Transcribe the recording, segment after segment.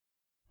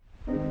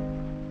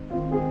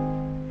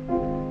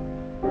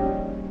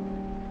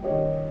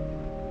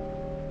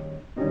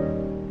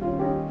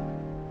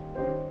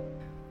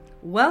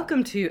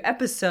Welcome to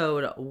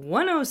episode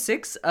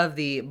 106 of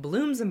the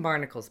Blooms and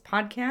Barnacles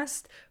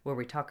podcast, where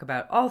we talk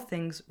about all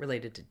things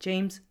related to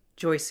James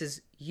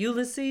Joyce's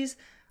Ulysses.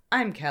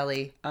 I'm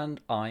Kelly. And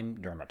I'm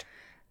Dermot.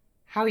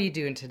 How are you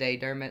doing today,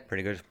 Dermot?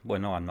 Pretty good. Well,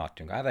 no, I'm not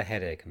doing good. I have a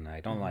headache and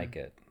I don't like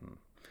it.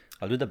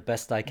 I'll do the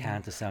best I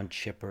can to sound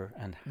chipper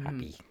and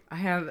happy. I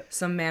have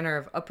some manner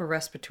of upper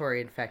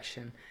respiratory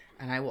infection,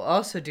 and I will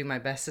also do my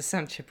best to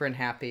sound chipper and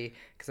happy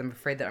because I'm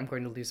afraid that I'm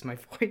going to lose my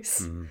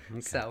voice.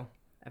 Okay. So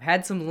I've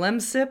had some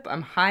Lemsip.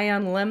 I'm high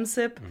on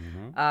Lemsip.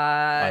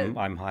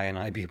 I'm high on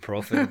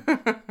ibuprofen.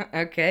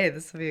 Okay,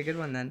 this will be a good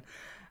one then.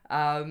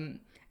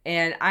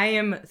 And I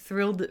am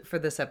thrilled for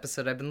this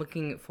episode. I've been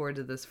looking forward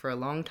to this for a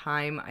long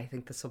time. I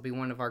think this will be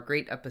one of our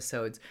great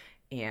episodes.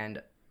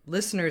 And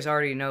listeners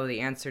already know the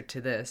answer to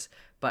this,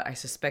 but I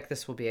suspect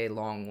this will be a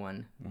long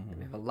one.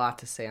 We have a lot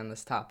to say on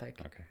this topic.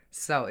 Okay.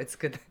 So it's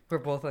good that we're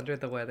both under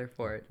the weather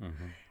for it.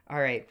 All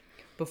right.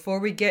 Before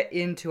we get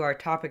into our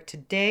topic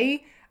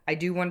today, I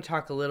do want to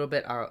talk a little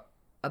bit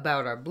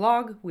about our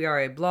blog. We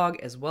are a blog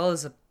as well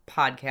as a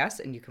podcast,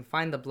 and you can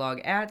find the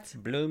blog at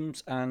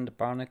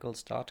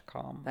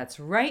bloomsandbarnacles.com. That's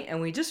right, and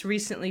we just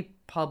recently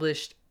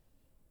published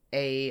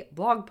a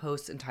blog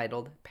post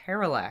entitled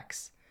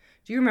Parallax.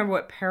 Do you remember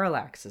what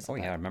parallax is about? Oh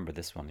yeah, I remember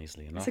this one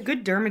easily enough. It's a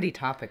good Dermody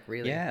topic,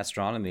 really. Yeah,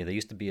 astronomy. There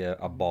used to be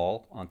a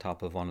ball on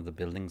top of one of the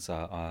buildings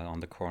on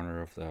the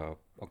corner of the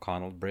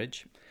O'Connell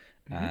Bridge.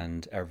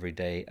 And every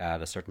day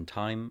at a certain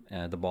time,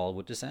 the ball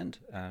would descend.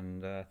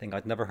 And I think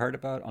I'd never heard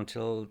about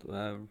until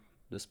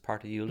this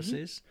part of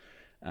Ulysses.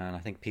 And I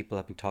think people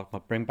have been talking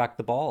about bring back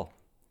the ball.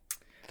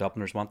 The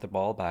Dubliners want the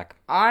ball back.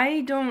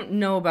 I don't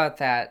know about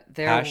that.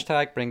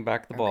 Hashtag bring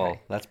back the ball.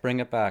 Let's bring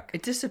it back.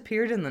 It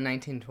disappeared in the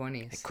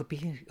 1920s. It could be,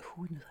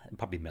 who knew that?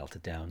 Probably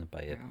melted down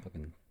by a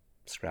fucking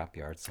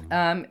scrapyard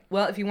somewhere.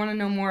 Well, if you want to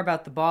know more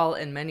about the ball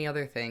and many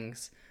other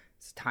things,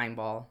 it's time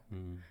ball.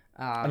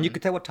 And you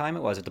could tell what time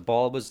it was. If the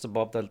ball was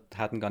above that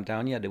hadn't gone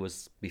down yet, it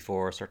was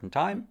before a certain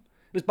time.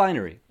 It was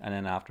binary. And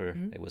then after,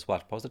 it was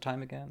what was the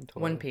time again?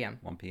 1 p.m.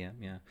 1 p.m.,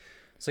 yeah.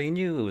 So you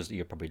knew it was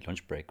your probably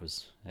lunch break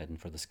was heading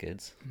for the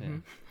skids. Yeah.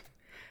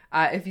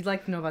 If you'd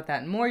like to know about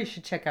that and more, you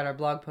should check out our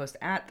blog post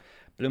at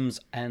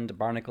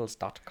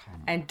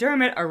bloomsandbarnacles.com. And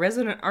Dermot, our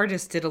resident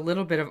artist, did a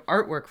little bit of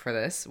artwork for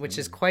this, which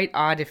is quite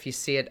odd if you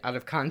see it out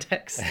of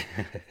context.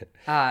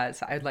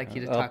 So I'd like you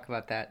to talk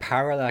about that.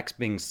 Parallax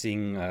being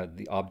seeing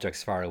the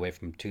objects far away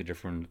from two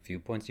different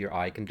viewpoints. Your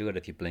eye can do it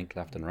if you blink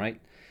left and right.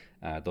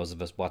 Those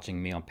of us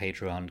watching me on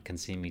Patreon can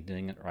see me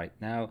doing it right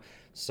now.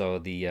 So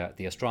the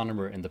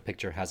astronomer in the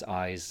picture has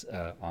eyes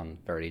on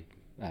very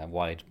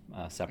wide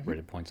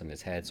separated points on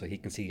his head, so he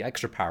can see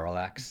extra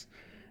parallax.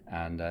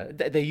 And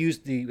they use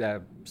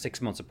the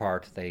 6 months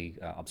apart. They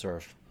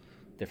observe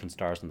different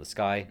stars in the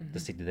sky to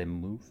see do they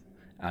move.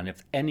 And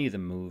if any of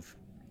them move,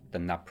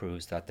 then that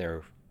proves that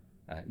they're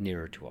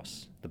nearer to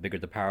us. The bigger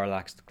the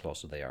parallax, the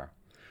closer they are.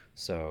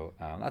 So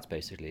that's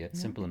basically it.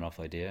 Simple enough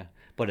idea.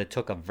 But it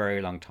took a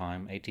very long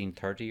time,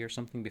 1830 or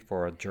something,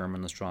 before a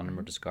German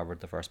astronomer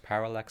discovered the first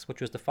parallax,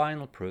 which was the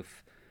final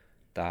proof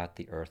that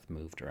the Earth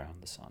moved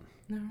around the sun.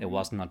 It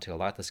wasn't until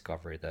that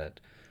discovery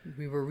that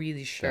we were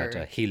really sure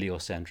that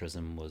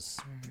heliocentrism was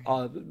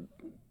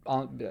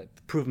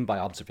proven by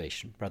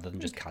observation rather than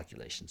just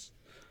calculations.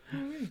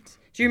 All right.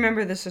 Do you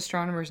remember this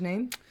astronomer's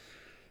name?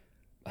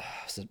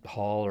 Is it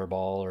Hall or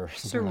Ball or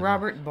something? Sir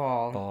Robert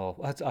Ball. Ball.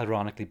 That's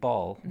ironically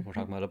Ball. We're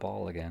talking about a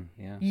ball again.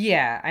 Yeah.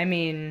 Yeah, I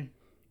mean,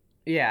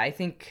 I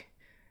think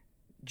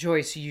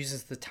Joyce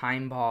uses the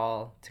time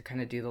ball to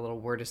kind of do the little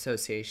word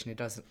association. It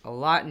does a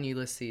lot in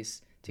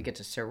Ulysses to get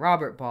to Sir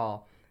Robert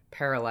Ball,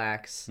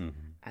 parallax,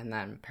 and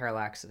then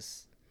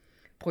parallax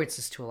points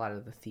us to a lot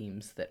of the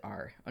themes that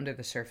are under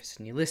the surface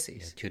in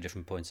Ulysses. Yeah, two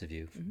different points of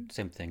view.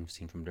 Same thing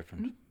seen from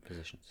different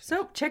positions.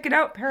 So check it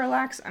out,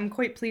 Parallax. I'm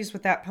quite pleased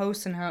with that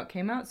post and how it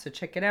came out, so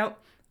check it out.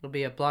 It'll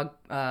be a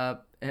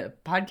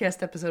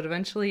podcast episode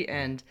eventually,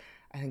 and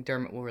I think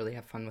Dermot will really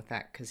have fun with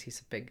that because he's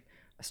a big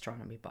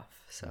astronomy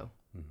buff. So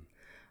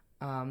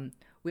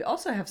we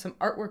also have some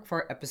artwork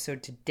for our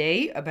episode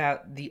today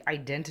about the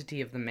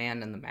identity of the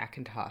man in the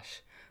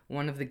Macintosh,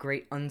 one of the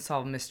great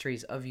unsolved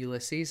mysteries of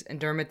Ulysses, and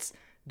Dermot's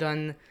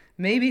done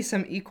maybe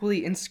some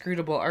equally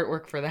inscrutable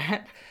artwork for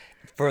that.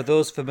 For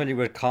those familiar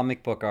with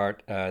comic book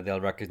art,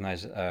 they'll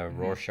recognize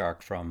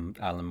Rorschach from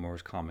Alan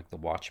Moore's comic The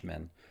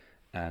Watchmen,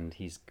 and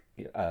he's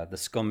the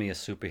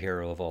scummiest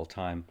superhero of all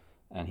time,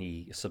 and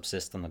he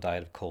subsists on the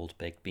diet of cold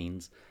baked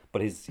beans.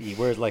 But he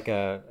wears like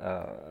a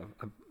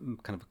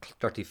kind of a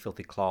dirty,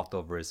 filthy cloth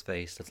over his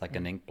face. It's like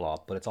an ink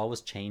blob, but it's always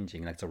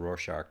changing. Like it's a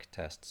Rorschach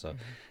test. So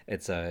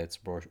it's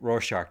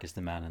Rorschach is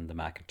the man in the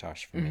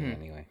Macintosh for me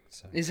anyway.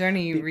 So is there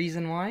any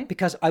reason why?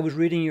 Because I was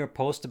reading your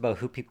post about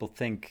who people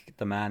think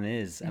the man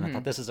is, and I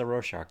thought this is a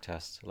Rorschach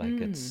test. Like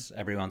it's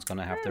everyone's going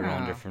to have their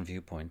own different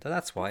viewpoint.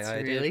 That's why I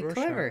did really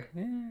Rorschach. Clever.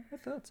 Yeah, I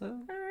thought so.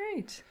 All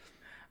right.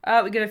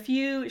 We got a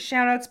few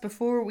shout outs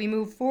before we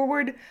move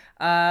forward.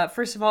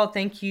 First of all,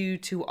 thank you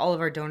to all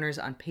of our donors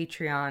on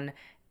Patreon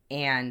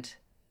and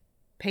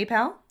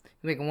PayPal.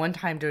 You make a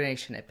one-time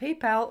donation at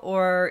PayPal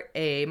or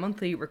a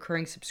monthly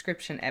recurring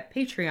subscription at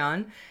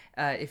Patreon.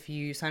 If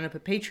you sign up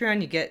at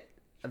Patreon, you get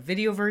a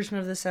video version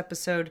of this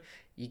episode.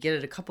 You get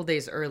it a couple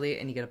days early,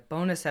 and you get a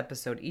bonus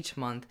episode each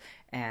month.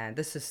 And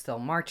this is still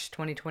March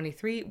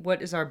 2023.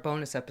 What is our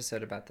bonus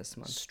episode about this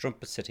month?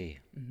 Strumpet City.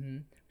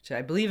 Which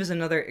I believe is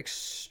another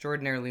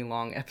extraordinarily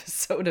long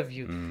episode of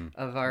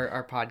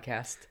our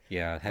podcast.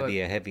 Yeah,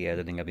 heavy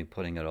editing. I've been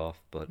putting it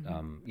off, but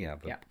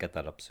get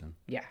that up soon.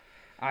 Yeah.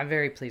 I'm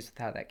very pleased with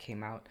how that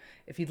came out.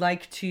 If you'd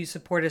like to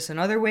support us in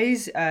other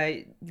ways,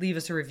 leave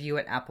us a review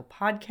at Apple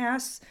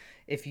Podcasts.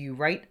 If you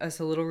write us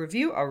a little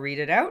review, I'll read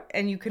it out.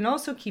 And you can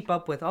also keep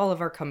up with all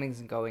of our comings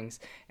and goings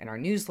in our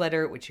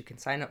newsletter, which you can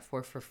sign up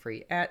for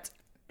free at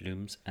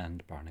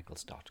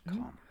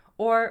bloomsandbarnacles.com.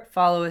 Or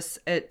follow us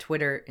at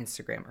Twitter,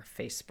 Instagram, or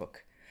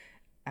Facebook.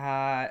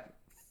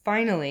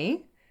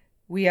 Finally,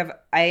 we have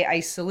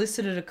I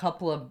solicited a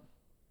couple of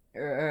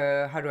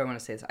how do I want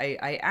to say this?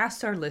 I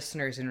asked our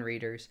listeners and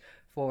readers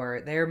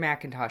for their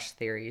Macintosh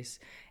theories,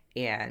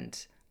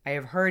 and I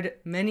have heard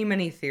many,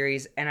 many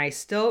theories, and I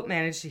still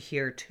managed to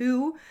hear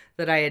two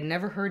that I had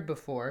never heard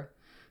before.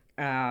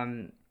 So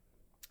I'm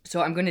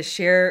going to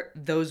share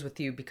those with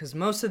you because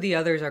most of the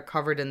others are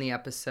covered in the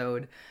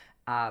episode.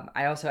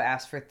 I also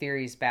asked for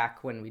theories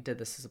back when we did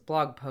this as a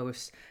blog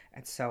post,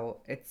 and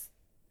so it's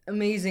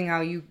amazing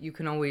how you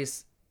can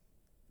always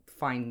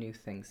find new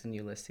things in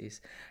Ulysses.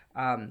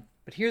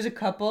 But here's a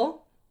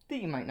couple that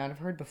you might not have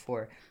heard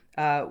before.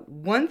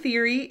 One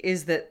theory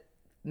is that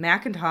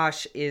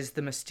Macintosh is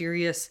the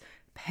mysterious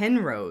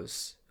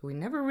Penrose, who we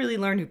never really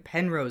learned who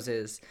Penrose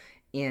is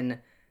in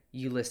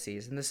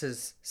Ulysses. And this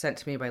is sent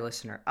to me by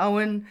listener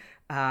Owen.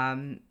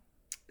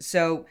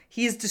 So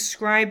he's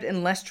described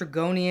in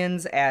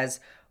Lestrygonians as,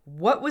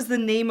 what was the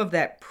name of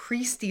that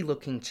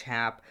priesty-looking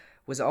chap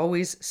was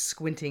always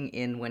squinting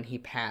in when he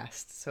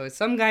passed? So it's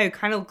some guy who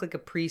kind of looked like a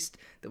priest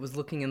that was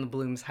looking in the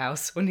Bloom's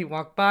house when he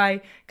walked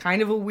by.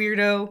 Kind of a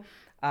weirdo.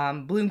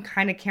 Bloom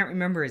kind of can't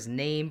remember his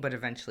name, but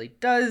eventually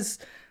does.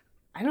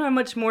 I don't have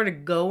much more to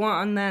go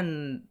on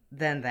than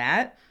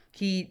that.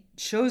 He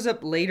shows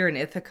up later in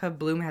Ithaca.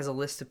 Bloom has a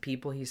list of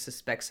people he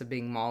suspects of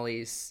being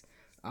Molly's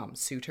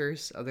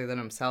suitors other than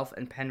himself,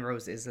 and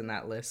Penrose is in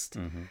that list.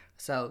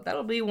 So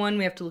that'll be one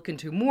we have to look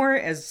into more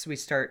as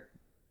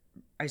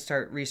I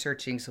start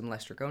researching some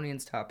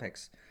Lestrygonians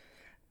topics.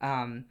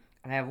 And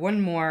I have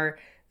one more.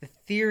 The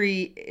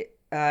theory,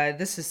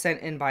 this is sent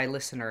in by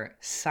listener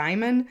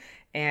Simon,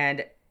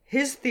 and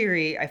his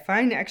theory, I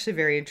find actually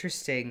very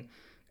interesting,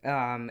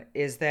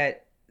 is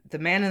that the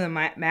man in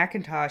the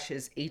Macintosh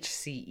is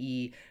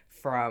HCE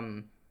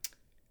from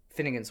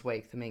Finnegan's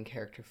Wake, the main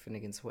character of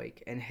Finnegan's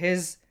Wake. And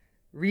his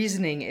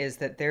reasoning is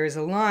that there is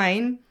a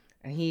line,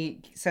 and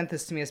he sent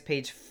this to me as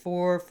page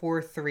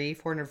 443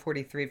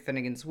 of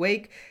Finnegan's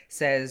Wake,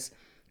 says,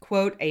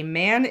 quote, "A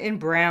man in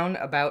brown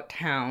about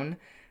town,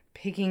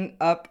 picking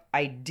up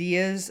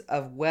ideas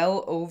of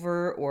well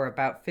over or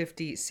about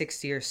 50,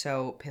 60 or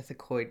so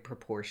pithecoid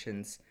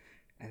proportions,"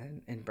 and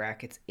then in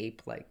brackets,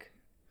 ape-like.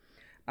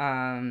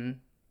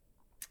 And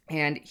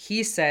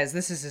he says,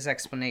 this is his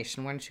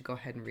explanation. Why don't you go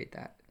ahead and read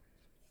that?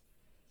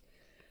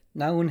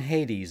 Now in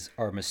Hades,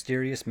 our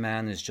mysterious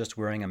man is just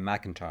wearing a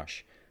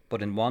Macintosh,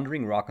 but in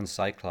Wandering Rock and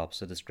Cyclops,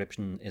 the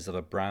description is of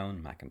a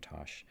brown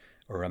Macintosh,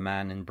 or a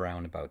man in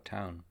brown about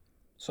town.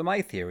 So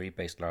my theory,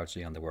 based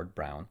largely on the word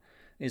brown,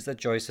 is that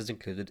Joyce has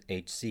included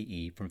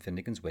HCE from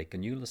Finnegan's Wake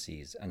and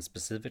Ulysses, and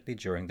specifically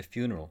during the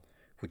funeral,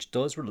 which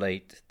does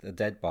relate the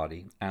dead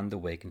body and the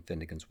wake in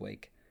Finnegan's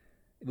Wake.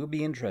 It would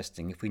be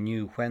interesting if we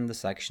knew when the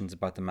sections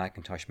about the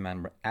Macintosh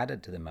man were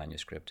added to the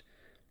manuscript.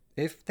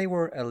 If they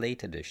were a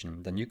late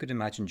edition, then you could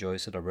imagine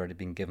Joyce had already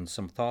been given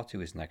some thought to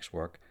his next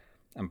work,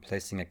 and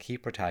placing a key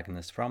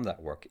protagonist from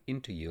that work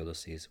into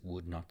Ulysses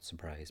would not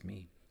surprise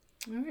me.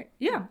 All right.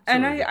 Yeah,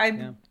 and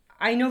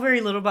I know very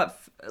little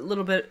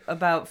bit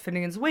about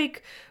Finnegan's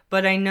Wake,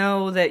 but I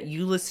know that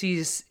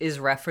Ulysses is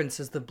referenced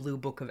as the Blue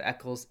Book of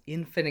Eccles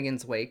in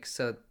Finnegan's Wake,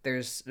 so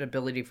there's an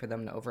ability for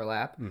them to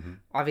overlap.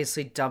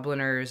 Obviously,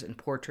 Dubliners and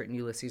Portrait and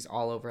Ulysses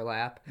all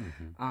overlap.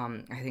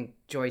 I think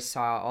Joyce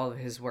saw all of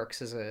his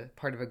works as a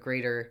part of a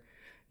greater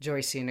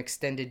Joycean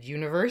extended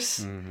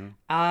universe.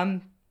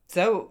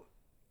 So,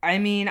 I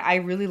mean, I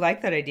really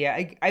like that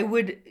idea. I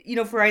would,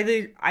 for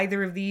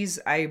either of these,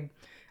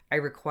 I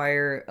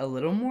require a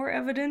little more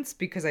evidence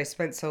because I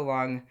spent so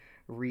long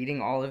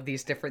reading all of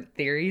these different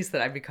theories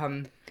that I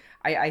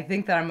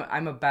think that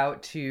I'm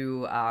about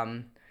to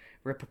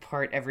rip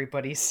apart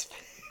everybody's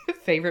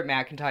favorite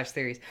Macintosh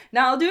theories.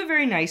 Now, I'll do it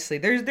very nicely.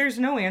 There's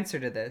no answer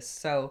to this.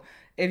 So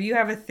if you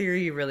have a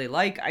theory you really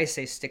like, I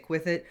say stick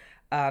with it.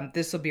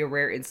 This will be a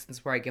rare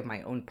instance where I give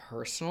my own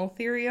personal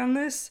theory on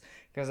this,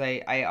 because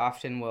I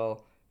often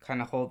will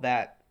kind of hold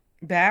that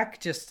back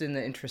just in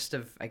the interest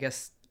of, I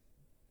guess,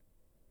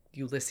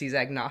 Ulysses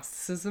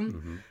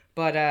agnosticism.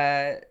 But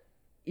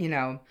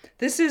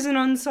this is an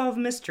unsolved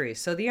mystery,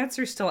 so the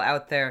answer is still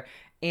out there.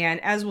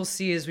 And as we'll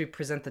see as we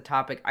present the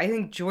topic, I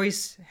think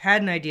Joyce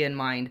had an idea in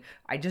mind.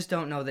 I just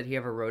don't know that he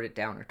ever wrote it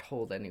down or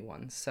told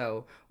anyone.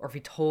 So, or if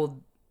he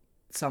told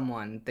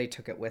someone, they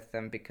took it with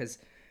them because,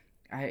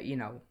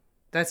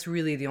 that's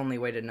really the only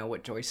way to know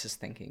what Joyce is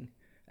thinking,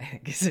 I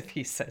think, is if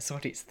he says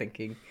what he's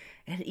thinking.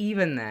 And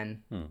even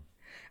then.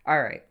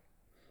 All right.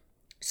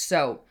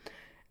 So,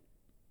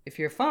 if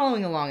you're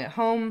following along at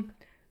home,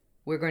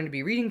 we're going to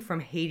be reading from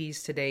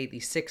Hades today, the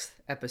 6th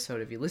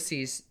episode of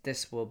Ulysses.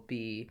 This will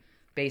be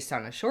based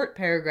on a short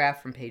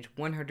paragraph from page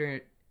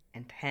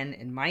 110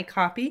 in my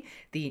copy,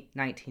 the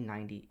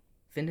 1990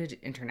 Vintage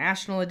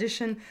International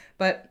Edition.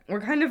 But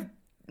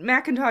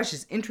Macintosh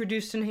is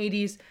introduced in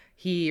Hades.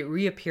 He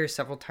reappears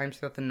several times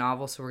throughout the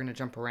novel, so we're going to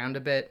jump around a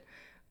bit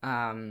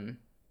to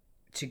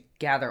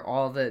gather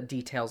all the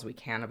details we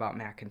can about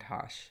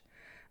Macintosh.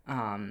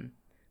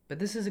 But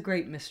this is a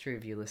great mystery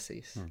of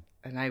Ulysses,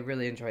 and I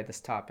really enjoyed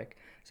this topic.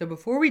 So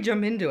before we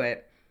jump into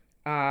it,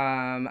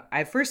 I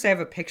have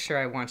a picture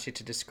I want you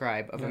to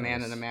describe of a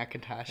man in a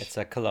Macintosh. It's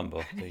a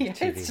Columbo.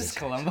 It's just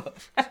Columbo.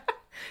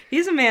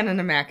 He's a man in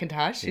a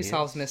Macintosh who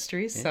solves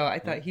mysteries, so I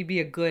thought he'd be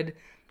a good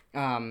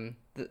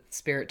the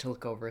spirit to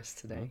look over us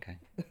today. Okay.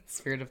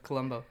 Spirit of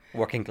Columbo.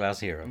 Working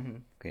class hero.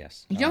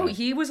 Yes.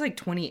 He was like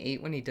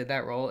 28 when he did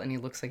that role, and he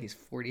looks like he's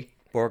 40.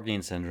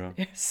 Borgnine syndrome.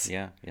 Yes.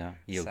 Yeah.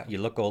 You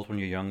look old when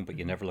you're young, but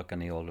you never look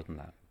any older than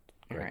that.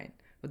 Great. All right.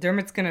 Well,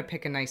 Dermot's going to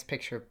pick a nice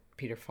picture of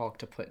Peter Falk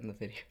to put in the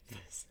video.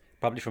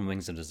 Probably from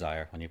Wings of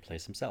Desire when he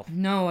plays himself.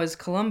 No, as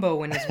Columbo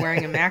when he's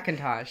wearing a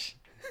Macintosh.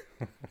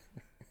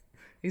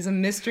 He's a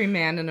mystery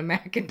man in a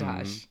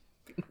Macintosh.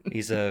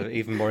 He's a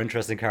even more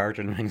interesting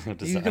character in Wings of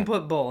Desire. You can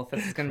put both.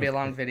 It's going to be a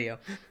long video.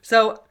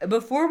 So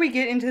before we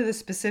get into the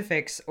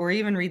specifics or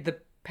even read the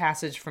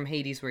passage from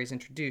Hades where he's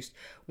introduced,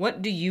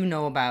 what do you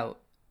know about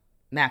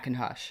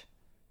Macintosh?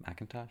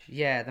 Macintosh?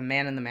 Yeah, the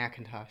man in the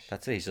Macintosh.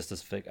 That's it. He's just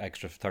this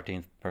extra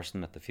 13th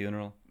person at the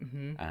funeral.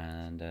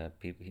 And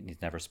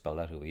he's never spelled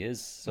out who he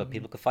is. So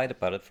people could fight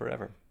about it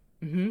forever.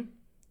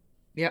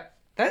 Yep.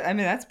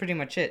 That's pretty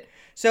much it.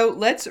 So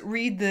let's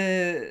read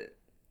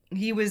do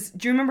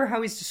you remember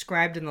how he's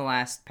described in the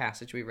last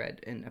passage we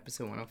read in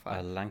episode 105?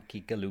 A lanky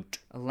galoot.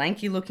 A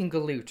lanky looking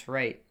galoot,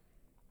 right.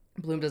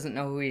 Bloom doesn't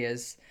know who he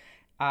is.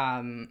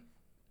 And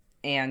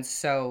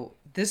so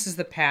this is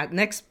the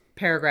next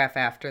paragraph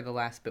after the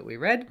last bit we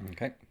read.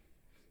 Okay.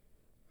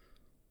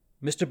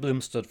 Mr.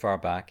 Bloom stood far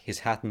back, his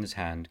hat in his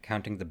hand,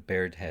 counting the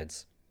bared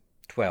heads.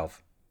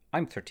 12.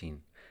 I'm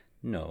 13.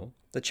 No,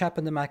 the chap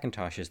in the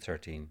Macintosh is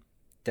 13.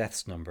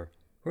 Death's number.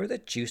 Where the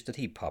deuce did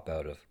he pop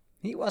out of?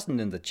 He wasn't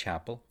in the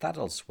chapel, that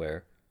I'll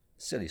swear.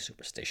 Silly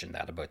superstition,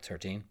 that, about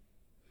 13.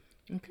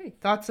 Okay,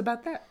 thoughts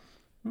about that?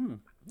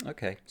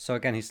 Okay, so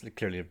again, he's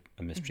clearly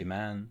a mystery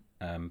man.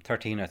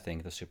 13, I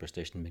think, the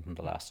superstition being from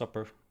the Last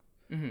Supper.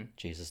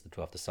 Jesus, the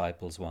 12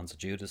 disciples, one's a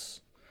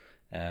Judas.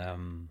 Other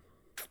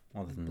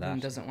than Bloom that,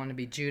 doesn't want to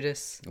be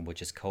Judas.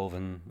 which is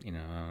Coven,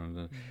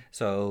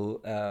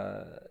 So,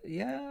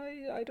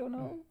 I don't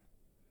know.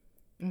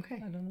 Okay.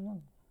 I don't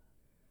know.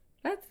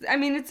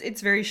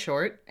 It's very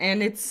short,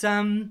 and it's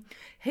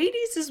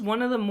Hades is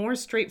one of the more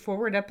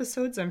straightforward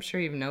episodes. I'm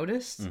sure you've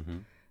noticed.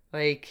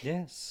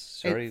 Yes,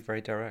 very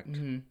direct.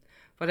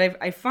 But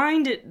I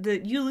find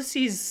that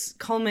Ulysses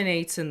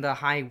culminates in the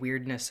high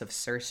weirdness of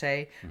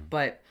Circe,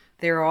 but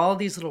there are all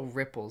these little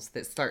ripples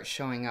that start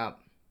showing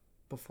up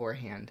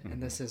beforehand,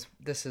 and this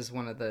is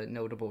one of the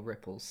notable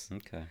ripples.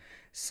 Okay.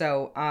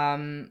 So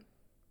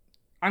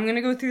I'm going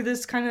to go through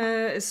this kind of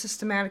as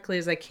systematically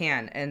as I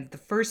can. And the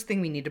first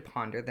thing we need to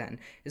ponder then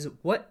is,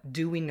 what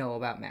do we know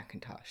about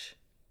Macintosh?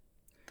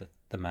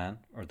 The man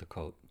or the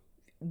coat?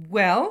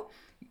 Well,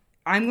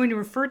 I'm going to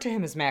refer to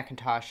him as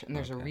Macintosh, and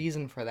there's a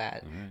reason for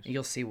that. Right. And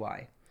you'll see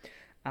why.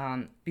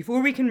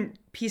 Before we can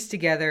piece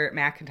together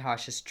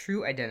Macintosh's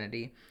true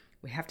identity,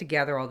 we have to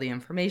gather all the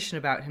information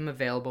about him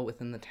available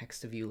within the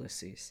text of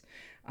Ulysses.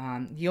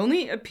 He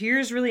only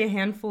appears really a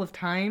handful of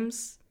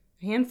times.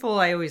 Handful,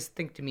 I always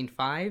think to mean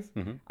 5.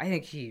 I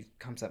think he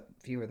comes up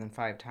fewer than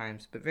 5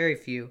 times, but very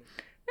few.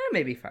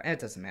 Maybe 5. It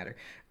doesn't matter.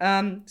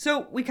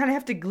 So we kind of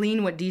have to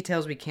glean what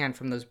details we can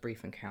from those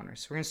brief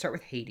encounters. So we're going to start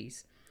with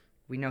Hades.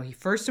 We know he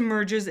first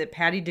emerges at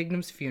Patty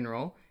Dignam's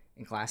funeral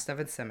in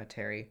Glasnevin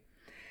Cemetery.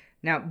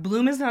 Now,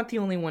 Bloom is not the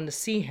only one to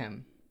see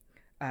him.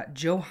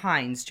 Joe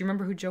Hines. Do you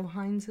remember who Joe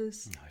Hines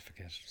is? I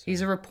forget.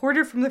 He's a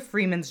reporter from the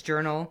Freeman's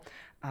Journal,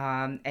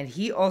 and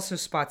he also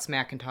spots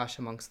Macintosh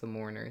amongst the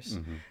mourners.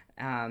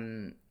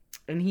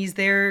 And he's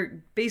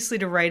there basically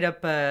to write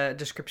up a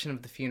description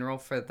of the funeral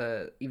for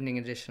the evening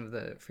edition of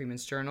the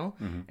Freeman's Journal,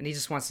 and he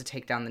just wants to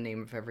take down the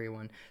name of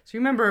everyone. So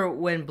remember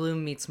when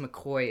Bloom meets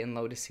McCoy in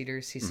Lotus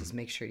Eaters, he says,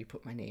 make sure you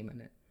put my name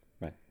in it.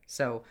 Right.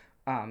 So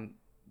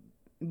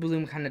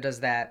Bloom kind of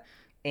does that.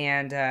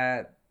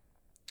 And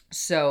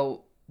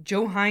so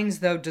Joe Hines,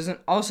 though,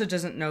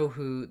 doesn't know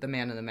who the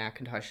man in the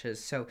Macintosh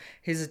is. So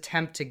his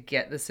attempt to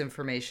get this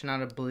information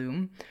out of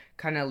Bloom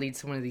kind of leads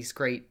to one of these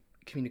great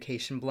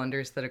communication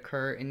blunders that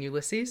occur in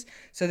Ulysses.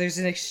 So there's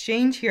an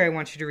exchange here I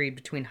want you to read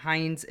between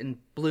Hines and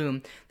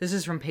Bloom. This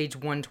is from page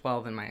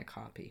 112 in my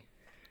copy.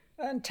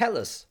 And tell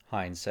us,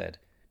 Hines said,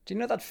 do you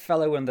know that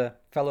fellow when the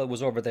fellow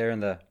was over there in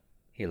the...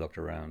 He looked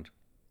around.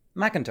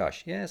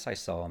 Macintosh, yes, I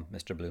saw him,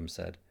 Mr. Bloom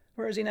said.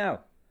 Where is he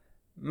now?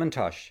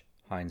 Macintosh,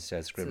 Hines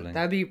said, So scribbling.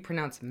 that'd be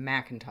pronounced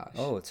Macintosh.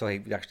 Oh, so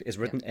he actually is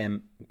written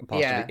M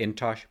apostrophe Yeah.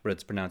 Intosh, but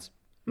it's pronounced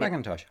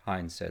Macintosh,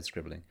 Hines said,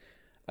 scribbling.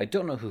 I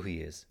don't know who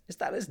he is. Is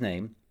that his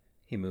name?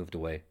 He moved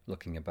away,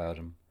 looking about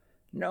him.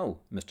 No,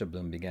 Mr.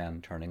 Bloom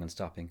began, turning and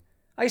stopping.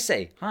 I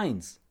say,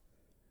 Hines.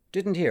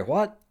 Didn't hear.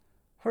 What?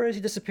 Where has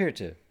he disappeared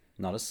to?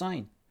 Not a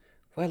sign.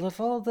 Well,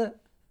 of all the...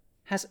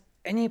 Has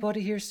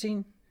anybody here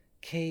seen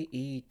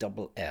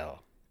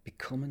K-E-double-L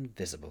become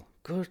invisible?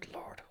 Good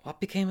Lord, what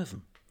became of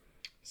him?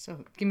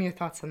 So give me your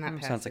thoughts on that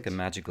passage. Sounds like a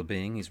magical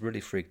being. He's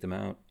really freaked them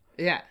out.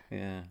 Yeah.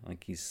 Yeah,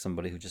 like he's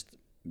somebody who just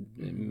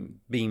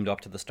beamed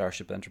up to the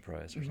Starship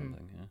Enterprise or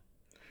something. Yeah.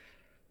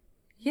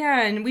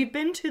 Yeah, and we've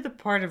been to the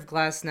part of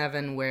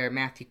Glasnevin where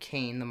Matthew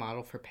Kane, the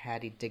model for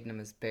Patty Dignam,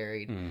 is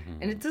buried.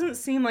 And it doesn't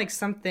seem like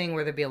something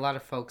where there'd be a lot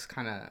of folks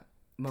kind of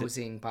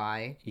moseying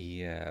by.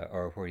 Yeah,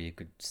 or where you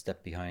could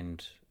step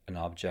behind an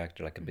object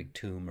or like a big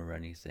tomb or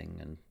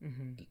anything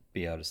and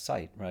be out of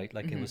sight, right?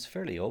 Like it was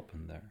fairly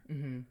open there.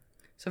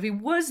 So if he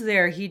was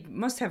there, he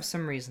must have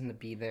some reason to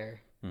be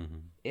there.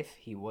 If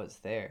he was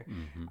there.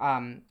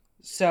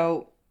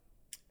 So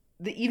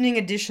the evening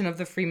edition of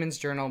the Freeman's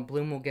Journal,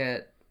 Bloom will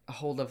get a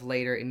hold of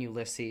later in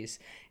Ulysses,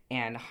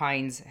 and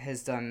Hines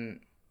has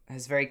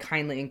very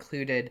kindly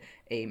included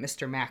a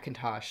Mr.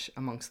 Macintosh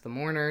amongst the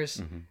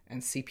mourners,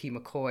 and C.P.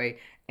 McCoy,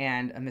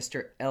 and a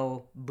Mr.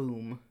 L.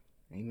 Boom.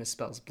 He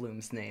misspells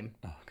Bloom's name.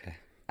 Oh, okay.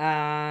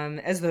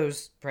 As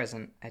those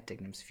present at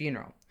Dignam's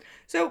funeral.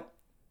 So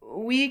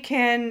we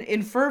can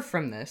infer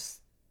from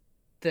this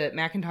that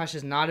Macintosh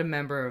is not a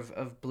member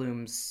of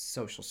Bloom's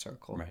social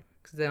circle. Right.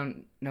 Because they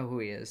don't know who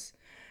he is.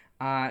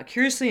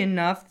 Curiously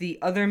enough, the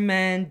other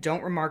men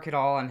don't remark at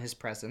all on his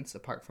presence,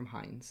 apart from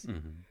Hines.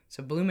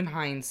 So Bloom and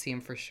Hines see him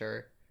for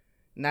sure.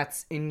 And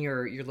that's in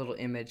your little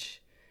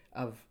image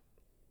of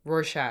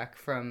Rorschach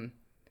from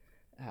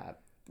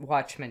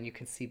Watchmen. You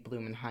can see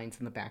Bloom and Hines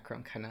in the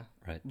background kind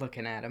of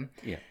looking at him.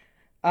 Yeah.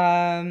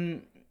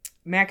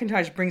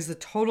 Macintosh brings the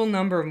total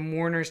number of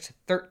mourners to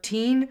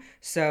 13,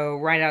 so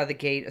right out of the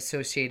gate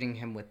associating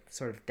him with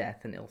sort of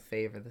death and ill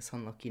favor, this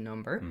unlucky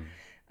number.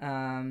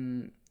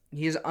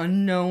 He is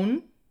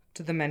unknown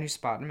to the men who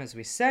spot him, as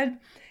we said.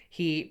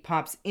 He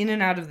pops in and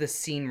out of the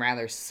scene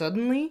rather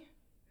suddenly.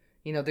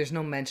 You know, there's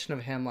no mention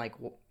of him, like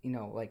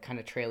kind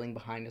of trailing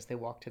behind as they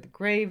walk to the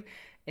grave.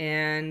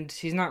 And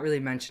he's not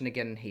really mentioned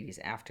again in Hades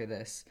after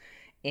this.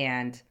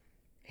 And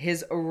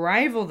his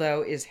arrival,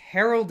 though, is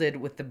heralded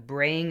with the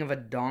braying of a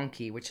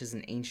donkey, which is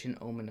an ancient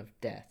omen of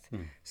death.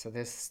 So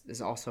this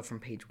is also from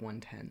page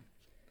 110.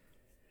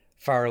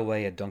 Far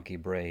away a donkey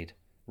brayed,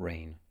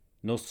 rain.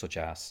 No such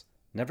ass.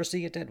 Never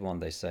see a dead one,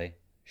 they say.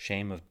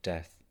 Shame of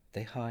death.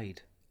 They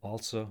hide.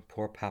 Also,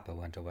 poor Papa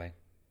went away.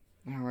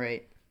 All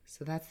right.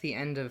 So that's the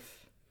end of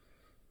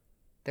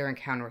their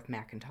encounter with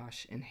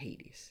Macintosh in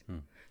Hades.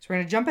 So we're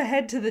going to jump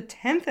ahead to the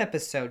 10th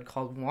episode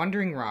called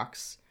Wandering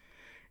Rocks.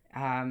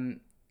 And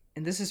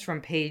this is from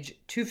page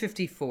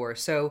 254.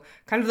 So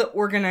kind of the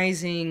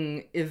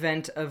organizing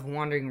event of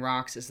Wandering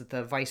Rocks is that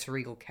the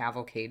Vice-Regal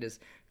Cavalcade is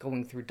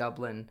going through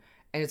Dublin.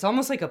 And it's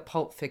almost like a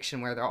Pulp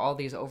Fiction where there are all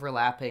these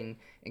overlapping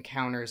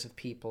encounters of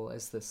people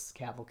as this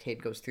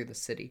cavalcade goes through the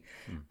city.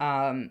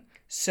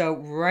 So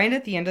right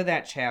at the end of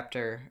that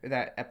chapter,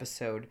 that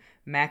episode,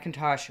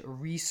 Macintosh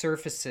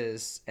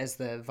resurfaces as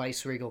the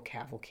Vice-Regal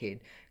Cavalcade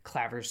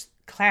clatters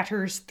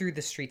through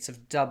the streets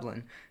of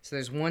Dublin. So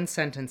there's one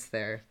sentence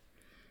there.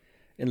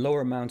 In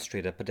Lower Mount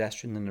Street, a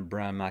pedestrian in a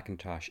brown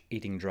Macintosh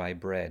eating dry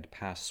bread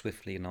passed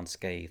swiftly and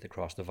unscathed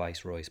across the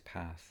Viceroy's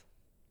path.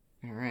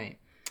 All right.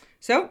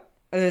 So,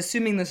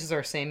 assuming this is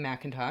our same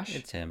Macintosh,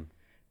 It's him.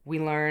 we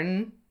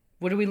learn...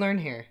 What do we learn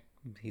here?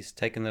 He's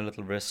taking a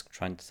little risk,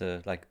 trying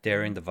to,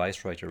 daring the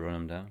Viceroy to run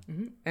him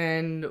down.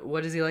 And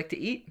what does he like to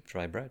eat?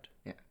 Dry bread.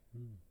 It's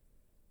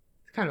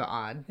kind of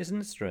odd.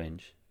 Isn't it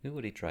strange? Who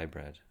would eat dry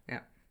bread? Yeah.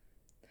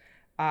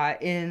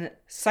 In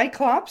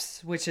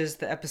Cyclops, which is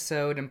the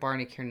episode in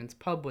Barney Kiernan's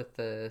pub with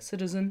the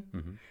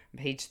citizen,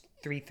 page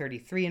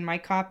 333 in my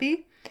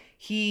copy,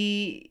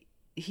 he,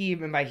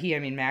 and by he I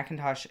mean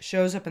Macintosh,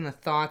 shows up in the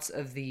thoughts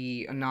of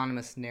the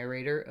anonymous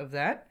narrator of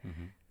that.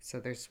 So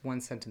there's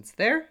one sentence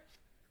there.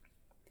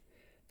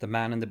 The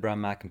man in the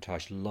brown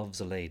Macintosh loves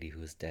a lady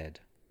who is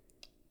dead.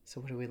 So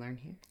what do we learn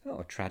here? Oh,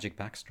 a tragic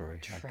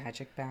backstory.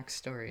 Tragic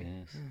backstory.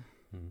 Yes.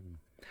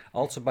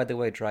 Also, by the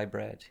way, dry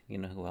bread. You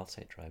know who else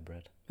ate dry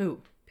bread? Who?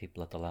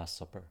 People at the Last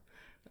Supper.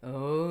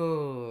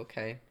 Oh,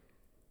 okay.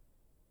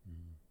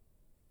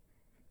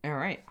 All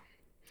right.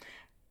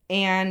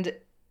 And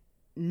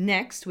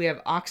next we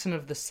have Oxen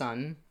of the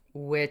Sun,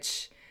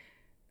 which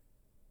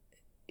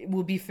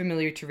will be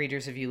familiar to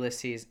readers of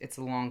Ulysses. It's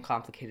a long,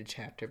 complicated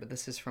chapter, but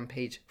this is from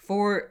page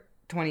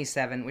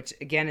 427, which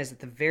again is at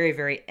the very,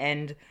 very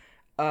end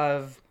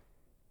of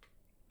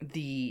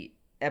the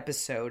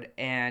episode,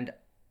 and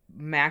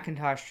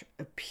Macintosh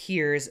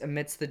appears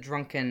amidst the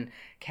drunken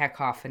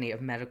cacophony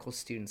of medical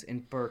students in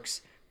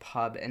Burke's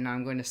pub, and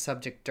I'm going to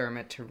subject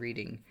Dermot to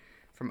reading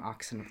from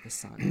Oxen of the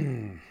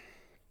Sun.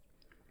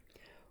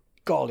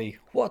 Golly,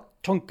 what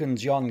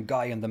tunkin's yon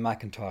guy in the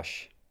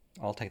Macintosh?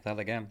 I'll take that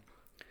again.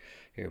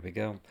 Here we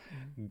go.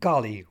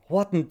 Golly,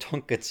 what in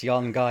tunket's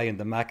yon guy in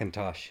the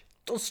Macintosh?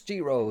 Dusty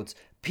roads,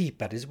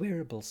 peep at his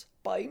wearables.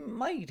 By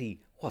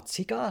mighty, what's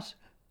he got?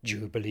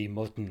 Jubilee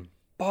mutton,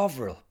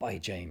 Bovril, by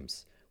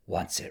James.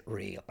 Wants it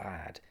real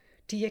bad.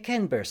 Do you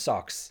ken bear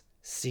socks?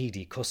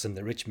 Seedy cussin'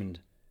 the Richmond.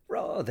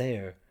 Raw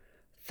there.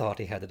 Thought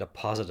he had a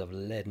deposit of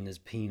lead in his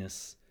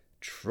penis.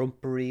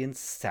 Trumpery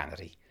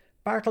insanity.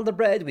 Bartle the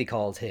Bread, we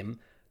called him.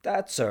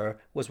 That, sir,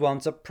 was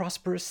once a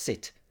prosperous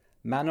cit.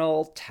 Man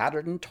all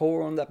tattered and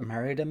torn that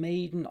married a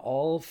maiden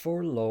all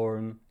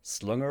forlorn.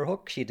 Slung her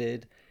hook, she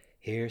did.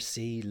 Here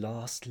see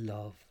lost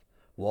love.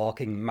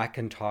 Walking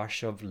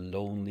Macintosh of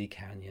Lonely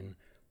Canyon.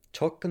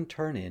 Tuck and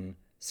turn in.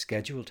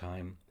 Schedule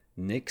time.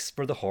 Nix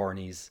for the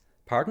hornies.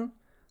 Pardon?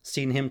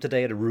 Seen him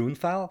today at a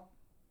Runefal?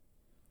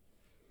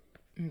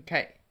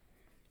 Okay.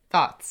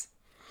 Thoughts?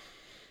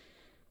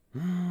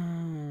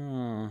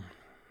 No.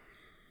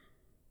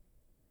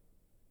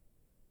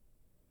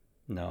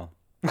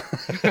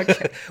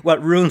 Okay. Well,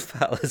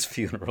 Runefal's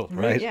funeral,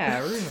 right?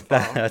 Yeah,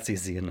 Runefal. That's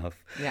easy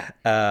enough. Yeah.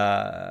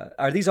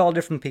 Are these all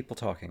different people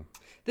talking?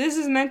 This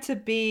is meant to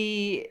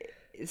be...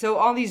 So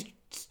all these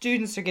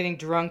students are getting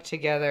drunk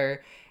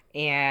together,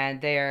 and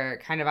they're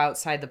kind of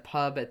outside the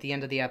pub at the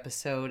end of the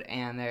episode,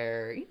 and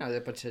they're a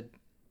bunch of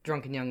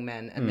drunken young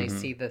men, and they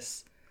see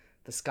this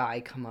guy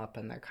come up,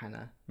 and they're kind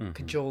of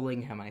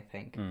cajoling him, I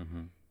think.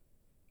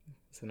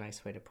 It's a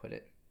nice way to put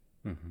it.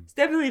 It's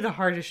definitely the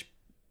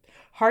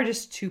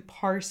hardest to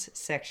parse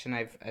section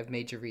I've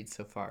made you read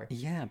so far.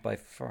 Yeah, by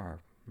far.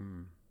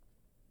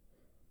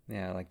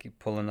 Yeah, like you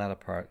pulling that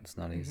apart, it's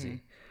not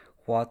easy.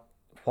 What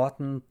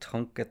in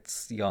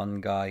tunket's yon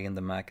guy in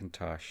the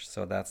Macintosh?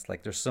 So that's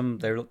like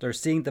they're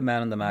seeing the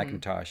man in the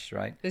Macintosh,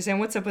 right? They're saying,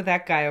 what's up with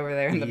that guy over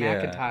there in the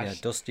Macintosh? Yeah,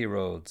 dusty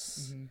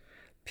roads.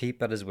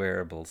 Peep at his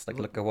wearables. Like,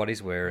 look at what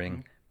he's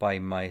wearing. By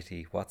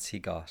mighty, what's he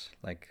got?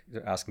 Like,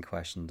 they're asking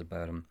questions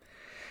about him.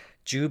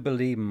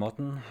 Jubilee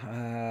mutton.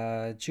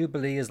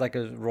 Jubilee is like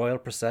a royal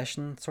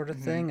procession sort of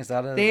thing. Is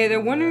that a?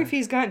 They're wondering if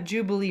he's got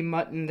Jubilee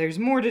mutton. There's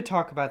more to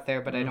talk about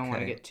there, but I don't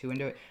want to get too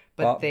into it.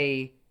 But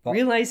they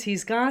realize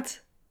he's got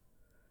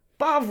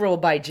Bovril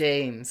by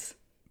James.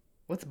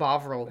 What's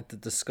Bovril? The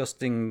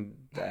disgusting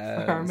For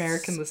our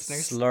American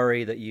listeners.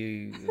 slurry that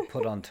you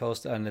put on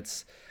toast, and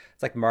it's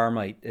like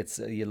Marmite. It's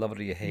you love it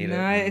or you hate it.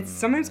 No, it's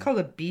sometimes called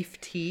a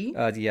beef tea.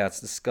 Yeah, it's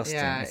disgusting.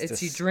 Yeah,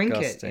 it's you drink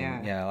it.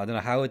 Yeah, I don't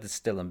know how it's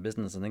still in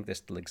business. I think they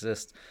still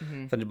exist.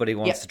 If anybody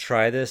wants to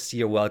try this,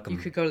 you're welcome. You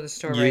could go to the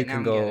store right now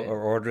and get it. You can go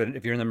or order it.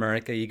 If you're in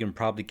America, you can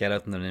probably get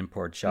it in an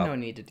import shop. No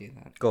need to do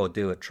that. Go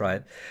do it. Try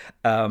it.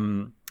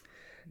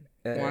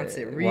 Wants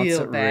it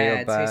real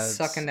bad. So he's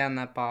sucking down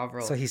that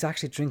Bovril. So he's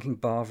actually drinking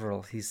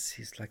Bovril.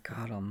 He's like,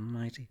 God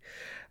almighty.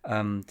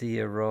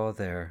 The raw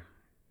there.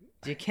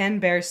 You can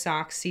bear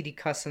socks, seedy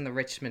cuss in the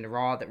Richmond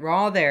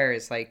raw there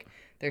is like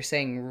they're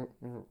saying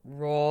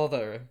raw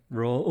there.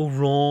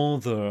 Raw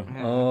there.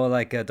 Oh,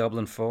 like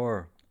Dublin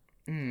 4.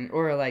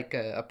 Or like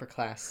upper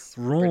class.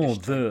 Raw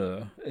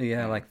there.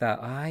 Yeah, like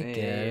that. I get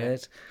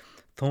it.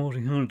 Thought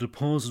he had a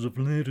deposit of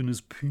lead in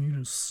his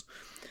penis.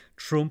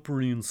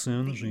 Trumpery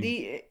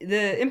insanity.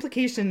 The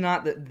implication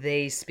not that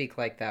they speak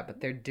like that,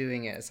 but they're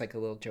doing it as like a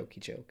little jokey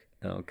joke.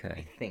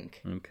 Okay. I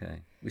think.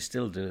 Okay. We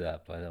still do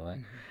that, by the way.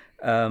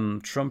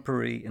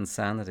 Trumpery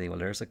insanity. Well,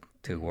 there's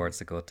two words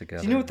that go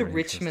together. Do you know what the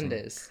Richmond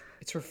is?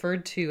 It's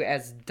referred to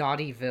as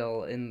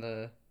Dottyville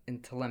in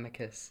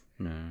Telemachus.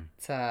 No.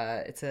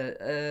 It's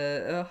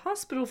a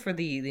hospital for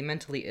the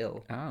mentally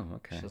ill. Oh,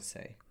 okay. She'll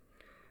say.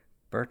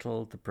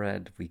 Bartle the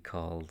Bread, we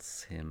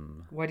calls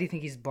him. Why do you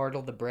think he's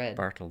Bartle the Bread?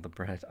 Bartle the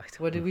Bread. I don't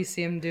What know. did we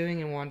see him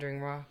doing in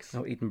Wandering Rocks?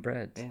 Oh, eating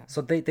bread. Yeah.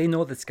 So they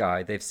know this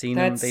guy. They've seen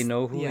him. They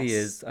know who he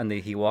is, and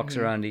he walks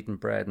around eating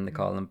bread, and they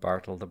call him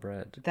Bartle the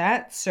Bread.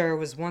 That, sir,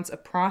 was once a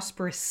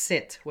prosperous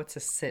cit. What's a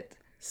cit?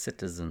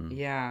 Citizen.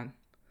 Yeah.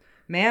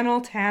 Man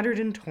all tattered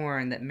and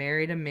torn that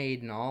married a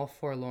maiden all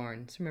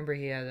forlorn. So remember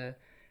he had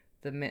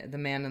the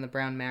man in the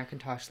brown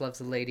Macintosh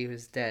loves a lady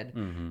who's dead.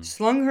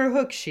 Slung her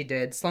hook, she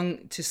did.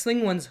 To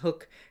sling one's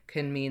hook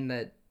can mean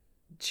that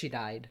she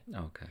died.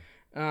 Okay.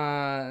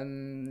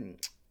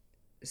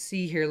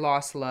 See here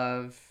lost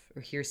love,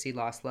 or here see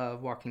lost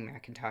love, walking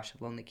Macintosh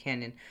of Lonely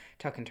Canyon,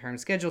 tuck and turn,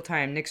 schedule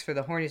time, nix for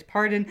the hornies,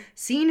 pardon,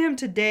 seen him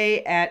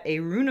today at a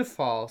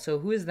Runefal. So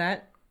who is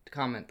that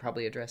comment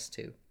probably addressed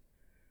to?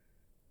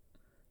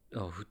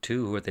 Oh,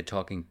 who are they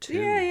talking to?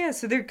 Yeah.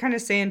 So they're kind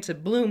of saying to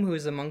Bloom,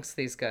 who's amongst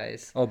these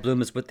guys. Oh,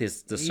 Bloom is with the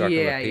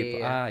circle of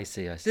people. Yeah. Ah, I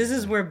see. This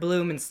is where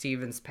Bloom and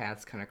Steven's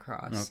paths kind of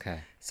cross. Okay.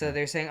 So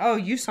they're saying, "Oh,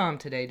 you saw him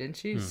today,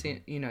 didn't you?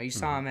 You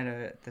saw him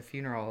at the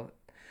funeral."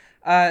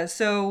 This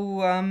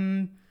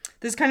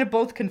kind of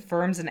both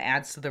confirms and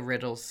adds to the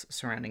riddles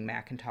surrounding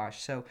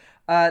Macintosh. So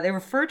they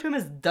refer to him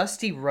as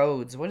Dusty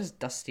Rhodes. What is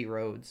Dusty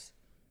Rhodes?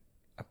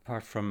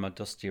 Apart from a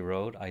dusty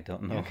road, I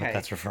don't know what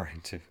that's referring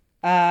to.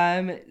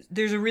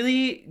 There's a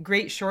really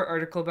great short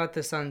article about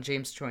this on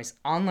James Joyce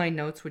Online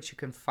Notes, which you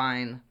can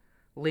find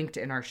linked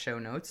in our show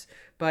notes.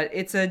 But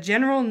it's a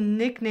general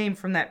nickname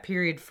from that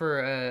period for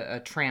a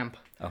tramp.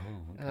 Oh,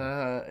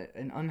 okay.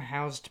 An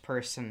unhoused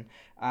person.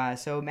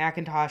 So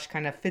Macintosh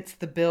kind of fits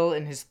the bill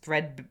in his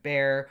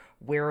threadbare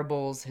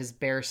wearables, his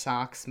bare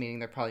socks, meaning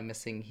they're probably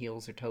missing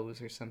heels or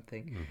toes or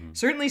something.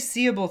 Certainly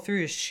seeable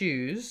through his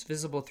shoes,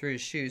 visible through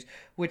his shoes,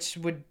 which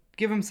would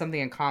give him something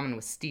in common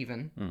with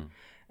Stephen.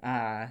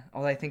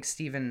 Although I think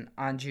Stephen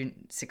on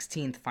June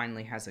 16th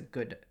finally has a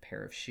good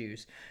pair of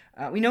shoes.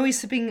 We know he's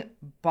sipping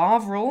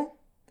Bovril.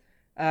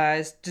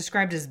 It's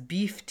described as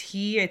beef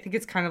tea. I think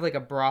it's kind of like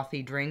a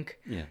brothy drink.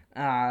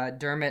 Yeah.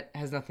 Dermot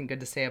has nothing good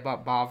to say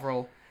about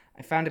Bovril.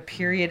 I found a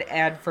period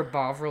ad for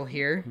Bovril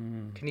here.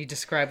 Can you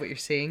describe what you're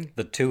seeing?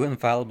 The two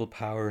infallible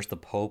powers, the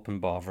Pope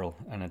and Bovril,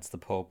 and it's the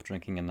Pope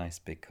drinking a nice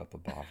big cup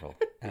of Bovril.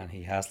 And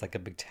he has like a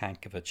big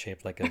tank of it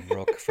shaped like a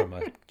rook from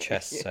a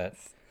chess set.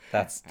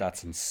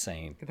 That's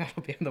insane.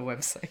 That'll be on the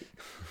website.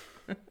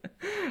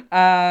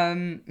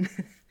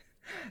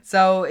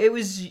 So it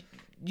was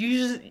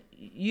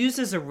used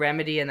as a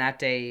remedy in that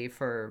day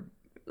for,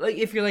 like,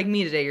 if you're like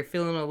me today, you're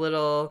feeling a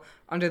little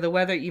under the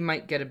weather, you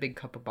might get a big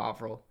cup of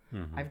Bovril.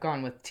 I've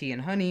gone with tea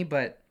and honey,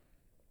 but,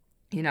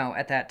 you know,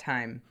 at that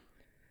time,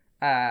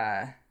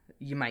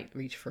 you might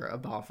reach for a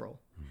Bovril.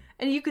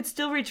 And you could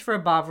still reach for a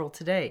Bovril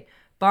today.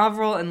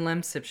 Bovril and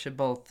Lemsip should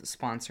both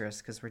sponsor us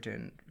because we're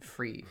doing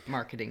free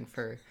marketing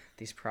for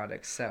these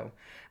products. So,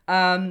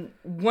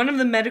 one of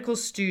the medical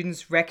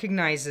students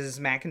recognizes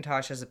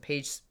Macintosh as a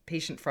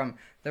patient from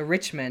the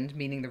Richmond,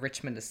 meaning the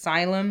Richmond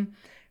Asylum.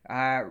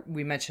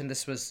 We mentioned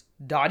this was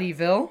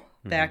Dottyville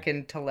back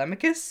in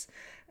Telemachus.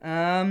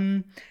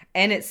 And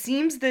it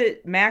seems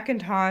that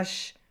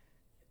Macintosh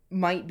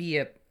might be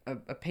a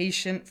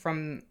patient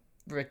from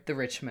the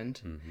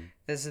Richmond.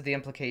 This is the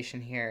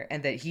implication here.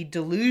 And that he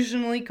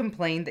delusionally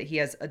complained that he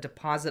has a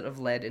deposit of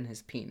lead in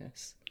his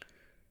penis.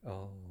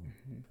 Oh,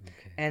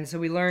 okay. And so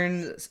we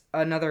learn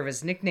another of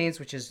his nicknames,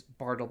 which is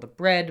Bartle the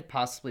Bread,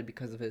 possibly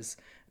because of his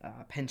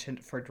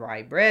penchant for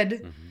dry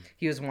bread.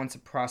 He was once a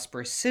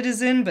prosperous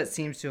citizen, but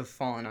seems to have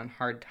fallen on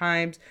hard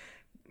times,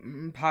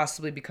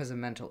 possibly because of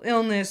mental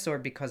illness or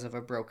because of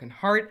a broken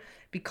heart,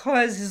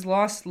 because his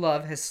lost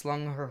love has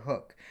slung her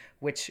hook,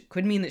 which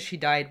could mean that she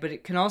died, but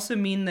it can also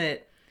mean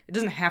that, it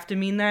doesn't have to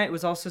mean that, it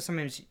was also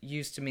sometimes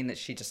used to mean that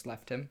she just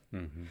left him.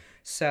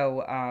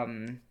 So,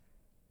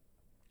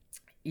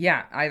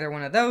 yeah, either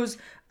one of those.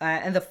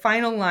 And the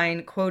final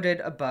line quoted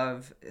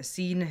above,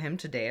 seen him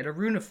today at a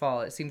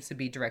Runefall. It seems to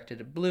be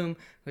directed at Bloom,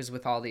 who's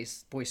with all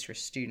these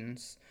boisterous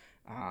students.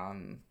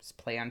 It's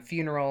play on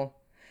funeral.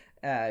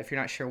 If you're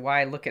not sure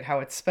why, look at how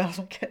it's spelled,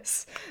 I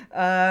guess.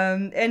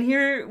 And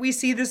here we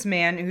see this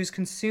man who's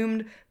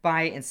consumed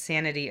by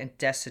insanity and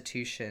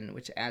destitution,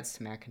 which adds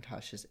to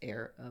Macintosh's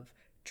air of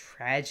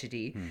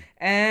tragedy.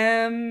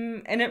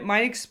 And it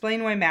might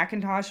explain why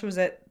Macintosh was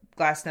at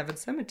Glasnevin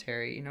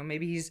Cemetery. You know,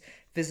 maybe he's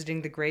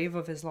visiting the grave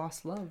of his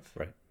lost love.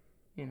 Right.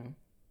 You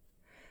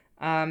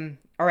know.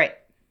 All right.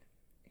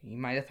 You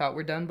might have thought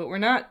we're done, but we're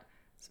not.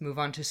 Let's move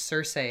on to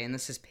Circe, and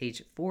this is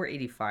page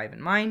 485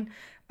 in mine.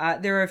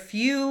 There are a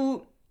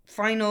few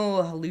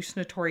final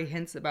hallucinatory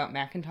hints about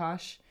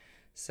Macintosh.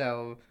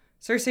 So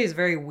Circe is a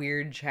very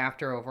weird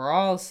chapter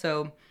overall.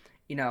 So,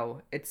 you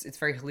know, it's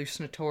very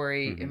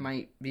hallucinatory. It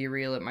might be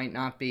real. It might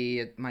not be.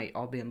 It might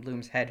all be in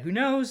Bloom's head. Who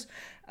knows?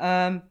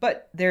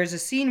 But there's a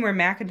scene where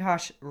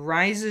Macintosh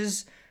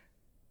rises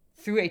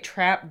through a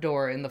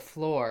trapdoor in the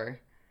floor,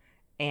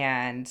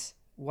 and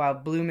while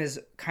Bloom is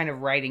kind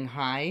of riding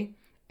high,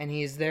 and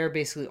he is there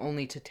basically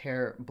only to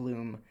tear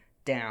Bloom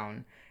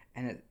down.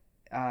 And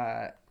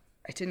I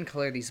didn't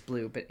color these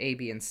blue, but A,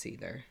 B, and C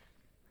there.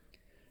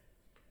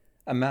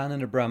 A man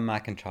in a brown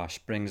Macintosh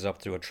springs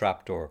up through a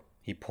trapdoor.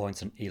 He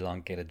points an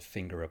elongated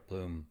finger at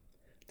Bloom,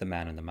 the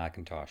man in the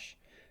Macintosh.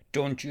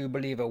 Don't you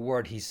believe a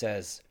word he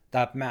says.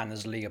 That man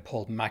is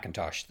Leopold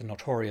Macintosh, the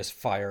notorious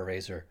fire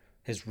raiser.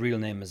 His real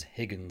name is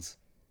Higgins.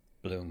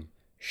 Bloom.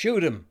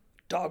 Shoot him!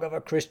 Dog of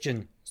a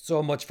Christian!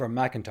 So much for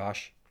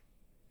Macintosh.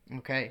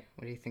 Okay,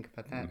 what do you think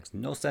about that? Makes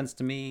no sense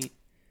to me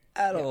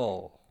at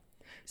all.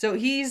 So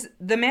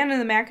the man in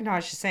the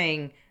Macintosh is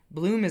saying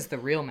Bloom is the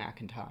real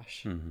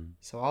Macintosh.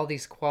 So all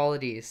these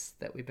qualities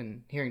that we've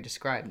been hearing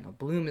described, no,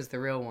 Bloom is the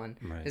real one.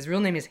 Right. His real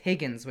name is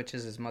Higgins, which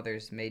is his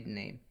mother's maiden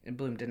name, and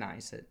Bloom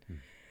denies it.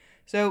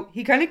 So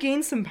he kind of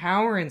gains some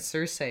power in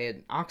Circe.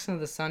 At Oxen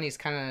of the Sun, he's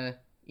kind of,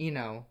 you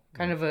know,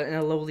 in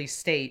a lowly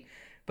state.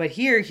 But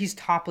here, he's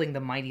toppling the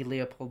mighty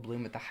Leopold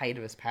Bloom at the height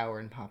of his power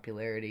and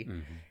popularity.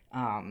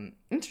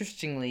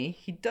 Interestingly,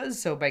 he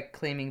does so by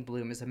claiming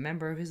Bloom as a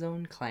member of his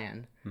own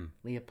clan,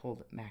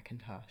 Leopold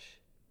Macintosh.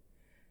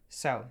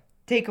 So,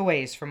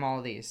 takeaways from all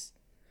of these.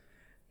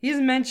 He's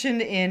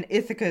mentioned in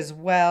Ithaca as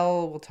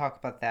well. We'll talk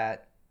about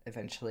that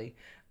eventually.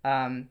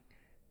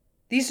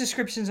 These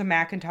descriptions of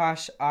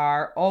Macintosh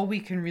are all we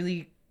can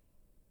really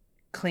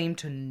claim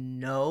to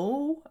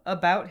know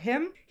about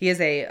him. He is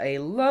a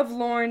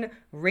lovelorn,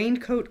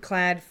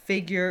 raincoat-clad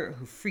figure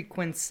who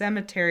frequents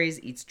cemeteries,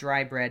 eats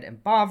dry bread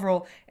and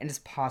Bovril, and is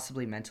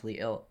possibly mentally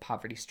ill,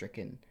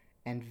 poverty-stricken,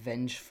 and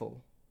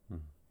vengeful.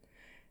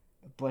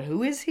 But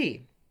who is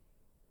he?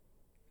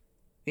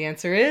 The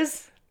answer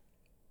is...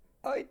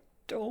 I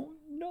don't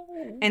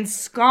know. And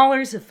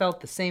scholars have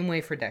felt the same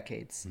way for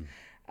decades.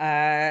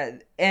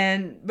 But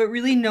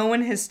really no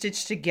one has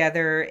stitched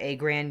together a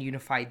grand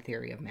unified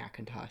theory of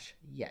Macintosh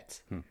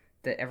yet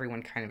that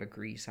everyone kind of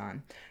agrees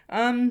on.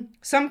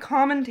 Some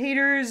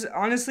commentators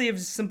honestly have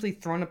simply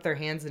thrown up their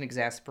hands in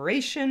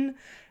exasperation.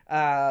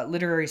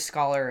 Literary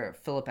scholar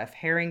Philip F.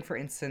 Herring, for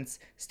instance,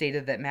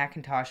 stated that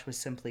Macintosh was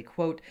simply,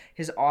 quote,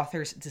 his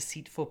author's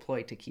deceitful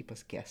ploy to keep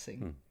us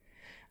guessing.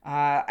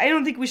 I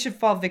don't think we should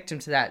fall victim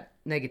to that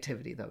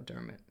negativity, though,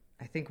 Dermot.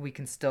 I think we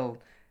can still,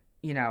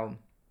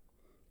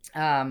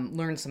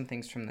 learn some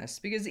things from this.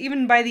 Because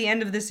even by the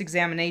end of this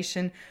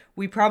examination,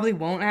 we probably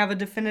won't have a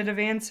definitive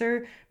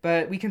answer,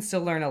 but we can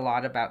still learn a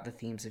lot about the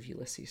themes of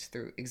Ulysses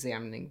through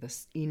examining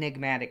this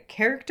enigmatic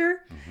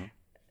character.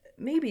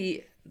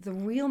 Maybe the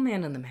real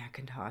man in the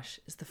Macintosh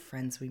is the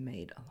friends we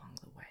made along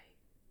the way.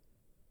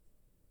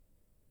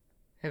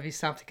 Have you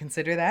stopped to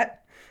consider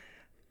that?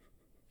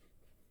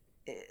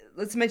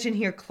 Let's mention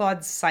here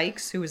Claude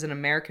Sykes, who was an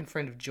American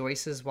friend of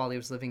Joyce's while he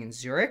was living in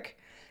Zurich.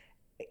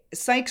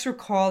 Sykes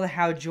recalled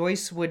how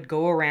Joyce would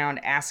go around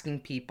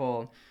asking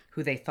people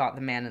who they thought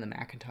the man in the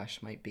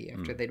Macintosh might be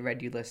after they'd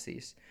read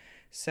Ulysses.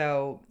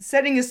 So,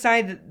 setting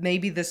aside that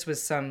maybe this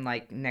was some,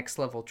 next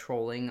level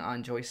trolling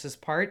on Joyce's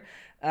part,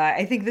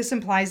 I think this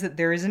implies that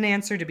there is an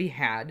answer to be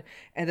had,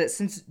 and that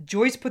since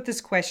Joyce put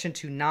this question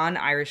to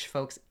non-Irish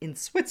folks in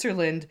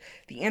Switzerland,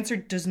 the answer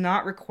does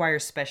not require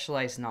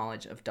specialized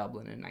knowledge of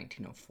Dublin in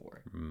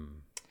 1904.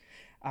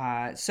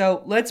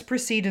 So, let's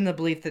proceed in the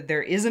belief that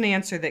there is an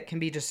answer that can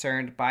be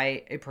discerned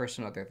by a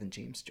person other than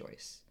James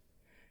Joyce.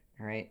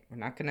 All right? We're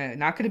not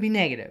gonna be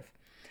negative.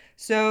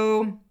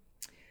 So...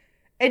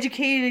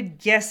 educated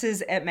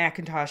guesses at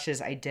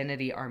Macintosh's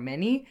identity are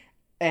many,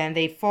 and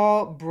they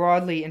fall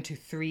broadly into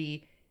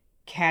three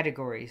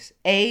categories.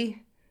 A,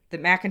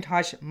 that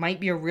Macintosh might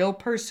be a real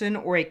person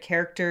or a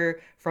character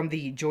from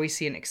the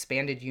Joycean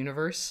Expanded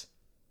Universe,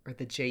 or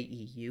the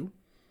JEU,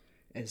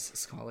 as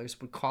scholars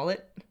would call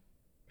it.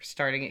 We're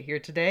starting it here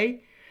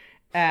today.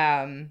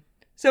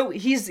 So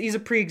he's a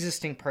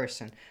pre-existing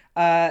person.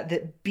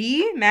 That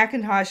B,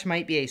 Macintosh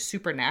might be a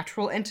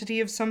supernatural entity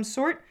of some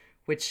sort,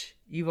 which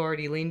you've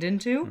already leaned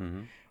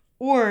into.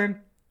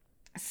 Or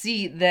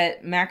C,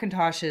 that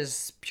Macintosh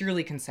is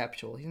purely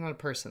conceptual. He's not a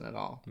person at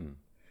all.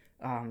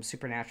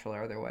 Supernatural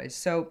or otherwise.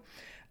 So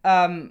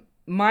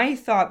my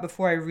thought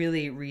before I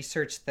really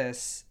researched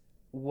this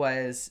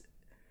was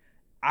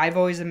I've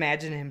always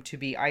imagined him to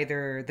be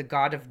either the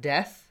god of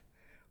death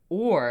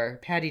or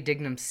Patty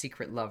Dignam's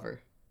secret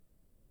lover.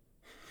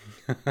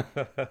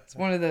 It's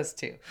one of those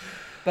two.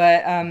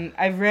 But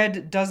I've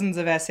read dozens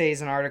of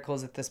essays and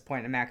articles at this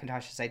point on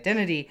Macintosh's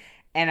identity,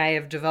 and I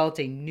have developed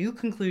a new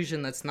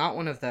conclusion that's not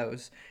one of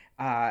those,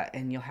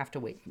 and you'll have to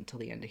wait until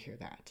the end to hear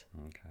that.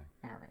 Okay.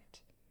 All right.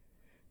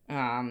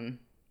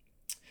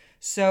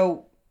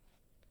 So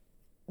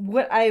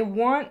what I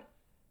want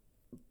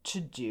to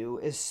do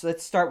is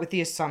let's start with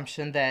the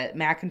assumption that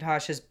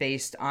Macintosh is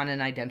based on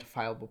an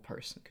identifiable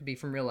person. It could be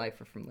from real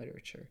life or from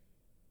literature.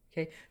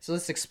 Okay, so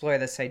let's explore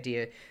this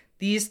idea.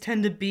 These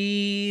tend to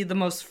be the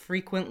most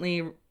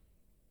frequently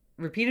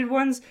repeated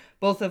ones.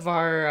 Both of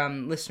our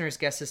listeners'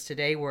 guesses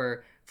today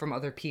were from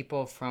other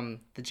people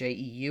from the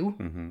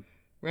JEU,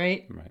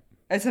 right? Right.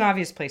 It's an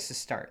obvious place to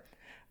start.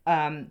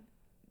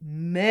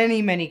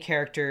 Many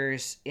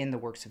characters in the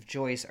works of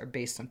Joyce are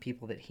based on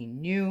people that he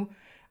knew,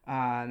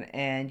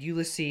 and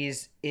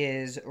Ulysses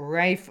is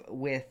rife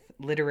with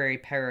literary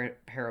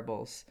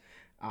parables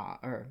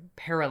or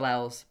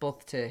parallels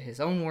both to his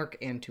own work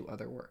and to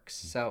other works.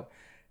 So,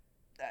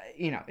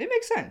 it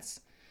makes sense.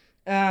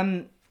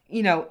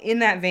 In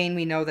that vein,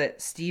 we know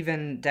that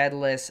Stephen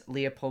Dedalus,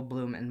 Leopold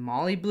Bloom, and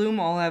Molly Bloom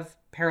all have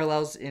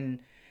parallels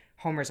in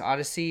Homer's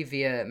Odyssey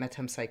via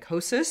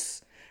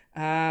metempsychosis.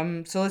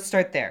 So let's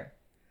start there.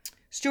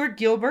 Stuart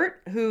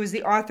Gilbert, who is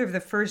the author of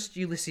the first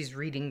Ulysses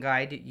reading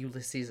guide,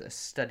 Ulysses: A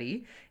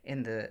Study,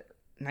 in the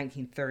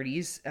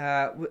 1930s,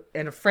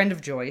 and a friend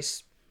of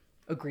Joyce,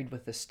 agreed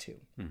with this too.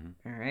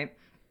 All right.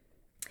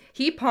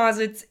 He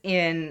posits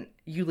in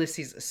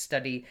Ulysses: A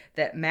Study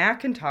that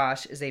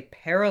Macintosh is a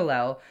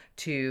parallel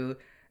to,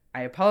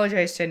 I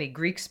apologize to any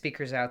Greek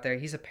speakers out there,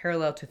 he's a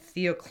parallel to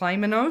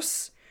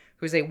Theoclymenos,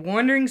 who is a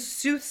wandering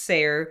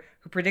soothsayer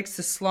who predicts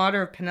the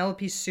slaughter of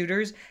Penelope's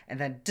suitors and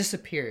then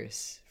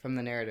disappears from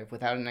the narrative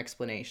without an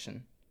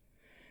explanation.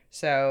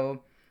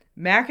 So,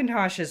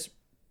 Macintosh's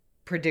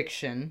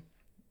prediction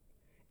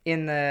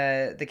in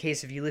the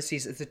case of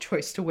Ulysses is the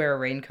choice to wear a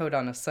raincoat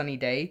on a sunny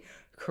day,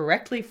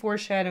 correctly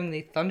foreshadowing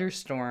the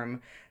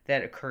thunderstorm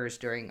that occurs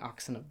during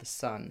Oxen of the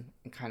Sun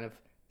and kind of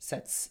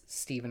sets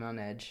Stephen on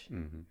edge.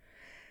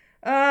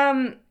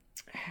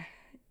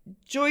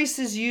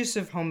 Joyce's use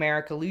of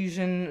Homeric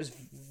allusion was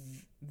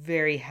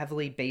very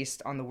heavily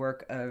based on the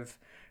work of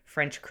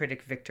French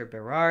critic Victor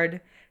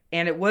Bérard,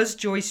 and it was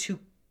Joyce who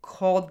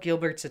called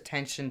Gilbert's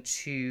attention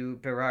to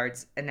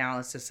Bérard's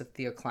analysis of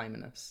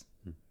Theoclymenos.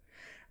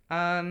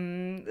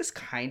 This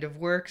kind of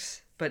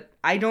works, but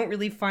I don't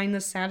really find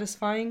this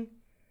satisfying.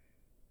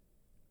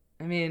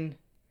 I mean,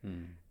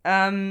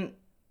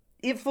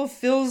 it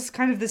fulfills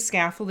kind of the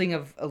scaffolding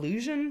of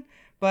illusion,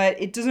 but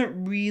it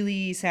doesn't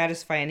really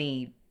satisfy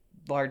any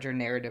larger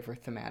narrative or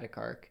thematic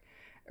arc.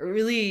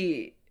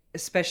 Really,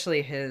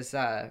 especially his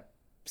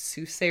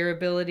soothsayer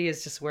ability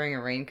is just wearing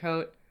a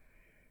raincoat.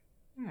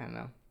 I don't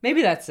know.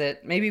 Maybe that's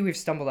it. Maybe we've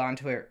stumbled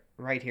onto it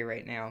right here,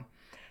 right now.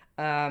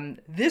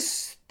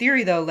 This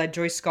theory, though, led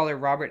Joyce scholar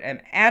Robert M.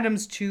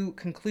 Adams to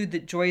conclude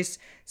that Joyce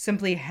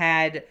simply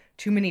had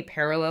too many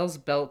parallels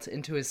built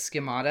into his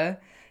schemata,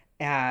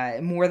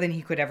 more than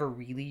he could ever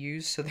really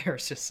use, so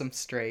there's just some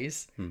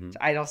strays. Mm-hmm.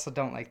 I also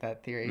don't like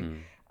that theory.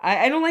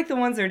 I don't like the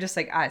ones that are just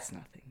like, it's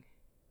nothing.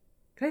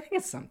 Because I think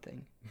it's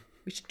something.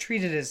 We should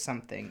treat it as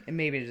something, and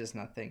maybe it is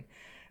nothing.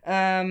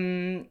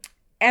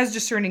 As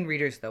discerning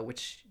readers, though,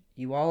 which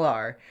you all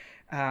are,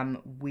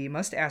 we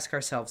must ask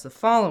ourselves the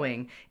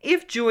following.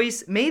 If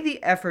Joyce made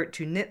the effort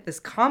to knit this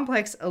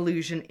complex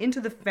illusion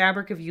into the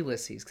fabric of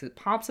Ulysses, because it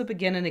pops up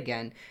again and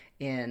again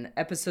in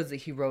episodes that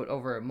he wrote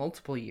over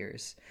multiple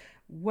years,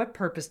 what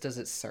purpose does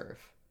it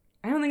serve?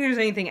 I don't think there's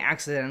anything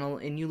accidental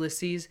in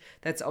Ulysses.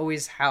 That's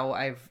always how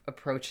I've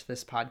approached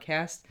this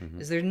podcast,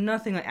 is there's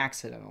nothing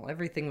accidental.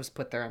 Everything was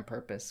put there on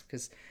purpose,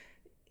 because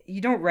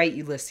you don't write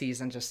Ulysses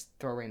and just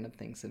throw random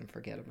things in and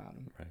forget about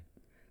them. Right.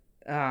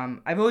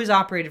 I've always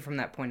operated from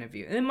that point of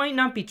view. And it might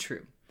not be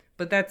true,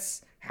 but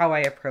that's how I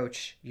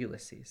approach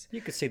Ulysses.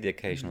 You could see the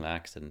occasional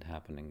accident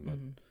happening,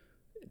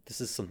 but this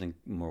is something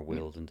more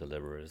willed and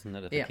deliberate, isn't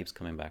it? If it keeps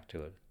coming back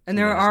to it. And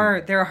there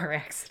are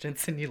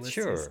accidents in Ulysses.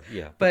 Sure,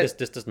 yeah. But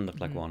this doesn't look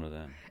like one of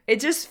them. It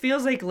just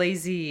feels like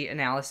lazy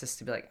analysis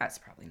to be like, that's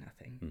probably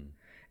nothing.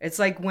 It's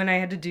like when I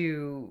had to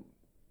do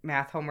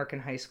math homework in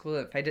high school,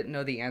 if I didn't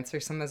know the answer,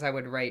 sometimes I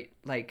would write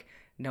like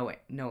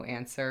no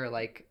answer,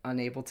 like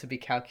unable to be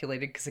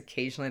calculated, because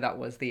occasionally that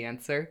was the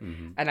answer.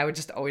 And I would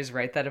just always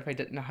write that if I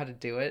didn't know how to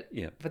do it.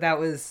 Yeah. But that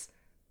was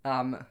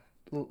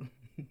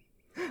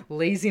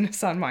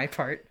laziness on my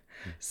part.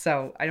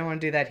 So I don't want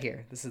to do that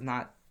here. This is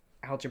not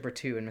Algebra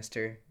 2 in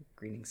Mr.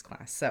 Greening's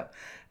class. So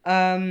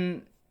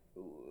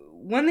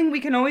one thing we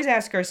can always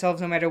ask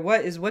ourselves, no matter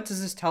what, is what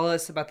does this tell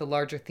us about the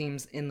larger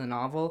themes in the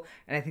novel?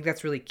 And I think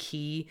that's really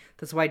key.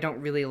 That's why I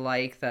don't really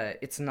like that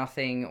it's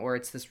nothing, or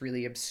it's this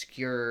really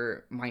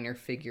obscure minor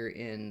figure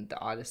in the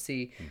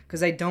Odyssey,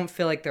 because I don't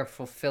feel like they're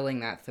fulfilling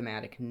that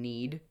thematic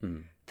need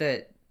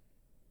that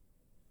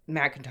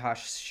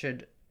Mackintosh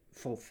should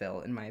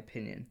fulfill, in my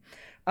opinion.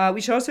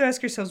 We should also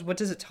ask ourselves, what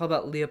does it tell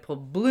about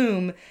Leopold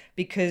Bloom?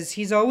 Because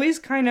he's always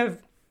kind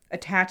of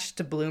attached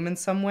to Bloom in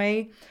some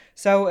way.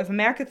 So if a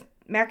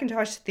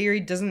Mackintosh theory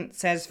doesn't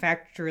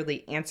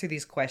satisfactorily answer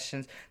these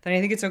questions, then I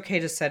think it's okay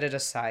to set it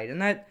aside.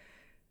 And that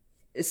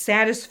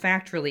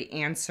satisfactorily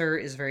answer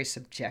is very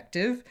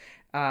subjective.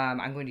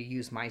 I'm going to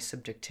use my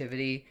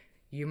subjectivity.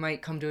 You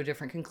might come to a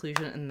different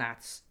conclusion, and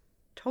that's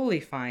totally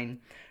fine.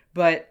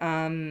 But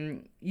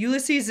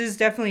Ulysses is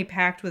definitely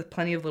packed with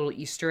plenty of little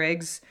Easter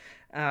eggs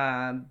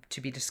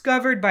to be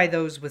discovered by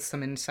those with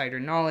some insider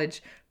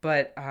knowledge.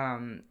 But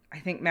I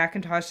think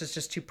Mackintosh is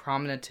just too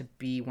prominent to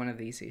be one of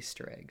these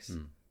Easter eggs.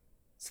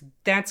 So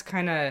that's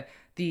kind of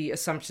the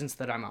assumptions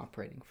that I'm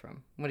operating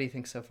from. What do you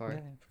think so far? Yeah,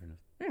 fair enough.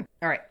 Yeah.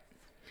 All right.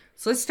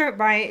 So let's start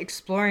by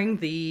exploring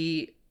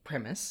the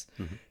premise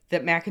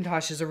that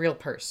Mackintosh is a real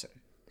person.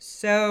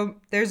 So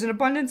there's an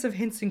abundance of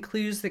hints and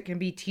clues that can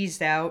be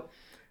teased out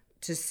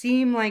to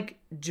seem like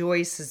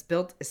Joyce has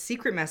built a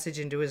secret message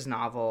into his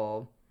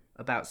novel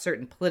about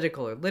certain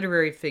political or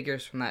literary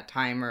figures from that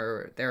time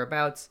or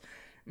thereabouts.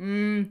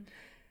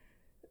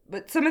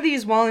 But some of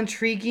these, while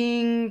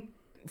intriguing,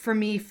 for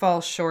me,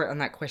 fall short on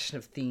that question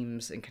of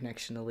themes in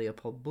connection to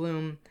Leopold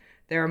Bloom.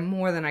 There are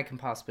more than I can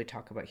possibly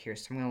talk about here,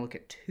 so I'm going to look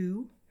at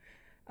two.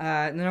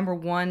 The number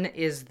one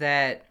is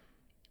that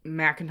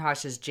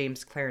Mackintosh is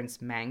James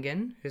Clarence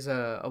Mangan, who's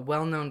a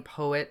well-known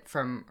poet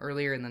from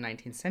earlier in the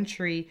 19th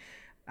century.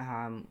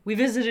 We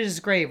visited his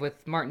grave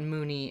with Martin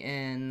Mooney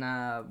in,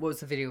 what was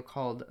the video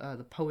called?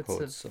 The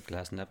Poets of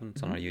Glasnevin.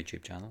 It's on our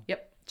YouTube channel.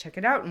 Yep, check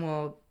it out, and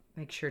we'll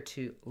make sure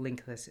to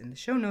link this in the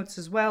show notes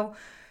as well.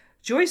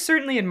 Joyce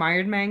certainly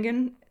admired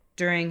Mangan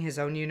during his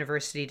own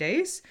university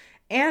days,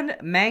 and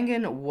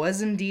Mangan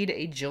was indeed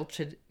a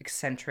jilted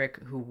eccentric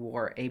who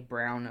wore a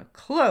brown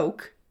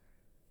cloak.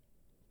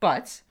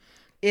 But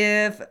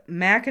if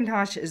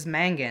Mackintosh is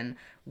Mangan,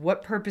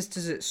 what purpose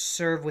does it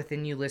serve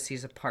within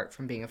Ulysses apart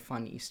from being a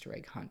fun Easter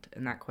egg hunt?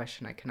 And that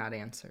question I cannot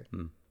answer.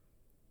 And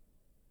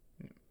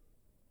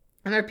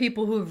there are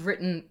people who have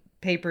written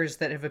papers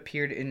that have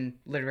appeared in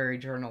literary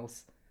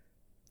journals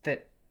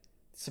that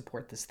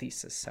support this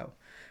thesis, so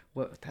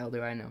what the hell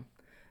do I know?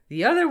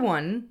 The other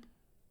one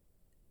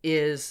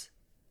is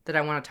that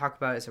I want to talk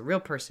about as a real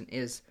person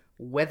is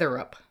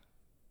Weatherup.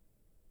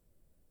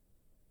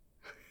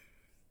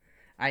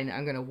 I'm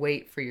going to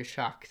wait for your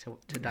shock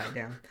to die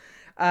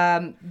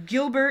down.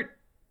 Gilbert,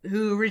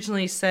 who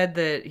originally said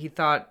that he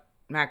thought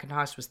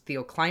Mackintosh was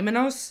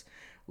Theoclymenos,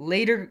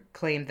 later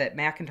claimed that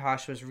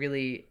Mackintosh was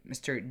really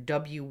Mr.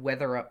 W.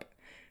 Weatherup,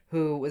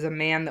 who was a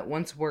man that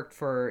once worked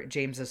for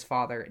James's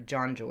father,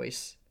 John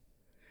Joyce.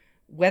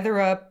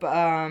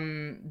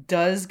 Weatherup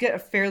does get a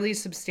fairly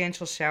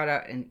substantial shout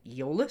out in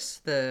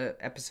Aeolus, the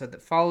episode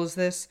that follows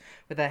this,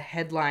 with a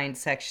headline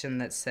section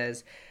that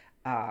says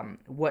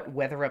what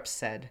Weatherup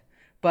said.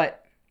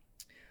 But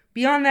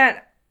beyond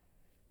that,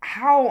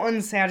 how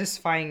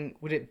unsatisfying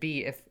would it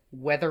be if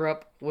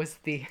Weatherup was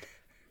the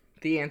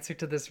answer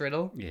to this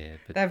riddle? Yeah,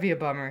 That'd be a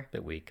bummer.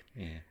 bit weak.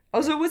 Yeah.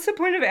 Also, what's the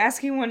point of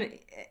asking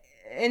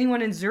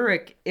anyone in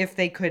Zurich if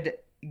they could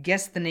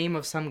guess the name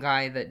of some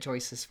guy that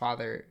Joyce's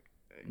father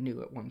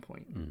knew at one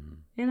point? Mm-hmm.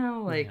 You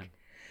know,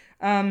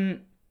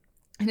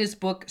 in his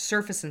book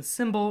Surface and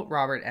Symbol,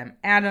 Robert M.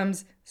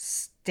 Adams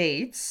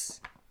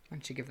states, why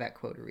don't you give that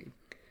quote a read?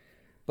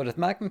 But if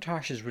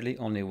Mackintosh is really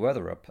only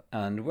Weatherup,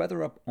 and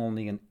Weatherup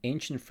only an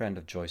ancient friend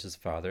of Joyce's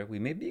father, we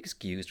may be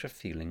excused for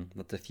feeling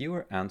that the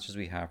fewer answers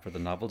we have for the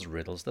novel's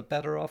riddles, the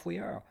better off we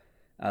are.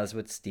 As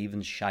with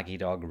Stephen's shaggy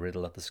dog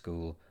riddle at the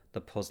school,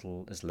 the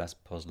puzzle is less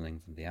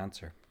puzzling than the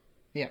answer.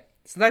 Yeah,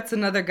 so that's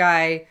another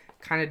guy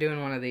kind of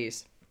doing one of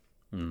these.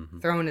 Mm-hmm.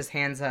 Throwing his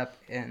hands up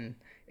in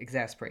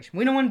exasperation.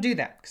 We don't want to do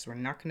that because we're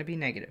not going to be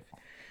negative.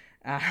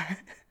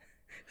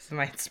 This is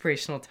my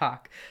inspirational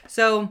talk.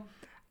 So,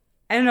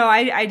 I don't know.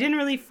 I didn't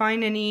really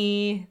find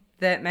any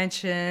that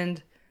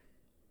mentioned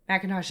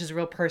Mackintosh is a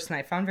real person.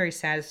 I found very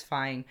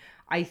satisfying.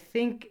 I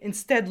think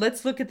instead,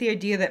 let's look at the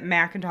idea that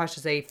Mackintosh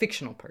is a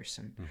fictional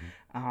person.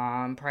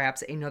 Mm-hmm.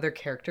 Perhaps another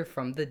character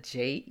from the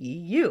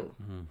JEU,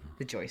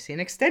 the Joycean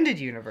Extended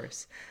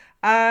Universe.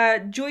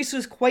 Joyce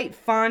was quite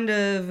fond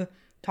of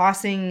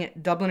tossing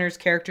Dubliners'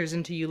 characters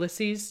into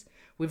Ulysses.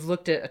 We've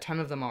looked at a ton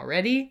of them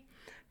already.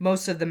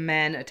 Most of the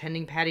men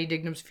attending Patty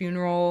Dignam's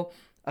funeral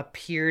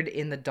appeared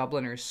in the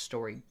Dubliners'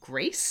 story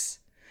Grace.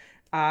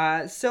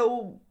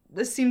 So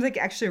this seems like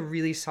actually a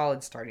really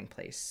solid starting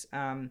place.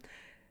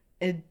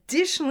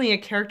 Additionally, a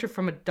character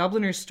from a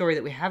Dubliners story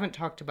that we haven't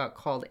talked about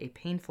called A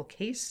Painful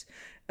Case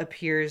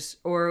appears,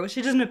 or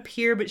she doesn't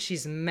appear, but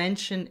she's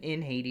mentioned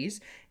in Hades.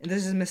 And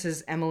this is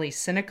Mrs. Emily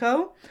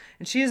Sinico.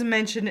 And she is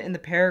mentioned in the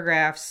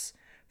paragraphs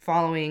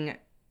following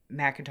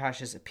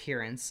Mackintosh's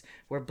appearance,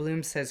 where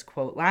Bloom says,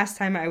 quote, "Last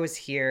time I was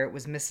here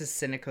was Mrs.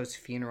 Sinico's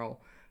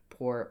funeral.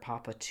 Poor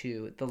Papa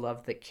too, the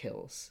love that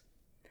kills."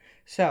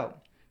 So,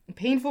 A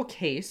Painful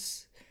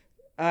Case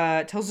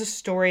tells the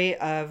story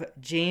of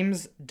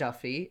James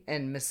Duffy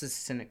and Mrs.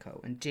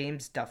 Sinico. And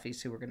James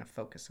Duffy's who we're going to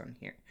focus on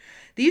here.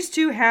 These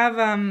two have,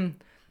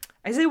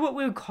 I say what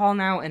we would call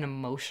now an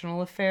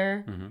emotional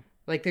affair. Mm-hmm.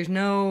 Like, there's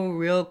no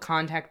real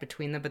contact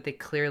between them, but they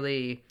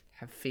clearly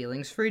have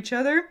feelings for each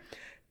other.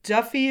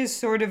 Duffy is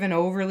sort of an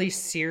overly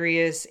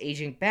serious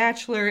aging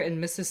bachelor,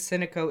 and Mrs.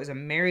 Sinico is a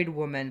married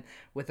woman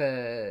with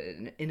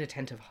an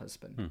inattentive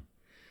husband.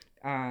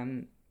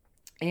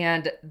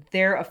 And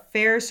their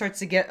affair starts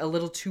to get a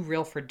little too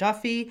real for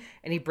Duffy,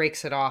 and he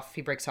breaks it off.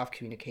 He breaks off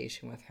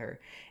communication with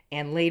her.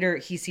 And later,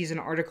 he sees an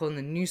article in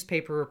the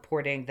newspaper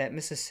reporting that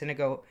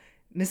Mrs.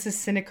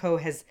 Sinico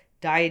has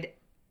died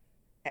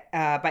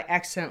by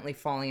accidentally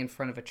falling in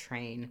front of a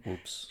train.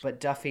 Oops.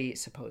 But Duffy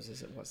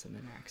supposes it wasn't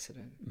an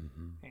accident.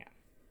 Mm-hmm. Yeah.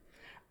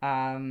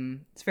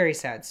 It's a very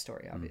sad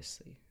story,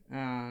 obviously.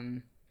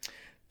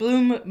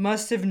 Bloom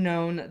must have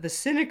known the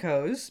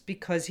Sinicos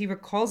because he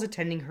recalls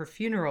attending her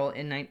funeral,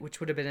 which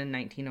would have been in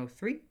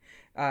 1903,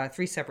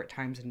 3 separate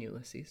times in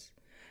Ulysses.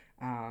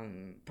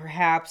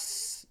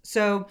 Perhaps...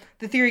 So,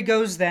 the theory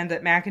goes then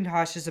that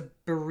Mackintosh is a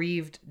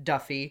bereaved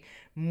Duffy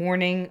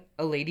mourning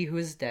a lady who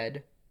is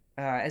dead,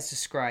 as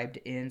described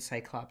in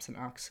Cyclops and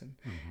Oxen.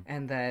 Mm-hmm.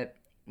 And that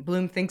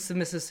Bloom thinks of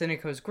Mrs.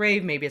 Sinico's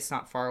grave. Maybe it's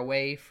not far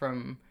away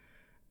from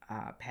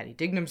Patty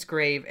Dignam's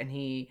grave, and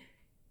he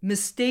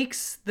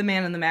mistakes the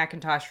man in the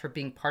Mackintosh for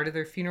being part of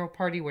their funeral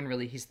party when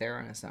really he's there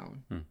on his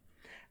own.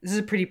 This is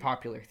a pretty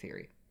popular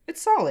theory.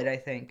 It's solid, I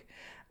think.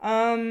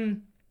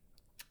 In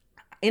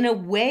a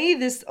way,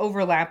 this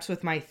overlaps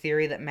with my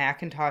theory that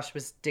Mackintosh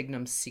was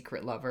Dignam's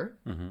secret lover.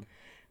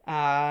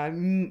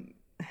 Mm-hmm.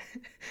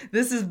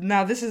 This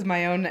is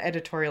my own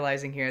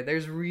editorializing here.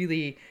 There's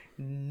really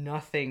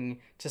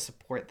nothing to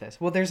support this.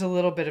 Well, there's a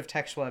little bit of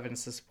textual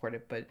evidence to support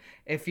it, but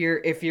if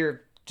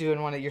you're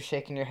doing one that you're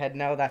shaking your head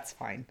no, that's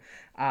fine,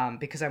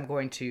 because I'm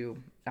going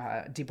to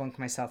debunk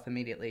myself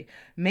immediately.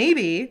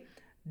 Maybe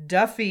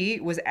Duffy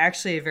was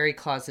actually a very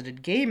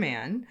closeted gay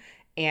man,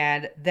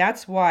 and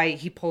that's why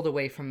he pulled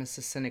away from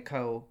Mrs.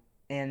 Sinico,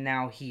 and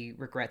now he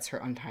regrets her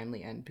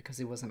untimely end because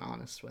he wasn't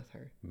honest with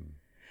her.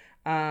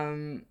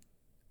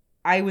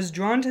 I was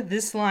drawn to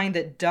this line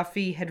that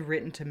Duffy had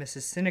written to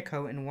Mrs.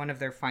 Sinico in one of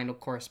their final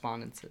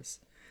correspondences.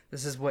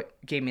 This is what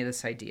gave me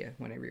this idea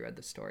when I reread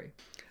the story.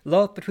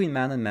 Love between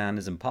man and man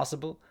is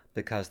impossible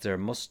because there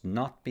must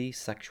not be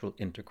sexual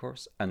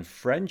intercourse, and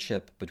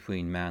friendship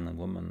between man and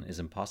woman is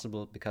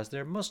impossible because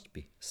there must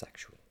be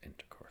sexual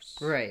intercourse.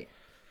 Right.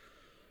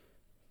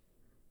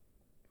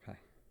 Okay.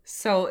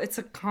 So it's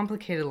a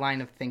complicated line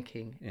of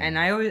thinking. Yeah.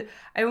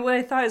 And what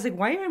I thought is like,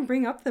 why even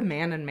bring up the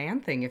man and man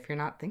thing if you're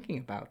not thinking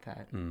about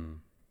that? You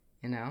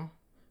know?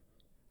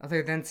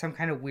 other than some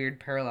kind of weird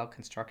parallel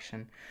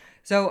construction.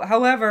 So,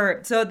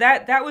 however,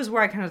 that was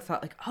where I kind of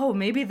thought, like, oh,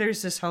 maybe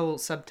there's this whole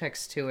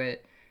subtext to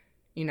it,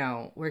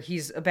 where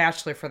he's a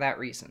bachelor for that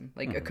reason.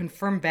 Like, a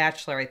confirmed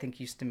bachelor, I think,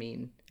 used to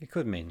mean... It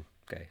could mean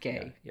gay.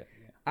 Gay. Yeah.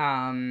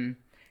 And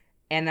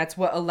that's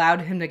what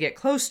allowed him to get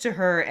close to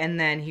her, and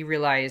then he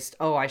realized,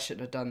 oh, I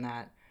shouldn't have done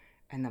that,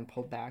 and then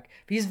pulled back.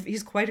 But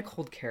he's quite a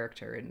cold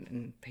character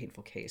in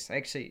Painful Case.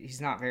 Actually, he's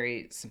not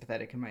very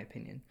sympathetic, in my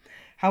opinion.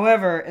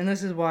 However, and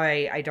this is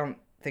why I don't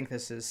think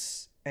this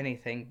is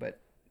anything, but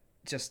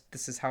just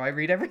this is how I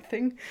read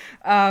everything.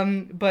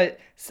 But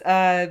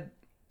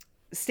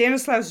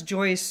Stanislaus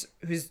Joyce,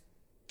 who's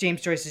James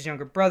Joyce's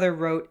younger brother,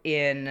 wrote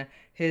in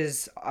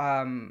his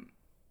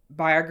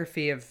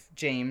biography of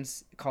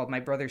James called My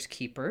Brother's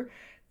Keeper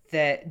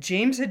that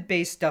James had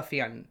based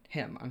Duffy on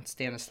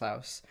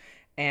Stanislaus,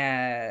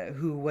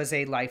 who was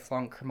a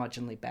lifelong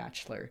curmudgeonly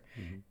bachelor.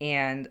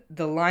 And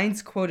the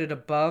lines quoted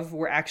above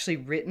were actually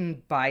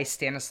written by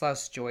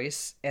Stanislaus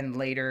Joyce and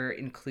later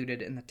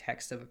included in the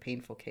text of A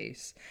Painful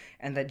Case.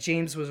 And that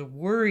James was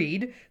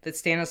worried that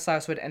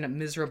Stanislaus would end up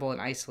miserable and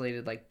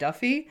isolated like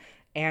Duffy,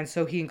 and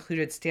so he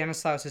included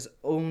Stanislaus's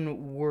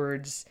own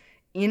words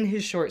in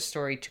his short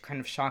story to kind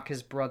of shock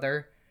his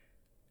brother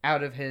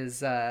out of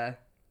his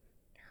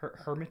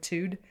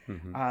hermitude.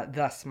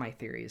 Thus, my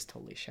theory is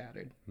totally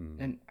shattered.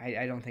 And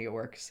I don't think it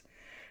works.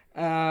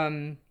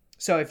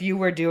 So if you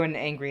were doing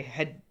angry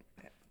head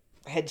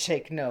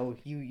shake, no,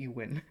 you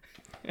win.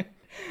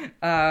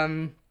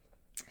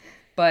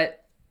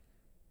 But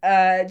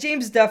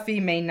James Duffy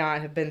may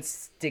not have been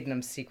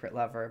Stignum's secret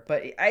lover,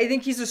 but I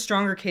think he's a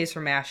stronger case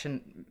for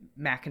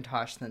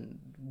Mackintosh than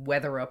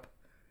Weatherup.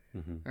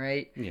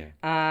 Right?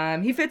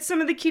 Yeah. He fits some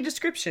of the key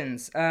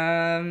descriptions.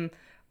 I'm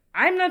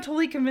not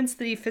totally convinced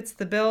that he fits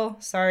the bill.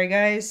 Sorry,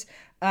 guys.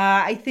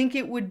 I think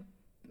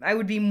I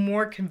would be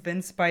more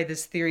convinced by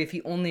this theory if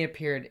he only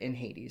appeared in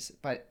Hades,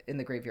 but in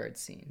the graveyard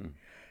scene.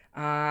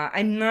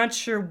 I'm not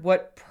sure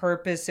what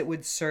purpose it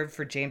would serve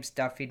for James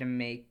Duffy to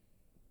make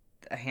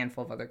a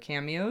handful of other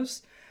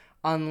cameos,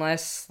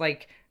 unless,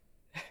 like,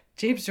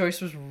 James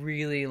Joyce was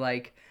really,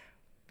 like,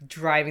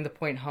 driving the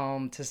point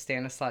home to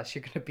Stanislaus,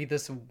 you're going to be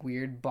this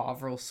weird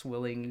Bovril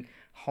swilling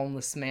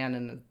homeless man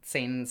in an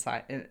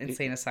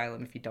insane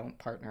asylum if you don't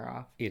partner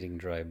off. Eating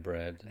dry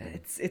bread.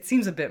 It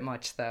seems a bit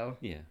much, though.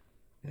 Yeah.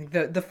 I think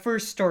the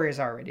first story is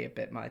already a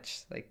bit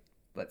much. Like,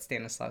 let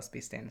Stanislaus be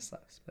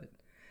Stanislaus, but,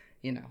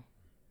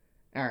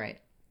 All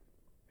right.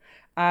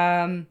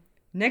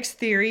 Next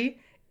theory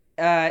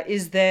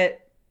is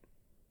that,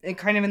 and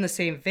kind of in the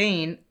same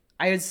vein,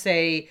 I would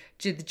say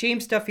the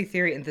James Duffy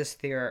theory and this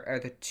theory are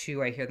the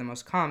two I hear the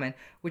most common,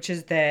 which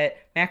is that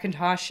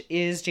Mackintosh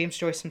is James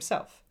Joyce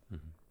himself.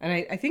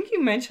 And I think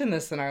you mentioned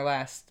this in our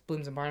last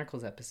Blooms and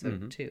Barnacles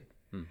episode, too.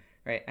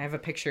 Right? I have a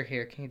picture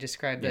here. Can you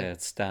describe that? Yeah,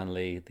 it's Stan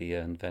Lee, the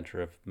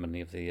inventor of many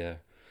of the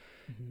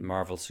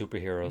Marvel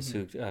superheroes,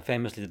 who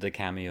famously did a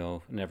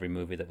cameo in every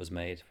movie that was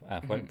made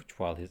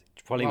while he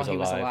was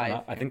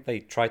alive. I think they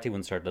tried to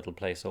insert little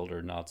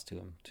placeholder nods to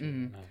him,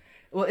 too.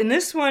 Well, in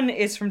this one,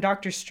 it's from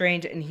Doctor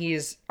Strange, and he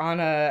is on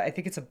I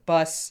think it's a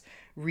bus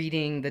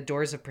reading The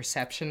Doors of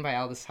Perception by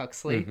Aldous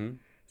Huxley.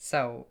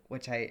 So,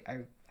 which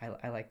I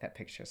like that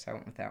picture, so I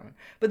went with that one.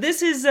 But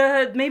this is,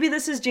 maybe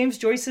this is James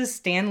Joyce's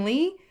Stan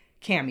Lee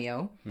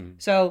cameo.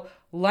 So,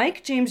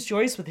 like James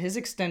Joyce with his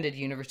extended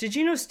universe, did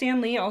you know Stan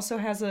Lee also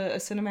has a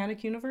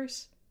cinematic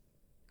universe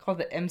called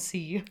the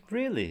MCU?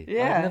 Really?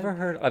 Yeah. I've never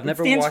heard. I've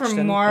never watched it. watched Stands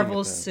for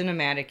Marvel's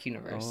Cinematic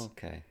Universe. Oh,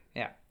 okay.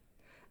 Yeah.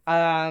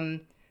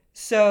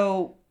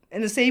 So,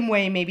 in the same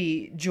way,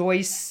 maybe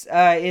Joyce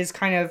is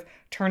kind of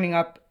turning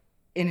up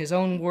in his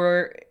own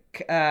work.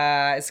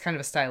 It's kind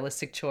of a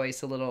stylistic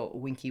choice, a little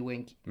winky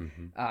wink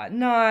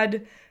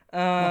nod.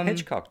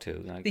 Hitchcock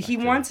too. He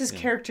wants his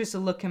characters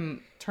to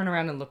turn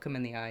around and look him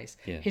in the eyes.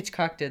 Yeah.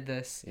 Hitchcock did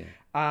this.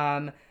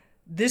 Yeah.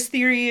 This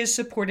theory is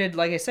supported,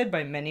 like I said,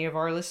 by many of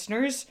our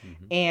listeners,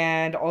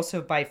 and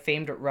also by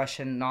famed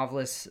Russian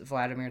novelist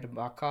Vladimir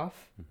Nabokov,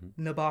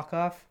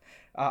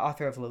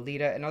 author of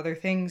Lolita and other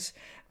things.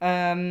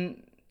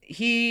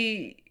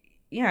 He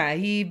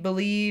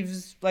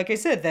believes, like I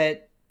said,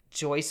 that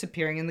Joyce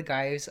appearing in the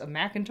guise of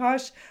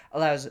Mackintosh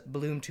allows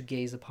Bloom to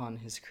gaze upon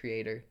his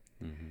creator.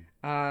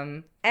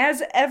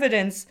 As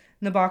evidence,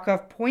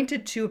 Nabokov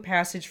pointed to a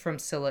passage from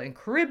Scylla and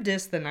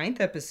Charybdis, the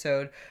 9th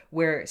episode,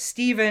 where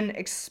Stephen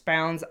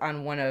expounds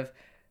on one of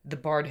the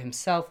bard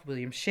himself,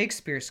 William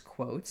Shakespeare's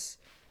quotes,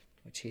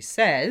 which he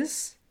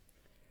says,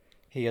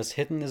 "He has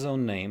hidden his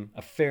own name,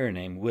 a fair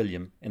name,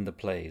 William, in the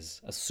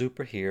plays, a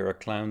super here, a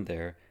clown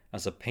there,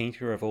 as a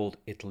painter of old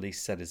Italy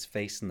set his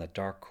face in the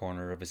dark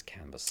corner of his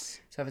canvas."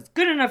 So if it's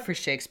good enough for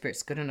Shakespeare,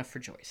 it's good enough for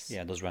Joyce.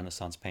 Yeah, those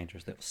Renaissance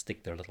painters that will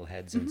stick their little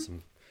heads in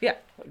some... Yeah.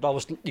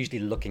 Always usually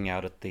looking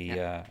out at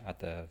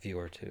the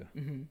viewer too.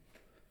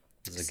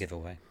 This is a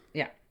giveaway.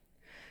 Yeah.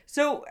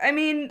 So, I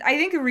mean, I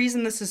think the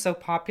reason this is so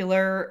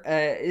popular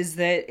is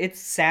that it's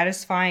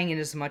satisfying in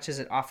as much as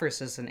it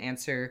offers us an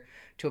answer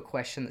to a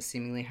question that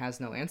seemingly has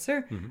no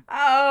answer.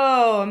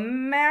 Oh,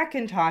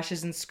 Macintosh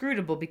is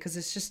inscrutable because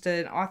it's just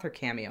an author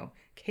cameo.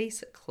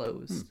 Case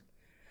closed.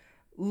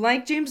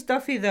 Like James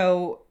Duffy,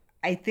 though,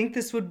 I think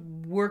this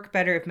would work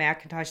better if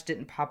Macintosh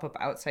didn't pop up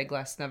outside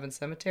Glasnevin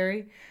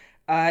Cemetery.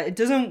 It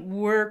doesn't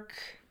work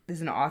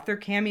as an author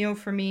cameo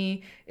for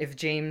me if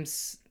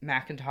James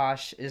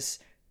Macintosh is,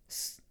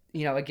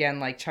 again,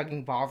 like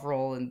chugging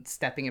Bovril and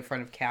stepping in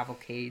front of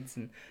cavalcades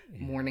and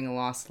mourning a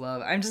lost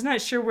love. I'm just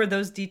not sure where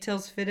those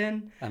details fit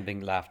in. And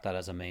being laughed at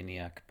as a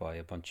maniac by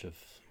a bunch of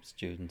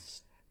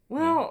students.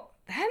 Well,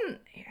 then,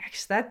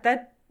 actually,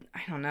 that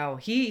I don't know.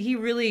 He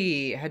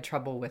really had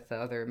trouble with the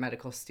other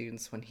medical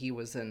students when he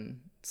was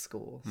in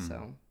school.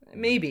 So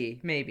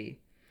maybe.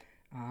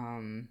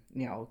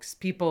 'Cause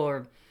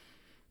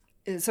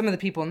some of the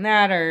people in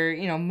that are,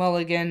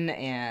 Mulligan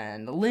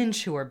and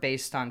Lynch, who are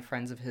based on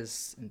friends of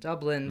his in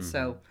Dublin.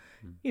 So,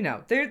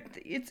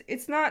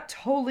 it's not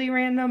totally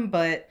random,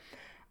 but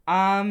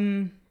I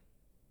don't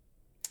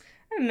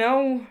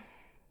know.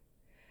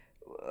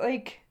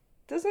 Like,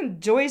 doesn't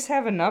Joyce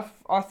have enough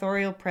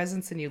authorial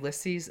presence in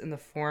Ulysses in the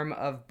form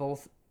of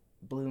both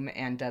Bloom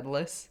and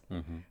Daedalus?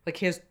 Like,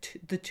 he has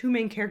the two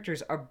main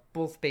characters are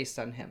both based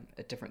on him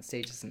at different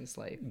stages in his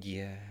life.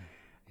 Yeah.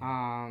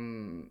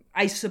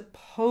 I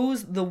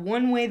suppose the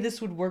one way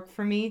this would work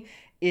for me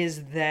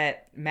is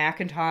that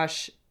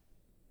Macintosh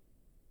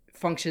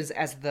functions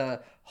as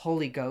the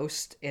Holy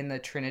Ghost in the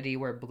Trinity,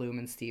 where Bloom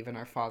and Stephen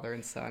are father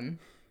and son.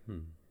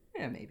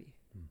 Yeah, maybe.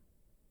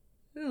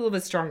 A little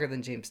bit stronger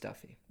than James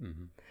Duffy.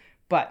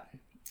 But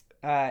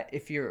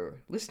if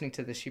you're listening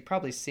to this, you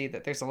probably see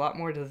that there's a lot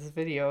more to this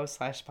video /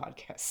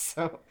 podcast.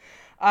 So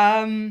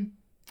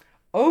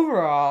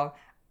overall,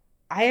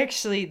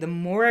 the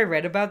more I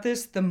read about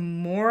this, the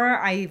more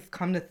I've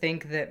come to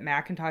think that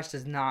Macintosh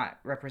does not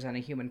represent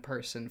a human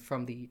person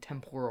from the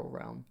temporal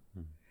realm.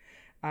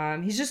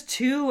 He's just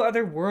too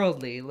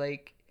otherworldly.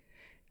 Like,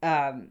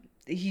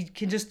 he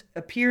can just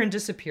appear and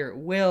disappear at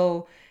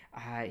will.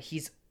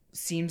 He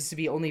seems to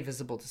be only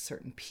visible to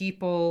certain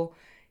people.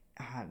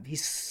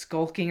 He's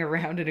skulking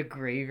around in a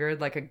graveyard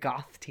like a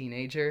goth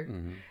teenager.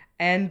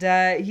 And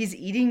he's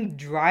eating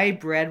dry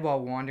bread while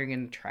wandering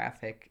in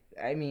traffic.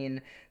 I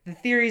mean, the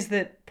theories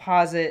that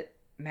posit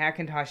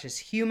Macintosh is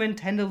human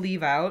tend to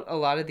leave out a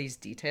lot of these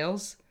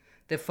details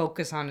that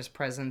focus on his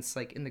presence,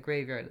 like in the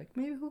graveyard. Like,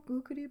 maybe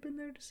who could he have been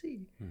there to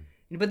see?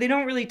 But they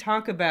don't really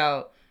talk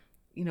about,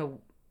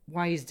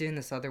 why he's doing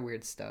this other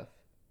weird stuff.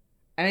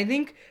 And I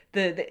think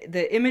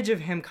the image of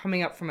him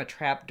coming up from a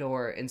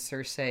trapdoor in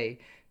Circe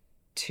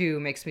 2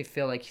 makes me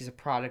feel like he's a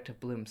product of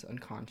Bloom's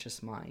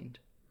unconscious mind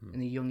in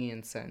the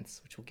Jungian sense,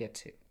 which we'll get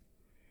to.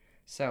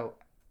 So,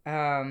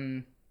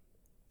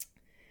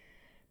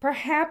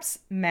 perhaps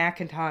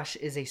Macintosh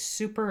is a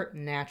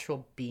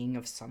supernatural being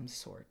of some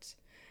sort.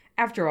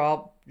 After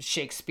all,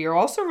 Shakespeare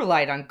also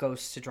relied on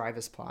ghosts to drive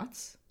his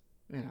plots.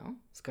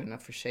 It's good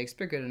enough for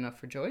Shakespeare, good enough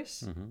for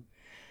Joyce.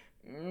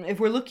 If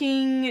we're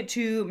looking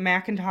to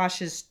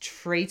Macintosh's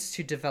traits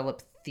to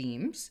develop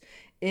themes,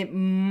 it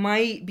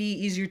might be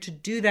easier to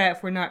do that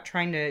if we're not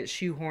trying to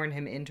shoehorn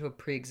him into a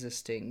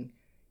pre-existing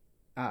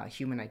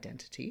human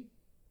identity.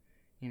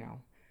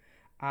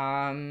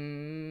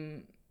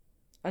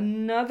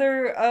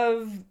 Another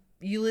of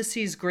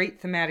Ulysses' great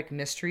thematic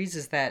mysteries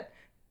is that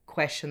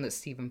question that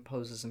Stephen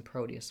poses in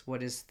Proteus.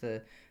 What is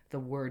the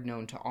word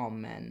known to all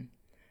men?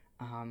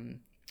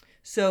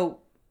 So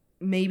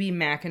maybe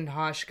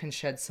Macintosh can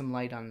shed some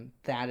light on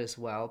that as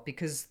well,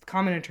 because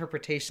common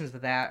interpretations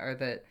of that are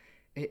that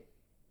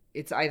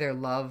it's either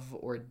love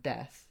or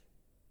death,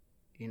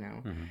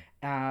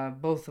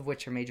 both of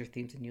which are major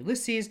themes in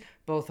Ulysses,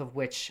 both of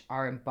which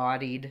are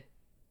embodied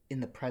in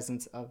the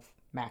presence of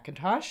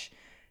Macintosh.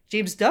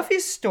 James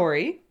Duffy's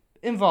story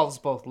involves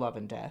both love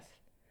and death.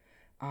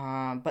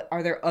 But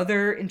are there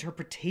other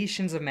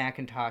interpretations of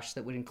Macintosh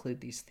that would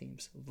include these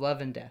themes of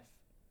love and death?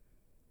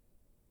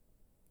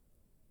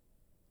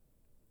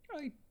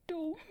 I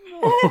don't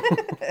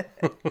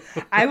know.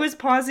 I was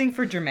pausing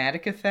for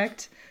dramatic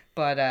effect,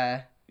 but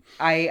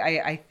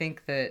I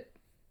think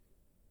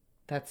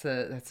that's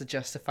a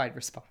justified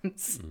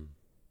response.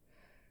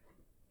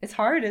 It's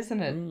hard,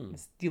 isn't it?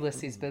 It's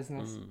Ulysses'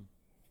 business.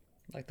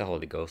 Like the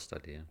Holy Ghost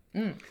idea.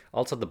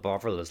 Also, the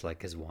Bovril is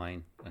like his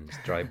wine, and his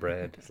dry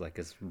bread is like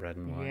his bread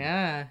and wine.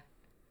 Yeah,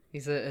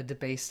 he's a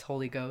debased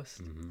Holy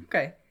Ghost.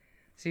 Okay,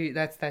 so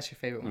that's your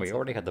favorite one. We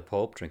already had the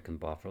Pope drinking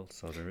Bovril,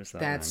 so there is that.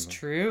 That's angle.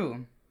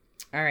 true.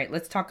 All right,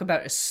 let's talk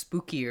about a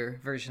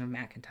spookier version of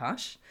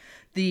Macintosh.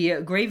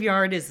 The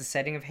graveyard is the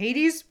setting of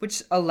Hades,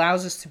 which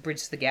allows us to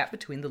bridge the gap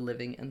between the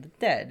living and the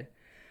dead.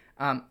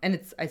 And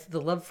it's the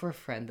love for a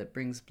friend that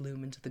brings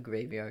Bloom into the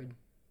graveyard.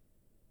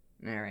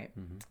 All right.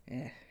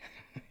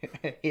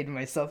 I hated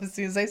myself as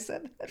soon as I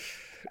said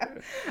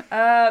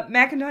that.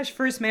 Macintosh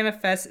first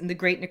manifests in the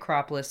great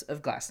necropolis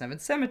of Glasnevin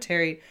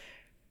Cemetery.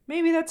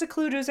 Maybe that's a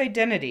clue to his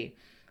identity.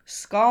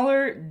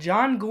 Scholar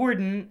John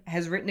Gordon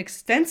has written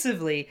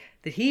extensively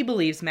that he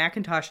believes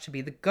Mackintosh to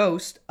be the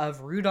ghost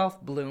of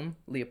Rudolf Bloom,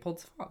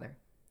 Leopold's father.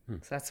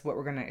 So that's what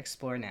we're going to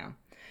explore now.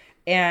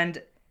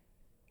 And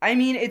I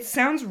mean, it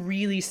sounds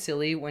really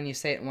silly when you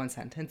say it in one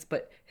sentence,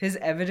 but his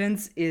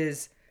evidence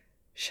is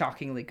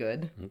shockingly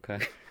good. Okay.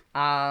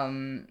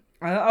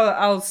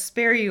 I'll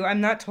spare you.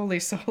 I'm not totally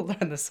sold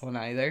on this one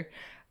either.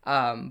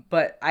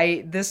 But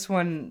this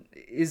one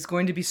is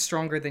going to be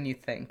stronger than you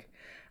think.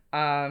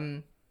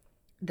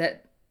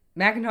 That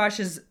Mackintosh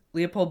is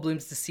Leopold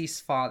Bloom's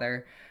deceased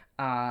father.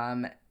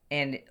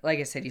 And like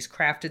I said, he's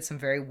crafted some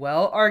very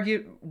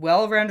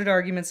well-rounded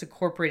arguments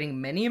incorporating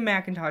many of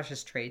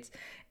Mackintosh's traits.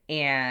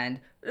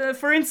 And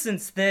for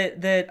instance,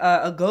 that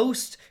a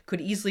ghost could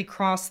easily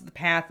cross the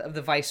path of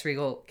the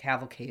viceregal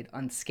cavalcade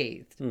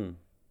unscathed.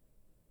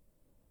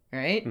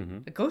 Right? Mm-hmm.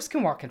 A ghost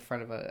can walk in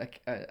front of a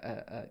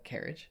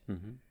carriage.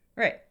 Mm-hmm.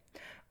 Right.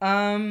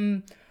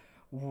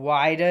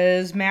 Why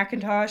does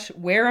Mackintosh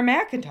wear a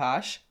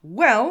Mackintosh?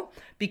 Well,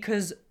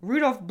 because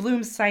Rudolf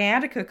Bloom's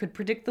sciatica could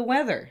predict the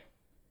weather.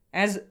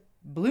 As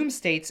Bloom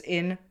states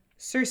in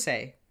Circe.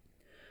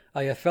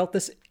 I have felt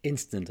this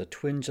instant a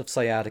twinge of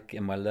sciatic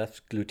in my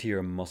left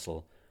gluteal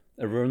muscle.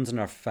 It runs in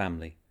our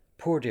family.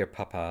 Poor dear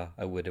papa,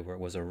 a widower,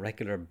 was a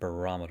regular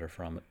barometer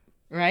from it.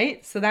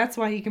 Right? So that's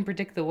why he can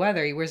predict the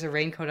weather. He wears a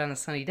raincoat on a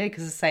sunny day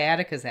because his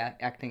sciatica's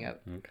acting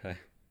up. Okay.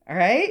 All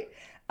right?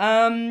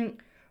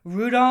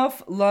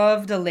 Rudolph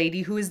loved a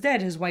lady who is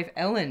dead, his wife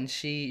Ellen.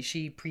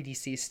 She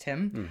predeceased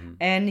him. Mm-hmm.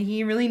 And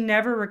he really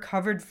never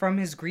recovered from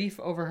his grief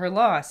over her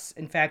loss.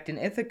 In fact, in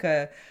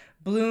Ithaca,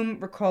 Bloom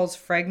recalls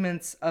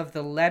fragments of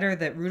the letter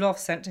that Rudolph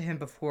sent to him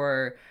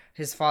before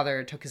his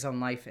father took his own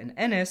life in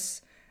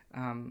Ennis,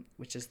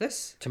 which is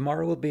this.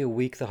 Tomorrow will be a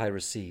week that I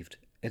received.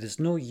 It is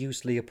no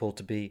use, Leopold,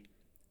 to be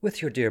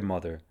with your dear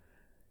mother.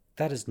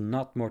 That is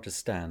not more to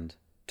stand.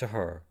 To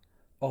her,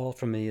 all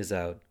from me is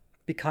out.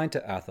 Be kind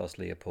to Athos,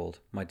 Leopold,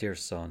 my dear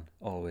son,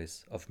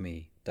 always of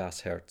me,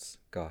 das Herz,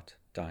 Gott,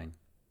 dein.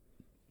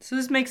 So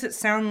this makes it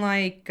sound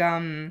like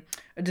a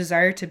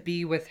desire to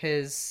be with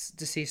his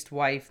deceased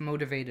wife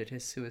motivated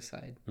his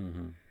suicide.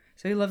 Mm-hmm.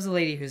 So he loves a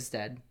lady who's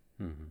dead.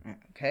 Mm-hmm.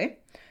 Okay,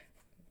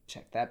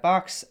 check that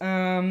box.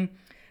 Now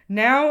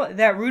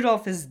that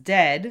Rudolph is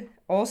dead,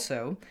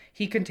 also,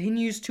 he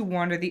continues to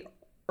wander the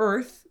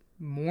earth,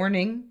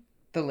 mourning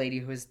the lady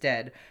who is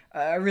dead.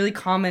 A really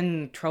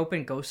common trope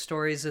in ghost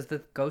stories is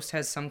that the ghost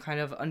has some kind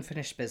of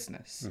unfinished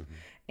business. Mm-hmm.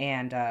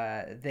 And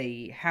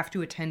they have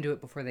to attend to it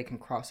before they can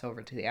cross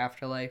over to the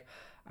afterlife.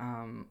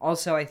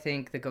 Also, I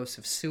think the ghosts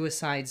of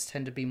suicides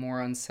tend to be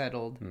more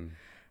unsettled.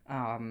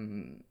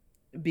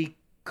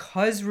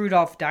 Because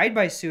Rudolph died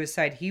by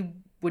suicide, he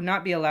would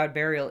not be allowed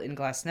burial in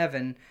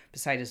Glasnevin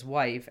beside his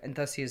wife, and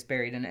thus he is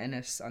buried in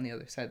Ennis on the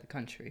other side of the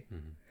country.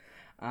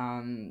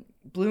 Mm-hmm.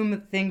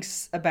 Bloom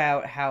thinks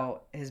about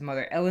how his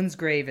mother Ellen's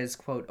grave is,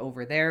 quote,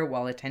 over there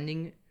while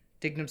attending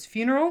Dignam's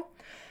funeral.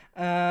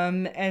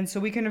 And so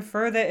we can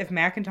infer that if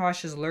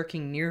Mackintosh is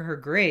lurking near her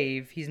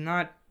grave, he's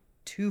not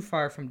too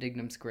far from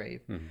Dignam's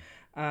grave.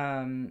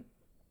 Mm-hmm.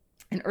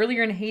 And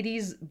earlier in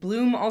Hades,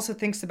 Bloom also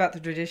thinks about the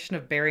tradition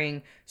of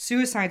burying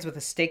suicides with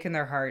a stake in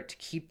their heart to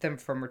keep them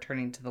from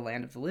returning to the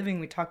land of the living.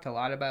 We talked a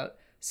lot about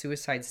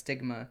suicide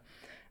stigma.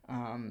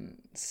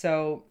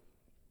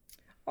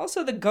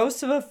 Also, the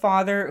ghost of a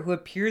father who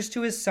appears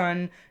to his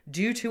son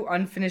due to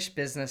unfinished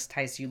business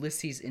ties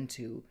Ulysses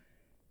into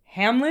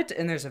Hamlet,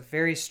 and there's a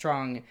very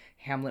strong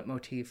Hamlet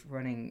motif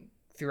running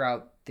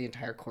throughout the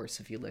entire course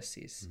of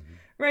Ulysses. Mm-hmm.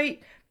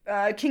 Right?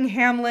 King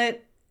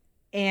Hamlet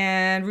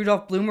and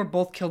Rudolph Bloom were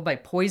both killed by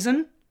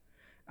poison,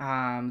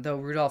 though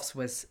Rudolph's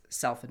was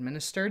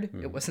self-administered.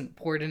 Mm-hmm. It wasn't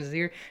poured in his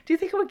ear. Do you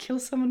think it would kill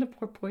someone to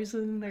pour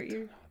poison in their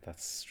ear? Oh,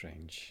 that's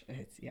strange.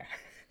 Yeah.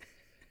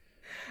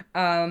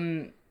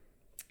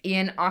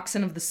 In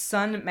Oxen of the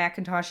Sun,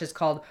 Mackintosh is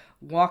called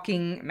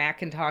Walking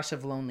Mackintosh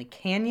of Lonely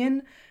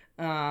Canyon.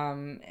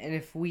 And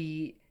if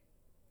we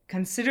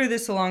consider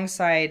this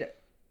alongside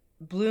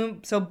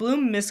Bloom, so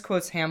Bloom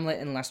misquotes Hamlet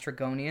in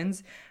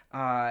Laestrygonians.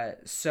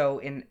 So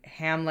in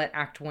Hamlet,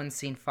 Act 1,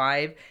 Scene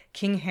 5,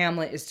 King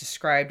Hamlet is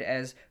described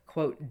as,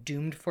 quote,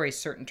 doomed for a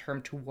certain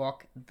term to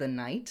walk the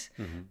night.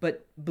 Mm-hmm.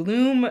 But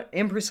Bloom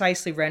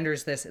imprecisely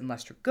renders this in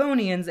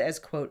Laestrygonians as,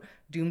 quote,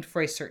 doomed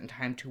for a certain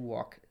time to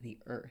walk the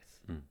earth.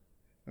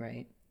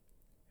 Right?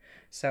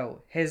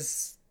 So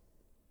his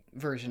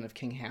version of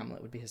King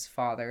Hamlet would be his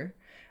father.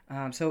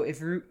 So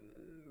if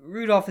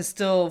Rudolph is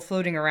still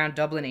floating around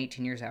Dublin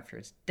 18 years after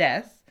his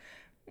death,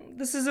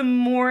 this is a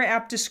more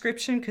apt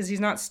description because he's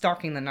not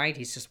stalking the night,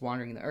 he's just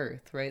wandering the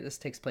earth, right? This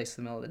takes place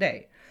in the middle of the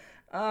day.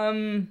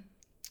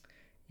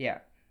 Yeah.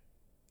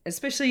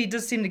 Especially, he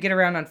does seem to get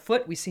around on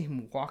foot. We see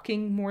him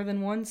walking more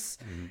than once.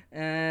 Mm-hmm.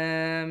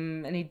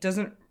 And he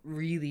doesn't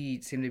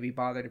really seem to be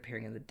bothered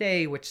appearing in the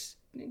day, which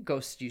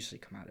ghosts usually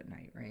come out at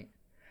night, right?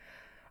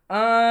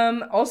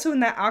 Also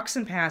in that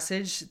Oxen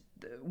passage,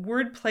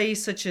 wordplay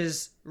such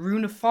as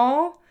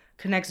Runefall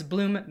connects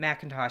Bloom,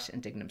 Mackintosh,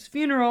 and Dignam's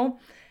funeral.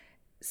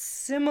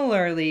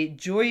 Similarly,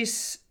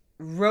 Joyce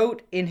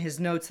wrote in his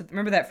notes,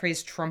 remember that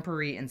phrase,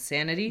 trumpery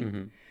insanity?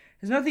 Mm-hmm.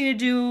 Has nothing to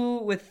do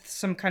with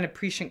some kind of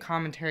prescient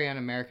commentary on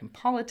American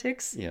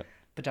politics. Yeah.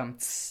 But you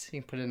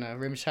can put in a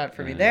rim shot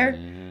for me there,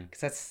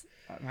 because that's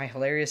my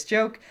hilarious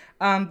joke.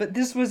 But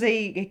this was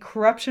a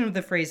corruption of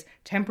the phrase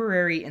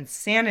temporary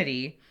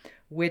insanity,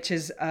 which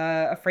is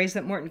a phrase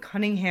that Morton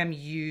Cunningham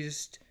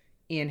used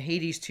in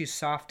Hades to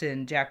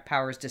soften Jack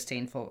Power's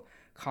disdainful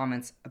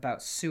comments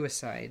about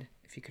suicide.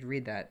 If you could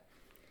read that.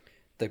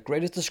 The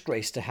greatest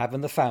disgrace to have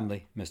in the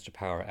family, Mr.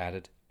 Power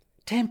added.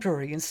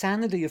 Temporary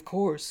insanity, of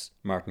course,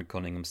 Martin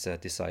Cunningham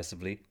said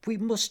decisively. We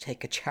must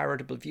take a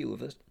charitable view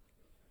of it.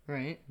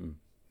 Right.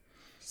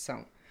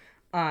 So,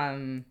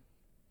 now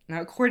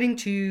according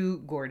to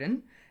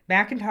Gordon,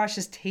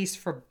 Macintosh's taste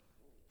for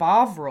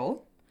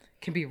Bovril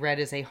can be read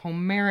as a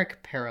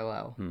Homeric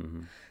parallel.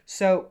 Mm-hmm.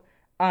 So,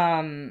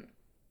 do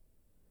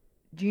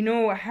you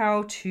know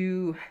how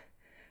to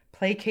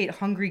placate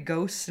hungry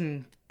ghosts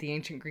in the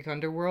ancient Greek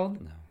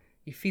underworld? No.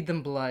 You feed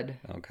them blood.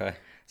 Okay.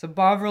 So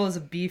Bovril is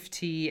a beef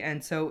tea,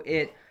 and so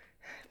it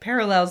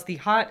parallels the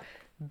hot,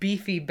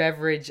 beefy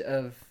beverage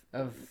of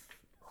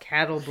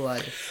cattle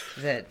blood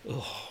that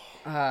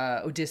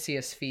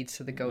Odysseus feeds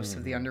to the ghosts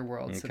of the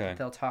underworld, so that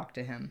they'll talk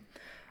to him.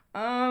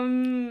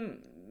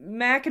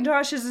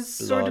 Macintosh is a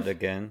sort Blood of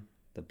again.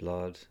 The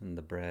blood and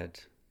the bread.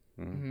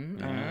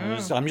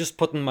 Mm-hmm. I'm just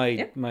putting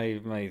my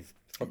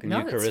fucking no,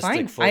 Eucharistic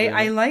it's foot fine. in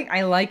I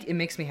it. like. It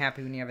makes me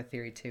happy when you have a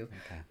theory too.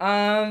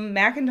 Okay.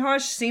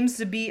 Macintosh seems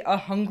to be a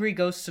hungry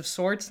ghost of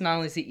sorts. Not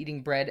only is he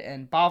eating bread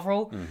and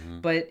Bovril,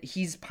 but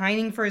he's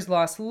pining for his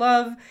lost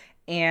love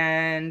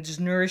and just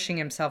nourishing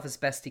himself as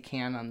best he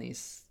can on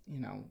these,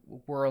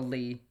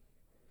 worldly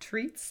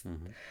treats.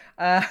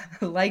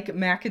 Like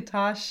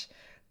Macintosh,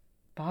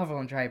 Bovril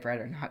and dry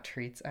bread are not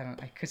treats.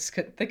 I just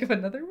couldn't think of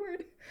another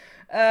word.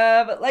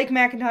 But like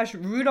Macintosh,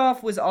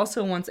 Rudolph was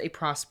also once a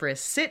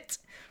prosperous cit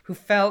who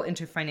fell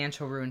into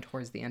financial ruin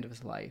towards the end of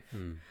his life.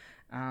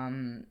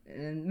 And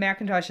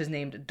Macintosh is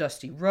named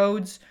Dusty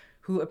Rhodes,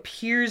 who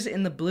appears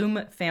in the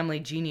Bloom family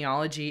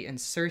genealogy in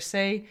Circe.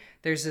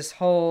 There's this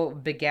whole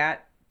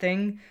begat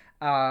thing.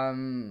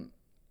 I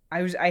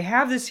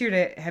have this here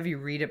to have you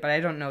read it, but I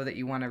don't know that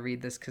you want to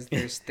read this because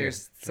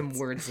there's some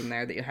words in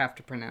there that you have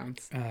to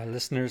pronounce.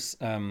 Listeners,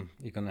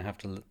 you're going to have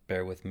to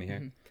bear with me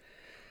here.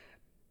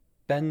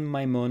 Ben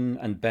Maimun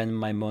and Ben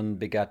Maimun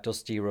begat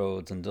Dusty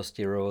Rhodes, and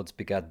Dusty Rhodes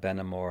begat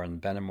Benamor, and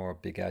Benamor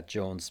begat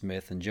Joan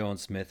Smith, and Joan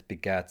Smith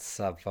begat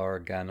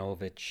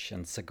Savarganovich,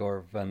 and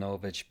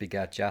Sagorvanovich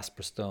begat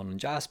Jasper Stone, and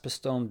Jasper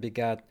Stone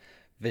begat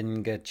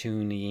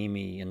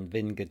Vingachuniimi, and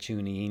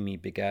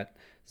Vingachuniimi begat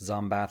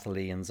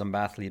Zombathli, and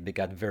Zombathli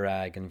begat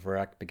Virag, and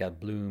Virag begat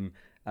Bloom,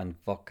 and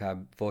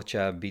Voca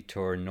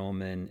bitur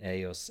nomen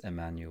eos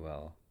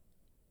Emmanuel.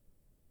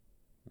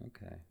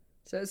 Okay.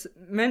 So it's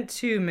meant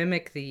to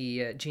mimic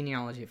the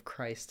genealogy of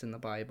Christ in the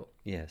Bible.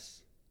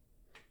 Yes.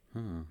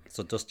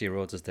 So Dusty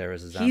Rhodes is there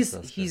as his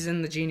ancestor. He's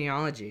in the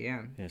genealogy,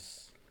 yeah.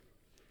 Yes.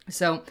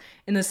 So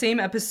in the same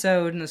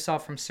episode in The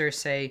Assault from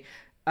Circe,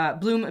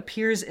 Bloom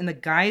appears in the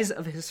guise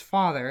of his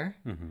father,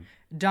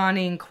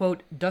 donning,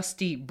 quote,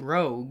 dusty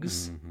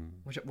brogues.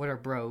 What are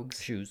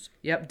brogues? Shoes.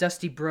 Yep,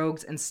 dusty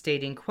brogues, and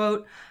stating,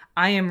 quote,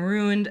 I am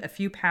ruined, a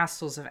few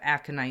pastils of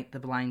aconite, the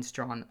blinds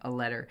drawn, a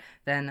letter.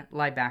 Then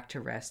lie back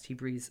to rest, he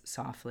breathes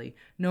softly.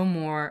 No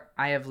more,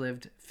 I have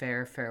lived,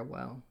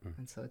 farewell.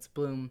 And so it's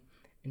Bloom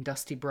in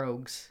dusty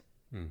brogues,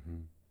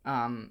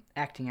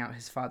 acting out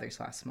his father's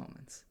last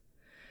moments.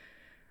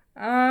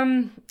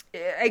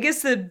 I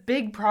guess the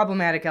big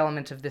problematic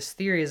element of this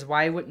theory is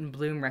why wouldn't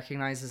Bloom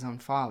recognize his own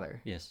father?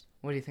 Yes.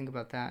 What do you think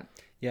about that?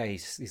 Yeah,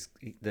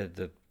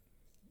 the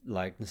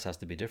likeness has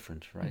to be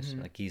different, right?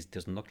 Like he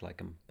doesn't look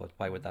like him, but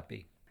why would that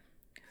be?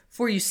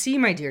 For you see,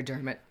 my dear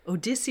Dermot,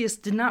 Odysseus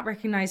did not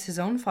recognize his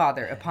own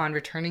father upon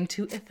returning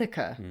to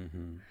Ithaca.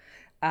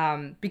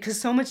 Because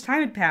so much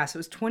time had passed. It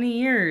was 20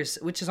 years,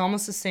 which is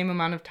almost the same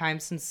amount of time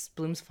since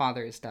Bloom's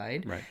father has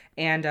died. Right.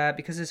 And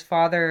because his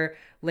father,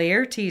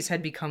 Laertes,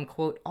 had become,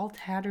 quote, all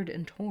tattered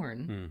and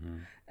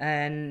torn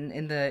and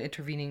in the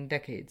intervening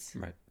decades.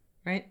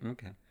 Right?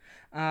 Okay.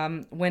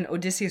 When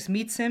Odysseus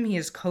meets him, he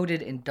is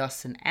coated in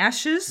dust and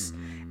ashes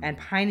and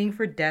pining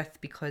for death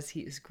because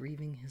he is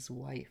grieving his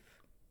wife.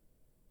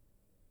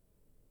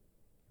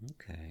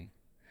 Okay.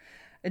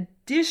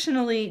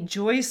 Additionally,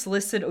 Joyce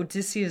listed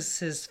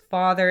Odysseus'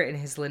 father in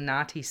his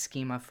Lenati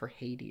schema for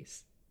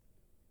Hades.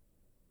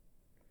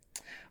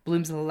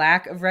 Bloom's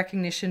lack of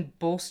recognition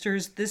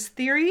bolsters this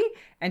theory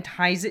and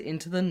ties it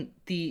into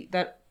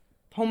that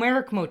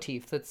Homeric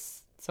motif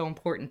that's so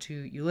important to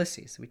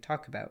Ulysses, we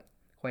talk about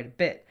quite a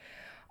bit.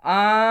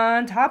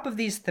 On top of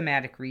these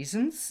thematic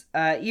reasons,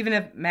 even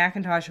if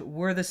Macintosh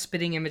were the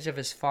spitting image of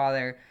his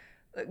father,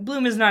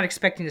 Bloom is not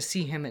expecting to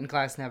see him in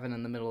Glasnevin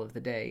in the middle of the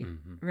day,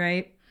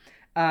 right?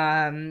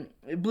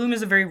 Bloom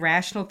is a very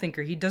rational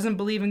thinker. He doesn't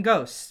believe in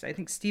ghosts. I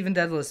think Stephen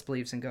Dedalus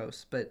believes in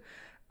ghosts, but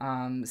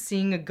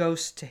seeing a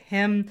ghost to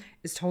him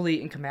is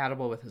totally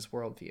incompatible with his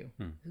worldview.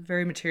 A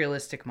very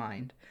materialistic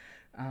mind.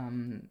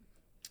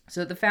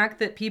 So the fact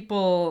that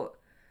people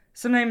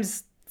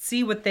sometimes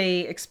see what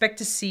they expect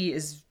to see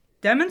is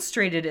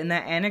demonstrated in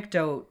that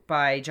anecdote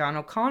by John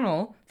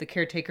O'Connell, the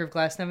caretaker of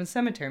Glasnevin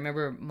Cemetery.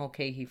 Remember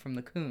Mulcahy from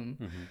the Coombe,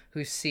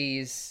 who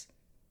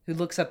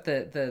looks up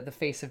the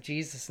face of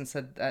Jesus and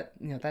said that,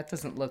 that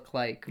doesn't look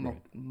like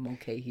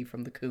Mulcahy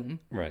from the Coombe.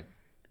 Right.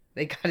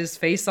 They got his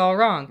face all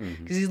wrong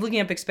because he's looking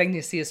up expecting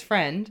to see his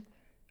friend,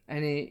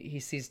 and he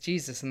sees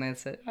Jesus, and then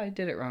said, I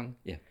did it wrong.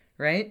 Yeah.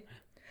 Right?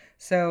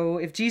 So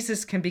if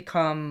Jesus can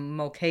become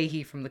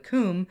Mulcahy from the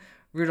Coombe,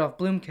 Rudolph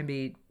Bloom can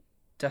be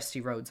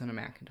Dusty Rhodes on a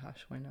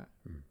Macintosh. Why not?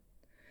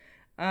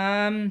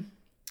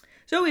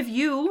 So if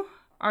you,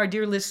 our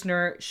dear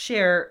listener,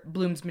 share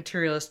Bloom's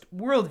materialist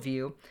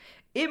worldview,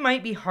 it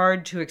might be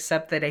hard to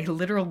accept that a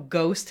literal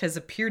ghost has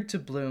appeared to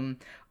Bloom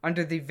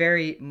under the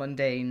very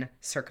mundane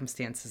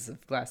circumstances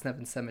of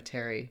Glasnevin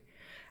Cemetery.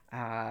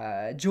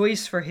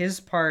 Joyce, for his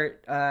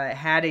part,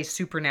 had a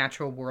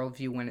supernatural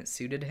worldview when it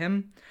suited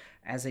him.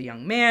 As a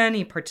young man,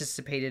 he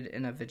participated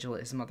in a vigil at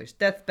his mother's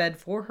deathbed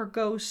for her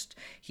ghost.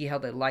 He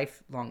held a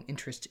lifelong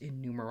interest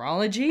in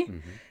numerology,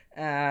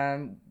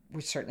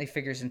 which certainly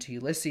figures into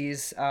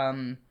Ulysses.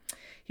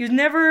 He was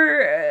never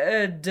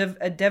a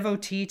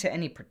devotee to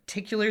any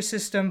particular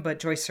system, but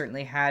Joyce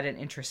certainly had an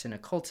interest in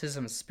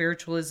occultism and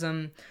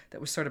spiritualism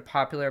that was sort of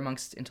popular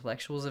amongst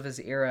intellectuals of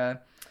his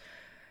era.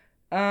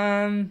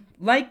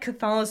 Like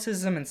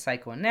Catholicism and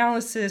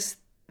psychoanalysis,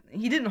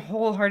 he didn't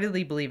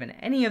wholeheartedly believe in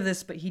any of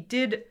this, but he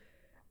did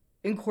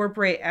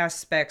incorporate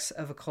aspects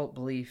of occult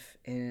belief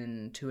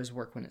into his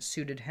work when it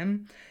suited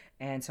him.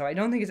 And so I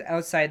don't think it's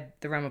outside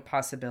the realm of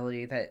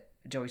possibility that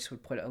Joyce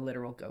would put a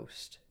literal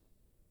ghost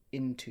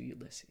into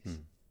Ulysses.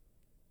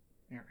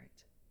 All right.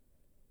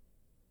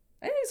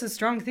 I think it's a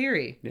strong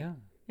theory. Yeah.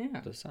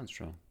 That sounds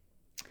strong.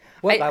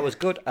 Well, that was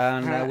good,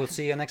 and we'll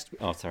see you next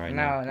week. Oh, sorry.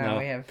 No,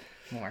 we have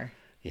more.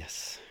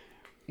 Yes.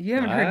 You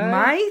haven't heard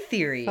my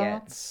theory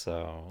yet.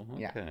 So,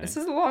 okay. Yeah, this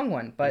is a long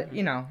one, but,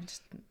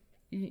 just...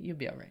 You'll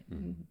be all right.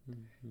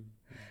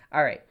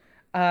 All right.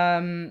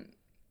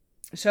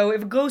 So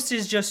if a ghost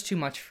is just too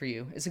much for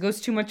you, is a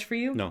ghost too much for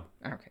you? No.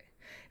 Okay.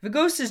 If a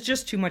ghost is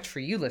just too much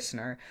for you,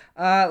 listener,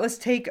 let's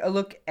take a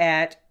look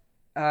at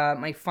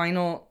my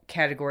final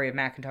category of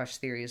Macintosh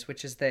theories,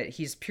 which is that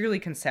he's purely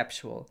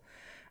conceptual.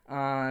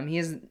 He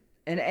is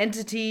an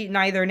entity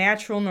neither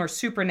natural nor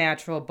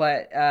supernatural,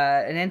 but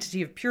an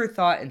entity of pure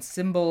thought and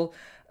symbol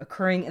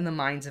occurring in the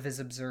minds of his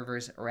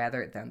observers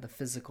rather than the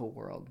physical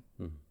world.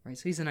 Right?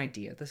 So he's an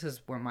idea. This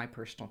is where my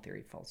personal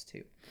theory falls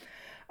too.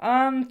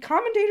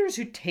 Commentators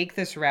who take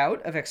this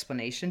route of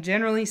explanation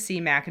generally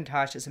see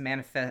Macintosh as a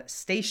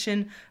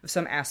manifestation of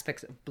some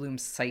aspects of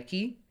Bloom's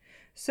psyche.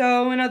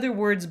 So, in other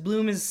words,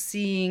 Bloom is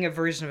seeing a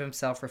version of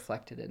himself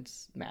reflected in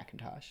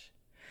Macintosh.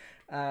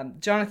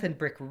 Jonathan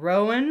Brick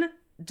Rowan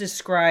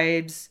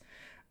describes...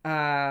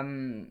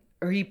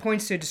 or he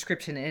points to a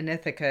description in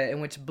Ithaca in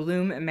which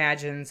Bloom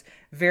imagines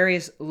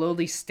various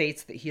lowly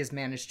states that he has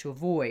managed to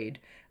avoid,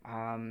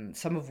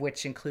 some of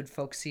which include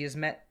folks he has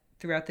met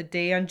throughout the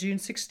day on June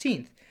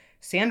 16th.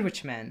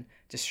 Sandwich men,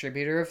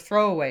 distributor of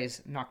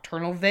throwaways,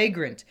 nocturnal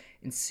vagrant,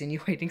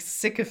 insinuating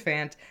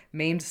sycophant,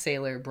 maimed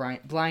sailor,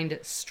 blind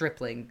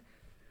stripling.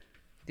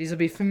 These will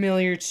be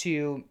familiar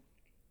to...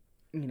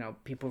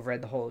 people who've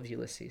read the whole of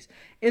Ulysses.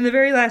 In the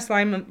very last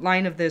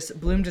line of this,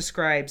 Bloom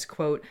describes,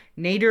 quote,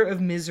 nadir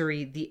of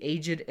misery, the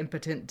aged,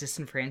 impotent,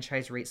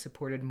 disenfranchised,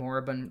 rate-supported,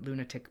 moribund,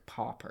 lunatic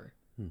pauper.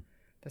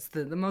 That's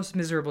the most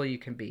miserable you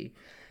can be.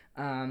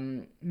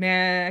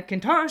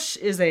 Macintosh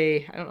is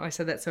I don't know, I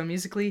said that so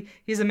musically,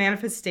 he's a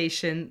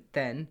manifestation,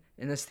 then,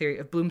 in this theory,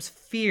 of Bloom's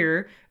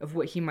fear of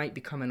what he might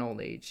become in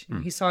old age.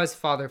 He saw his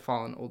father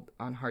fall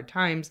on hard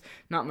times,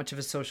 not much of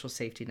a social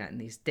safety net in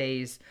these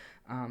days.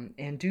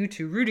 And due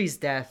to Rudy's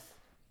death,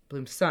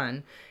 Bloom's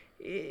son,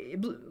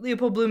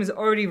 Leopold Bloom is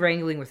already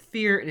wrangling with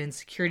fear and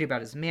insecurity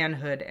about his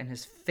manhood and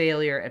his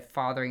failure at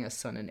fathering a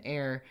son and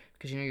heir,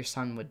 because your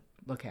son would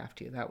look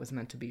after you. That was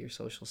meant to be your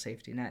social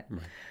safety net.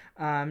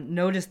 Right.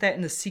 Notice that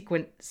in the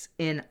sequence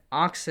in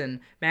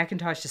Oxon,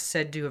 Macintosh is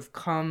said to have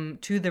come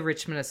to the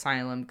Richmond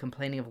Asylum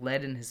complaining of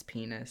lead in his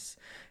penis.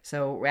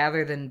 So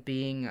rather than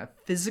being a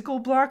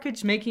physical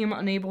blockage, making him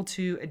unable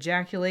to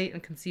ejaculate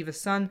and conceive a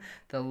son,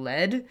 the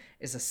lead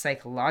is a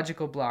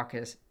psychological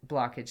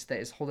blockage that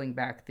is holding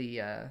back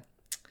the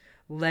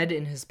lead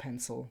in his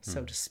pencil,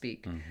 so to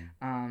speak.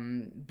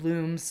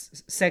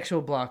 Bloom's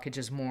sexual blockage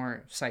is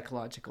more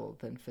psychological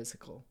than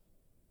physical.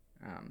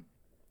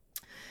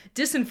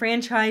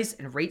 Disenfranchised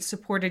and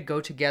rate-supported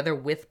go together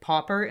with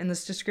pauper in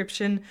this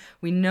description.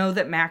 We know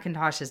that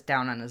Macintosh is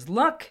down on his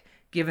luck,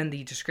 given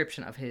the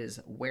description of his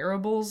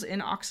wearables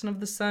in Oxen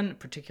of the Sun,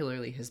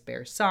 particularly his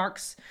bare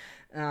socks.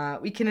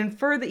 We can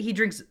infer that he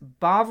drinks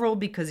Bovril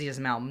because he is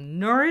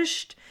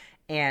malnourished,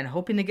 and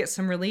hoping to get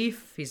some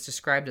relief, he's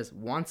described as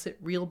wants it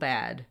real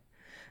bad.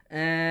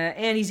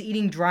 And he's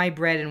eating dry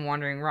bread and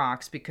wandering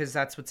rocks because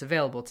that's what's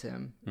available to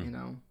him,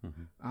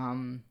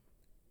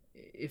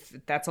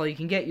 If that's all you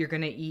can get, you're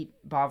going to eat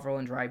Bovril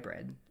and dry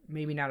bread.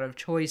 Maybe not out of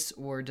choice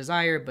or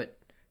desire, but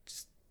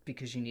just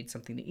because you need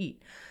something to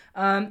eat.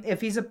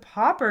 If he's a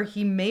pauper,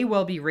 he may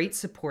well be rate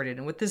supported.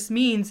 And what this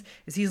means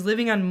is he's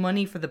living on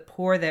money for the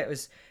poor that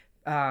was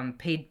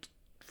paid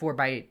for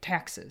by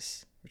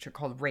taxes, which are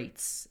called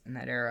rates in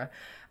that era.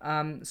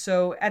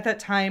 So at that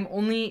time,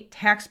 only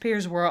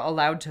taxpayers were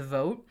allowed to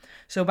vote.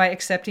 So by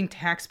accepting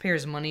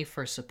taxpayers' money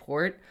for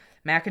support,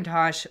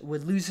 Mackintosh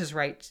would lose his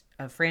right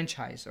of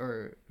franchise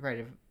or right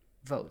of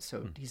vote.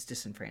 So he's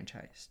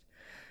disenfranchised.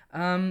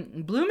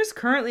 Bloom is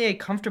currently a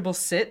comfortable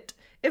sit,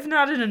 if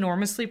not an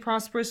enormously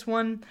prosperous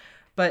one.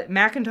 But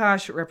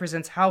Mackintosh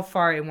represents how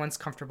far a once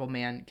comfortable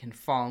man can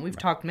fall. And we've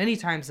talked many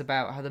times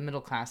about how the middle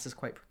class is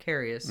quite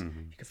precarious. You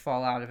could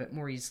fall out of it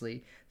more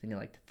easily than you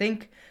like to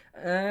think.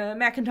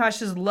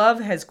 Mackintosh's love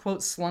has,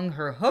 quote, slung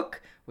her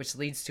hook, which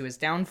leads to his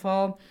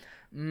downfall.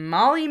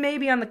 Molly may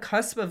be on the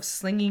cusp of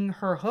slinging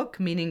her hook,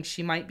 meaning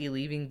she might be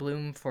leaving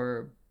Bloom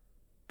for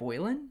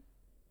Boylan,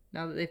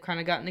 now that they've kind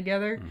of gotten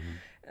together.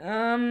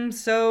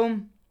 So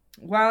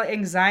while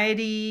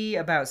anxiety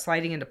about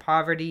sliding into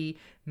poverty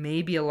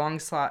may be a long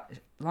shot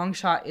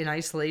in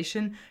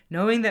isolation,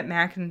 knowing that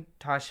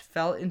Mackintosh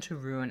fell into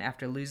ruin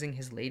after losing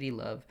his lady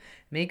love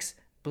makes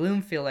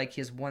Bloom feel like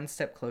he is one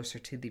step closer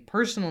to the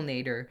personal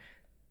nadir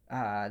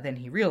than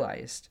he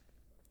realized.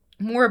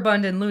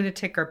 Moribund and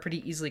lunatic are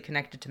pretty easily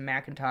connected to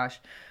Mackintosh.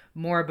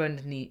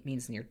 Moribund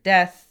means near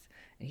death,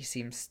 and he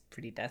seems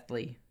pretty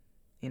deathly.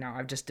 You know,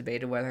 I've just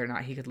debated whether or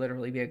not he could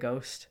literally be a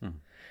ghost.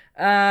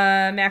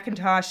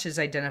 Mackintosh is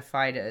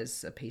identified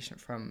as a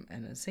patient from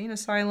an insane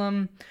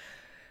asylum.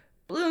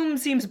 Bloom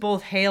seems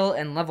both hale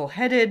and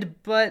level-headed,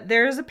 but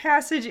there is a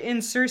passage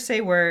in Circe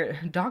where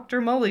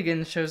Dr.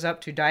 Mulligan shows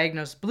up to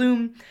diagnose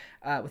Bloom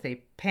with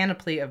a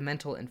panoply of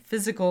mental and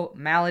physical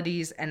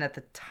maladies, and at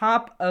the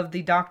top of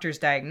the doctor's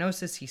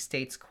diagnosis, he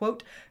states,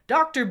 quote,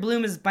 Dr.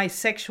 Bloom is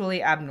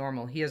bisexually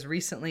abnormal. He has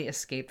recently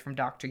escaped from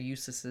Dr.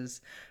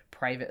 Eustace's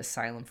private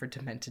asylum for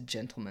demented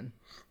gentlemen.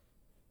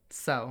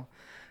 So,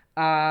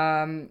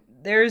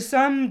 there's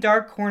some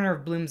dark corner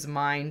of Bloom's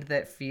mind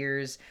that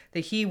fears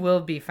that he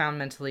will be found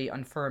mentally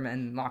infirm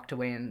and locked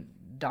away in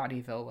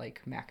Dottyville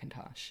like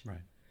Mackintosh. Right.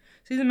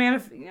 So he's a man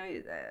of,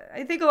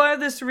 I think a lot of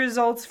this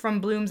results from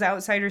Bloom's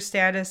outsider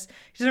status.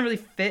 He doesn't really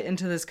fit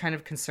into this kind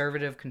of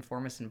conservative,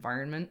 conformist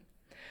environment.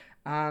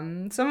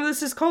 Some of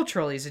this is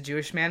cultural. He's a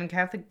Jewish man in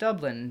Catholic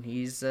Dublin.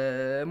 He's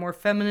a more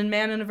feminine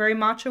man in a very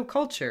macho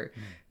culture.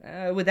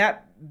 Would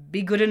that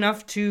be good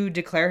enough to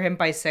declare him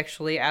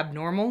bisexually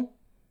abnormal?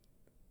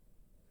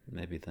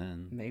 Maybe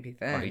then.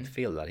 Or he'd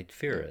feel that. He'd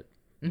fear it.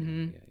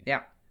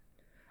 Yeah.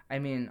 I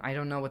mean, I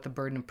don't know what the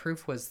burden of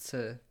proof was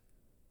to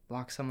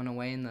lock someone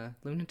away in the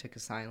lunatic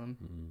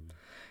asylum.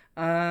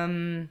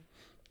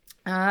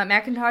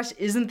 Mackintosh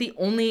isn't the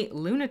only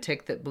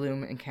lunatic that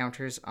Bloom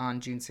encounters on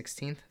June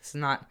 16th. It's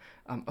not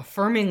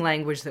affirming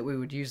language that we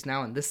would use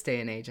now in this day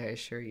and age, I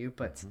assure you,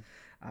 but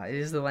it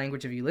is the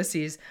language of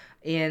Ulysses.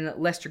 In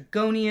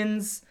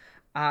Lestrygonians,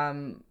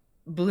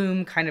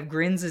 Bloom kind of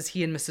grins as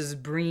he and Mrs.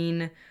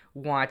 Breen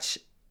watch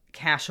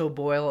Cashel,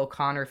 Boyle,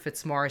 O'Connor,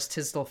 Fitzmaurice,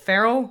 Tisdall,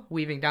 Farrell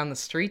weaving down the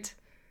street.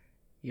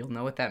 You'll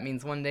know what that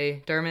means one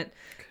day, Dermot.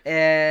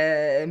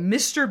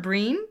 Mr.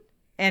 Breen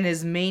and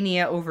his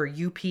mania over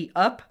UP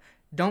Up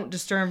don't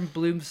disturb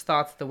Bloom's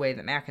thoughts the way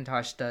that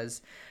Mackintosh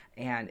does.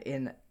 And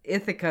in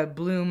Ithaca,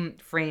 Bloom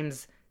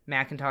frames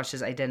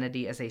Mackintosh's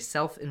identity as a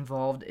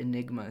self-involved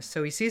enigma.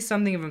 So he sees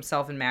something of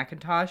himself in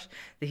Mackintosh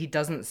that he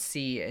doesn't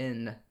see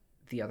in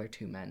the other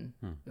two men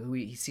who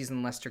he sees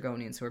in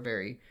Lestrygonians, who are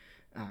very,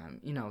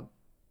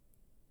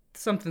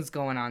 something's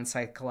going on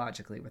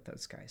psychologically with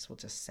those guys, we'll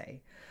just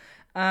say.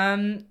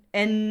 And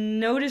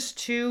notice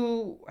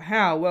too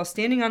how, while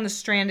standing on the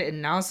strand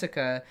in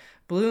Nausicaa,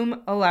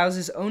 Bloom allows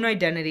his own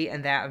identity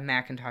and that of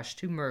Mackintosh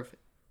to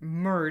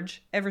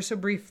merge ever so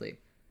briefly.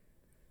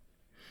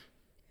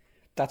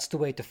 That's the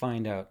way to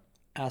find out.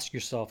 Ask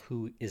yourself,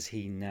 who is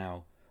he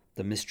now?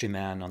 The Mystery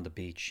Man on the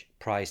Beach,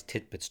 prize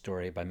tidbit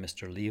story by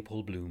Mr.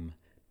 Leopold Bloom,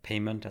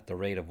 payment at the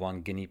rate of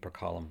 1 guinea per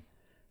column.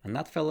 And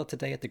that fella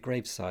today at the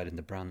graveside in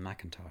the brown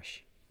Mackintosh.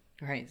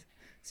 Right.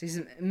 So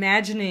he's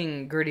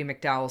imagining Gertie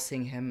McDowell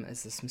seeing him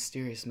as this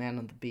mysterious man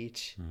on the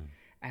beach.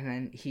 And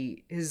then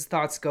his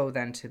thoughts go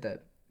then to the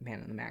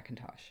man in the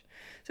Mackintosh.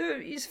 So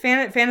he's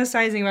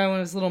fantasizing about one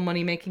of his little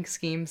money-making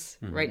schemes,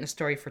 writing a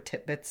story for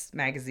Titbits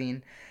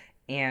magazine.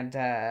 And,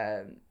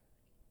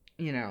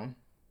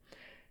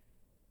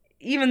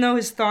 even though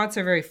his thoughts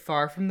are very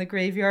far from the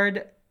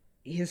graveyard,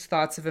 his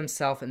thoughts of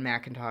himself and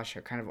Mackintosh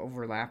are kind of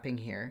overlapping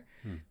here.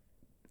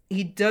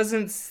 He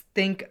doesn't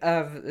think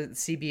of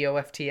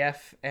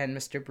CBOFTF and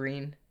Mr.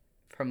 Breen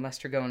from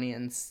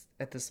Lestrygonians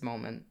at this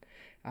moment.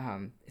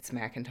 It's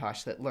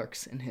Mackintosh that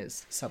lurks in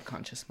his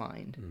subconscious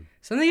mind.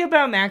 Something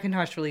about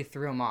Mackintosh really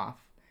threw him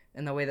off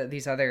in the way that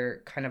these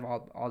other kind of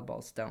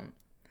oddballs don't.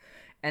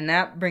 And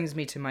that brings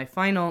me to my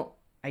final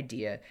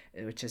idea,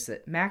 which is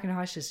that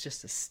Mackintosh is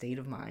just a state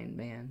of mind,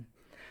 man.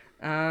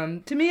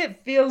 To me,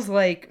 it feels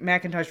like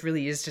Mackintosh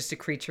really is just a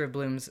creature of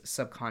Bloom's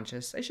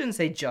subconscious. I shouldn't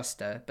say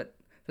but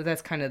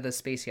that's kind of the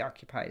space he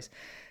occupies.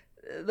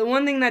 The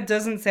one thing that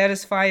doesn't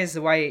satisfy is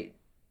why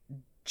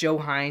Joe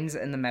Hines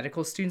and the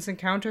medical students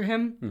encounter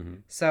him. Mm-hmm.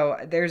 So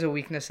there's a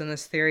weakness in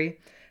this theory.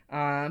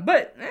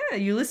 But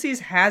Ulysses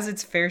has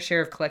its fair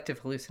share of collective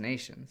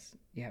hallucinations,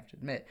 you have to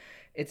admit.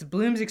 It's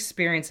Bloom's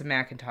experience of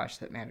Macintosh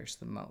that matters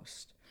the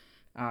most.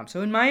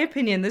 So in my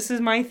opinion, this is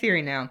my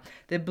theory now,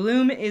 that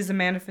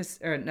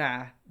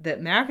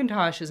that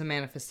Macintosh is a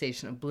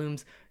manifestation of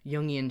Bloom's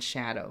Jungian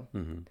shadow.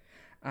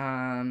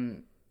 Mm-hmm.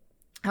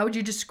 How would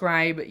you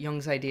describe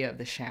Jung's idea of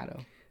the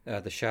shadow?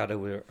 The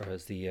shadow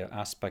is the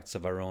aspects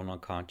of our own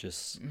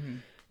unconscious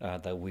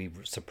that we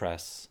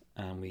suppress,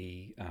 and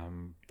we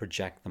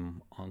project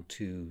them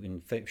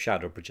onto,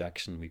 shadow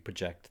projection, we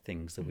project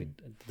things that we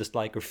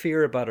dislike or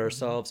fear about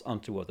ourselves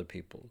onto other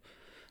people.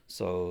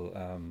 So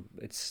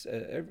it's,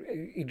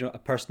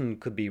 a person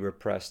could be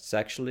repressed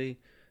sexually.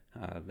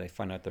 They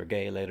find out they're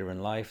gay later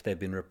in life. They've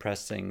been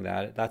repressing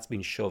that. That's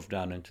been shoved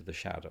down into the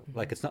shadow. Mm-hmm.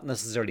 Like, it's not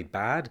necessarily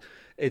bad.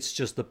 It's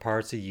just the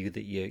parts of you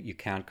that you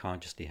can't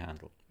consciously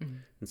handle. Mm-hmm.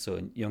 And so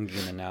in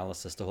Jungian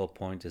analysis, the whole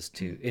point is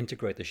to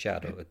integrate the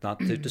shadow. It's not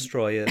to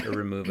destroy it or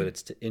remove it.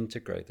 It's to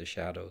integrate the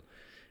shadow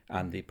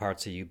and the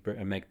parts of you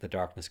make the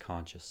darkness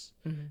conscious.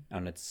 Mm-hmm.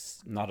 And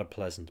it's not a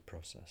pleasant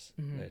process.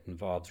 Mm-hmm. It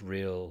involves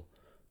real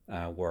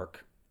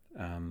work.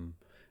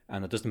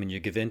 And it doesn't mean you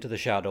give in to the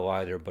shadow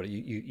either, but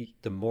you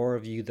the more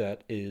of you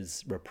that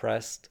is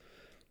repressed,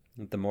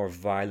 the more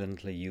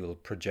violently you will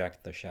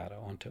project the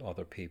shadow onto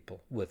other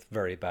people with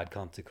very bad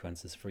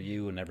consequences for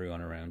you and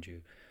everyone around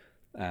you.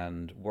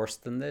 And worse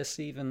than this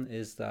even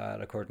is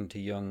that, according to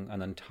Jung,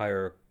 an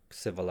entire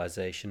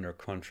civilization or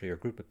country or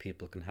group of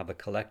people can have a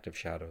collective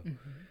shadow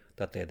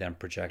that they then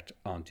project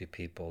onto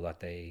people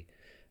that they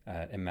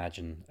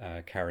imagine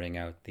carrying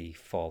out the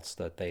faults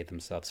that they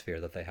themselves fear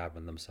that they have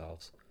in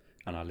themselves.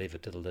 And I'll leave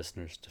it to the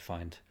listeners to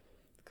find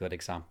good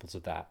examples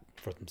of that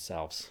for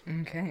themselves.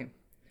 Okay.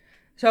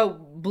 So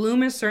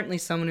Bloom is certainly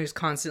someone who's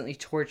constantly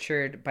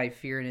tortured by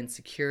fear and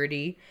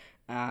insecurity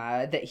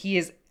that he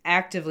is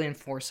actively and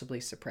forcibly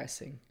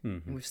suppressing.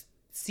 Mm-hmm. We've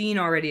seen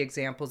already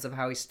examples of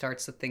how he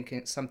starts to think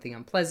something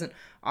unpleasant,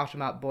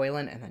 often about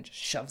Boylan, and then just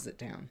shoves it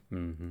down.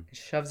 Mm-hmm. He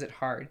shoves it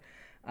hard.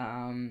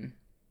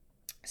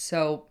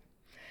 So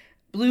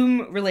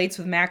Bloom relates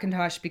with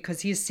Macintosh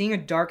because he is seeing a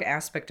dark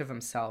aspect of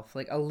himself,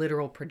 like a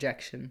literal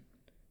projection,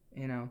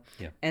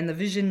 Yeah. And the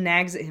vision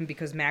nags at him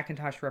because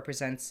Macintosh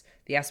represents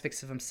the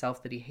aspects of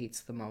himself that he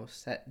hates the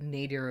most, that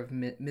nadir of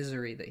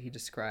misery that he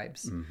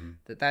describes. Mm-hmm.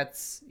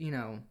 That's,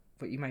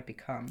 what you might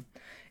become.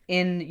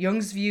 In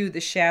Jung's view, the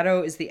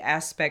shadow is the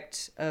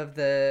aspect of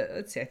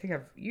I think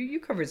you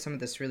covered some of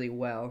this really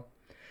well.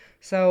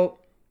 So,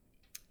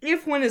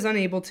 if one is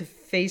unable to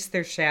face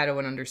their shadow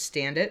and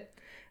understand it,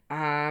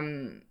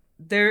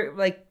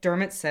 like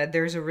Dermot said,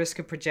 there's a risk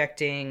of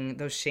projecting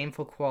those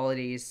shameful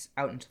qualities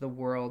out into the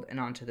world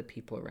and onto the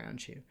people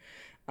around you.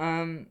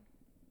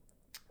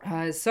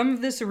 Some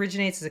of this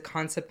originates as a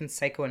concept in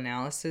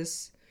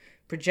psychoanalysis.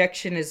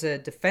 Projection is a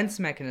defense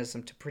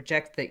mechanism to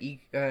protect the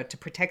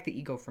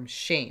ego from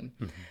shame.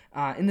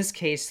 Mm-hmm. In this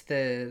case,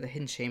 the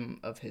hidden shame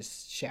of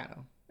his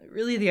shadow.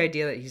 Really, the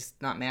idea that he's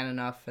not man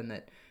enough and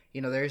that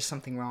there is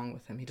something wrong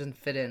with him. He doesn't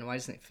fit in. Why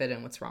doesn't he fit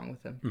in? What's wrong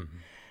with him?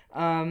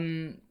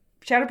 Mm-hmm.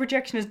 Shadow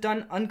projection is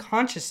done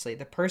unconsciously.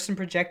 The person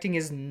projecting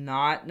is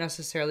not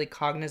necessarily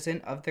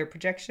cognizant of their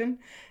projection,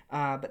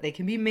 but they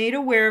can be made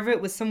aware of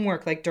it with some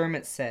work, like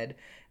Dermot said.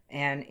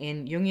 And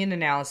in Jungian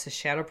analysis,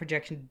 shadow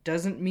projection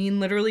doesn't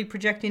mean literally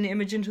projecting an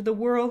image into the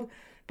world,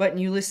 but in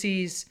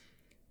Ulysses,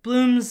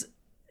 Bloom's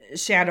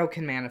shadow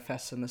can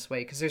manifest in this way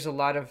because there's a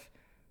lot of,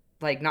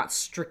 not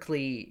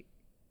strictly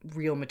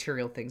real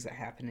material things that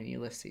happen in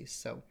Ulysses.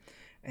 So,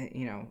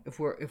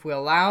 if we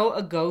allow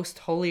a ghost,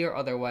 holy or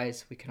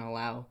otherwise, we can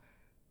allow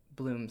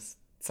Bloom's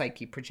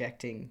psyche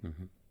projecting.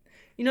 Mm-hmm.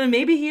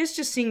 Maybe he is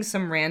just seeing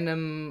some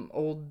random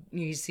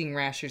he's seeing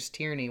Rasher's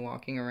Tyranny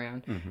walking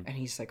around, and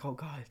he's like, oh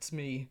God, it's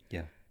me.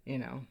 Yeah.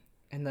 In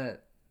the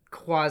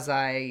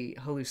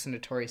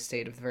quasi-hallucinatory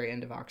state of the very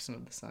end of Oxen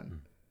of the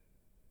Sun.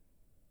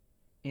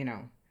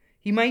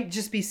 He might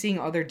just be seeing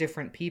other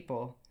different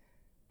people,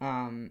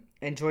 and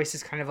Joyce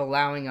is kind of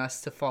allowing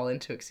us to fall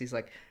into it because he's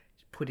like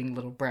putting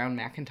little brown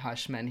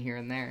Macintosh men here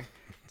and there.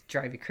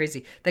 Drive you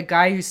crazy. The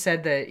guy who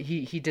said that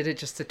he did it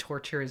just to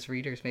torture his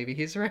readers, maybe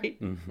he's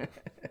right. Mm-hmm.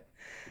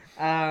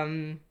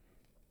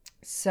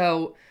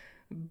 So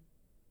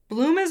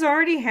Bloom has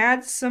already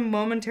had some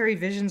momentary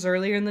visions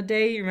earlier in the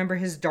day. You remember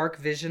his dark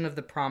vision of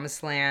the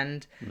Promised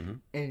Land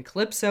in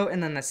Calypso,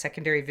 and then the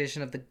secondary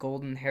vision of the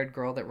golden-haired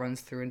girl that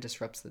runs through and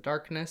disrupts the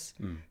darkness.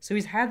 So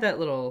he's had that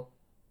little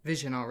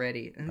vision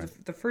already. And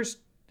the first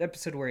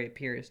episode where he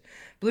appears,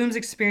 Bloom's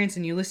experience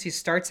in Ulysses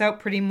starts out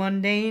pretty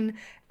mundane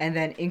and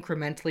then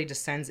incrementally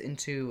descends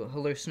into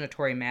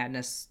hallucinatory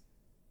madness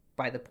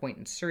by the point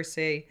in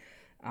Circe.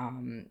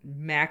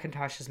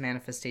 Macintosh's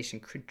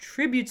manifestation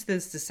contributes to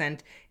this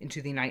descent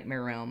into the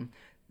nightmare realm,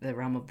 the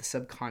realm of the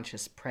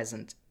subconscious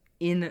present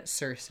in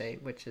Circe,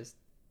 which is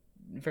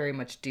very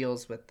much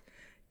deals with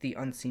the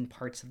unseen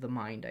parts of the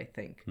mind, I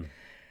think.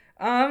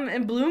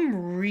 And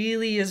Bloom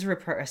really is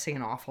repressing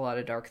an awful lot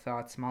of dark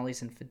thoughts.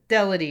 Molly's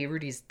infidelity,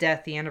 Rudy's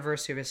death, the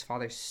anniversary of his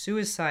father's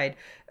suicide.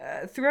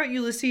 Throughout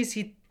Ulysses,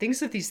 he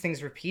thinks of these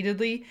things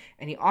repeatedly,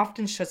 and he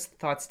often shuts the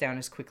thoughts down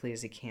as quickly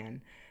as he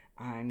can.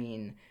 I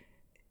mean,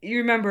 you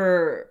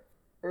remember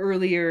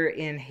earlier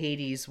in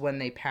Hades when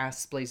they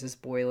pass Blazes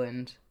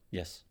Boyland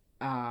Yes.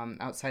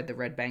 outside the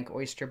Red Bank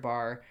Oyster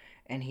Bar,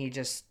 and he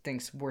just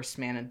thinks worst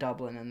man in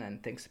Dublin, and then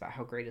thinks about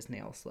how great his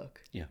nails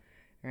look. Yeah.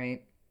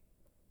 Right?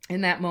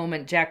 In that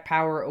moment, Jack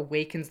Power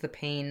awakens the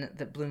pain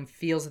that Bloom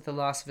feels at the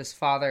loss of his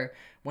father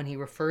when he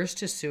refers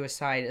to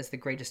suicide as the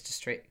greatest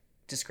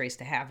disgrace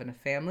to have in a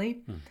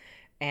family.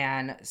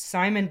 And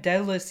Simon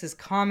Dedalus'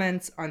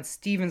 comments on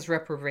Stephen's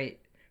reprobate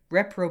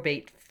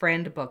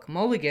friend Buck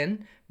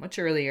Mulligan, much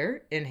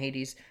earlier in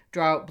Hades,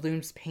 draw out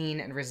Bloom's pain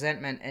and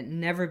resentment at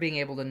never being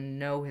able to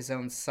know his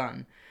own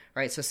son.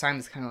 Right? So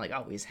Simon's kind of like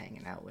always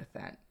hanging out with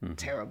that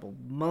terrible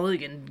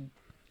Mulligan,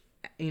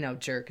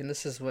 jerk. And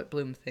this is what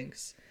Bloom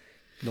thinks.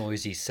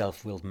 Noisy,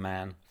 self-willed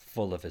man,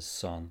 full of his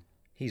son.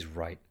 He's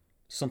right.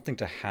 Something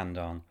to hand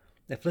on.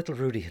 If little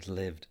Rudy had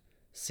lived,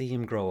 see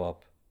him grow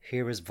up,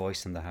 hear his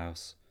voice in the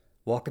house,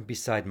 walking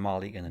beside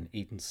Molly in an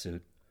Eton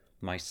suit.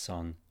 My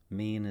son,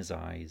 me in his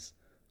eyes.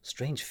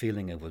 Strange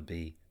feeling it would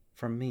be.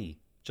 For me,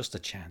 just a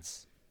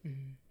chance.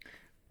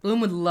 Bloom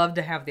would love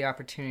to have the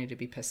opportunity to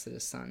be pissed at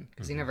his son,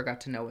 because he never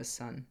got to know his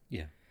son.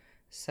 Yeah.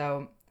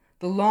 So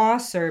the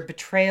loss or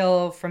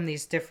betrayal from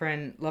these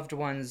different loved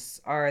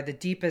ones are the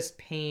deepest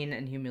pain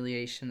and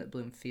humiliation that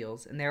Bloom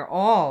feels. And they're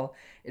all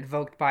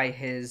invoked by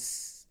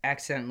his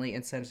accidentally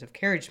insensitive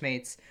carriage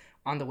mates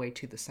on the way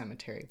to the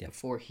cemetery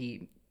before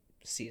he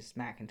sees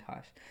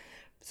Macintosh.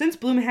 Since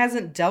Bloom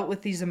hasn't dealt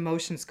with these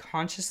emotions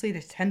consciously, they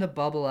tend to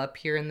bubble up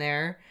here and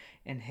there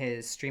in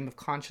his stream of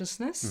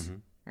consciousness,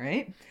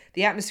 right?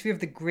 The atmosphere of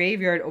the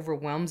graveyard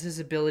overwhelms his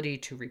ability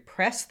to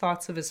repress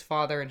thoughts of his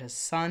father and his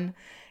son.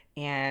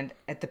 And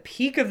at the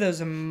peak of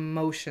those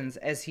emotions,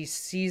 as he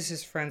sees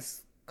his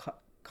friend's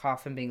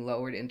coffin being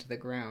lowered into the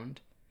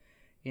ground,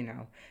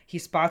 he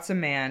spots a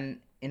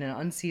man in an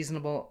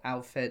unseasonable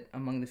outfit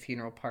among the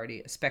funeral party,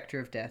 a specter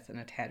of death in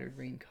a tattered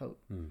raincoat.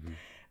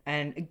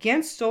 And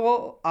against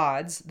all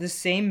odds, the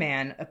same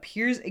man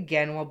appears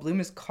again while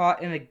Bloom is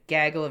caught in a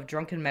gaggle of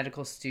drunken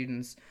medical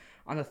students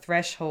on the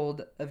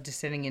threshold of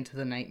descending into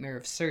the nightmare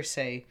of Circe.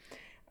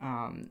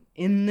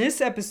 In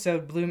this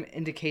episode, Bloom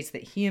indicates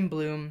that he and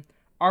Bloom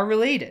are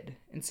related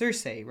in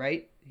Circe,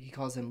 right? He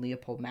calls him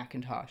Leopold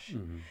Macintosh.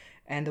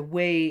 And the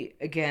way,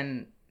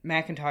 again,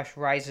 Macintosh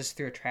rises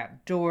through a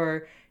trap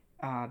door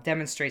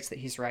demonstrates that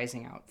he's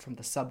rising out from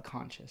the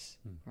subconscious,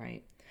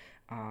 right?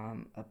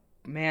 A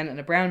man in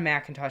a brown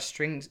Macintosh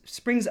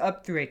springs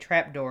up through a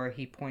trap door.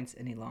 He points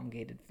an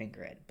elongated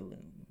finger at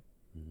Bloom,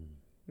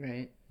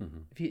 right?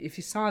 If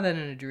you saw that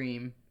in a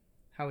dream,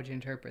 how would you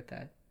interpret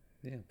that?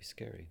 Yeah, it'd be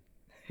scary.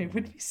 It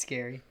would be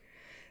scary.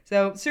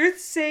 So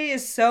Circe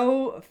is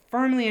so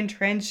firmly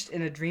entrenched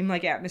in a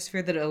dreamlike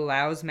atmosphere that it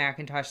allows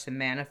Macintosh to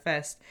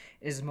manifest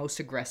in his most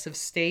aggressive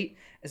state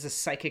as a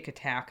psychic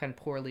attack on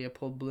poor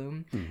Leopold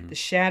Bloom. The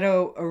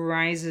shadow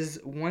arises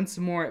once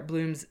more at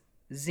Bloom's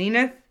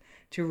zenith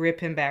to rip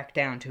him back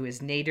down to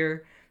his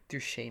nadir through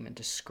shame and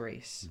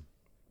disgrace.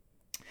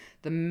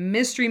 The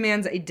mystery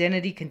man's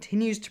identity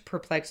continues to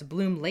perplex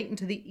Bloom late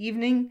into the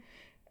evening.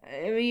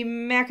 I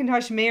mean,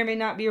 Macintosh may or may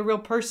not be a real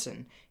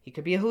person. He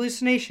could be a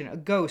hallucination, a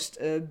ghost,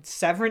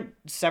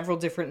 several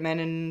different men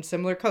in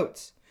similar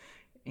coats.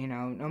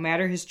 No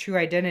matter his true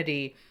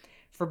identity,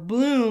 for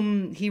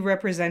Bloom, he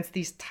represents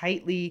these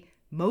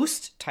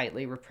most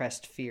tightly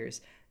repressed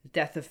fears.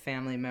 Death of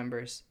family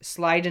members,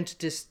 slide into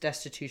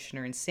destitution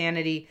or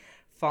insanity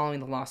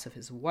following the loss of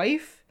his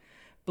wife.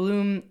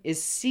 Bloom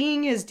is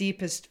seeing his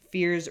deepest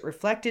fears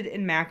reflected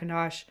in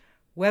Macintosh,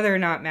 whether or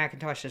not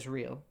Macintosh is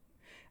real.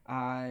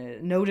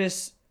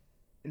 Notice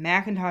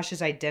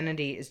Macintosh's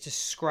identity is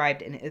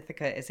described in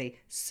Ithaca as a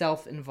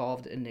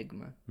self-involved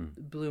enigma.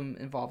 Bloom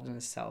involved in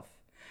himself.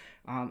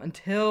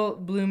 Until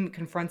Bloom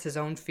confronts his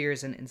own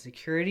fears and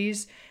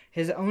insecurities,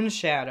 his own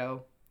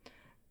shadow,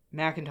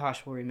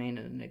 Macintosh will remain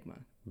an enigma.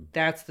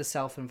 That's the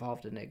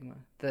self-involved enigma,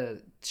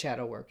 the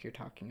shadow work you're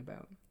talking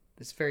about.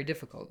 It's very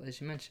difficult, as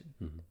you mentioned.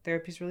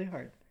 Therapy's really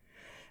hard.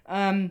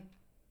 In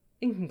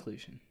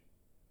conclusion,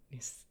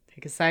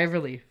 take a sigh of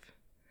relief.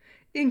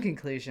 In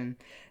conclusion,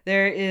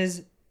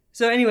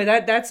 so anyway,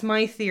 that's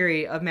my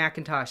theory of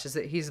Macintosh, is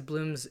that he's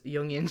Bloom's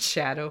Jungian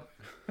shadow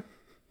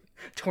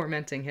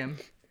tormenting him.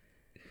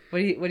 What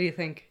do you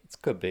think? It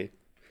could be.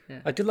 Yeah.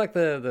 I do like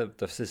the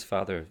his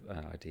father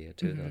idea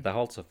too. Though. That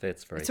also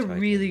fits very.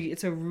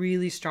 It's a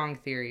really strong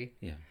theory.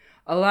 Yeah.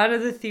 A lot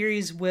of the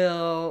theories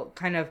will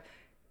kind of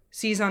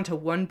seize onto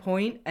one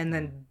point and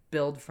then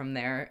build from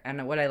there.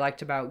 And what I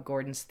liked about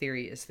Gordon's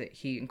theory is that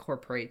he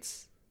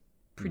incorporates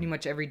pretty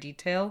much every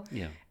detail.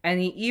 Yeah. And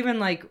he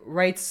even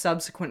writes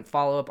subsequent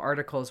follow-up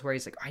articles where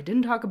he's like, I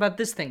didn't talk about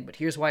this thing, but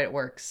here's why it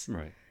works.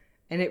 Right.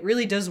 And it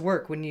really does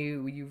work when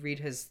you read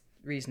his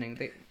reasoning.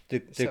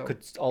 There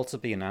could also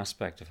be an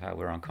aspect of how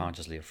we're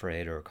unconsciously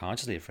afraid or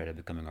consciously afraid of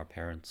becoming our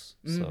parents.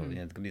 So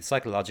there can be a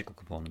psychological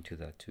component to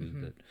that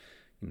too.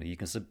 That you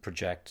can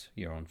project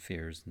your own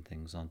fears and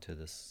things onto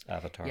this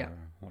avatar or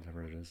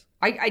whatever it is.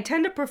 I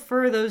tend to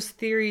prefer those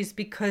theories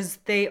because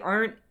they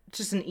aren't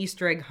just an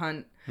Easter egg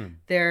hunt.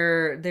 They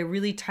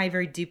really tie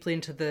very deeply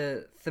into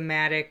the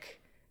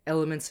thematic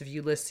elements of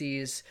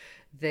Ulysses.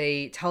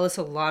 They tell us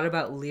a lot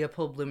about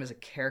Leopold Bloom as a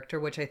character,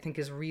 which I think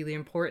is really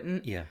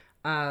important. Yeah.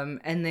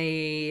 And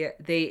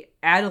they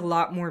add a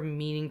lot more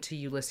meaning to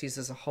Ulysses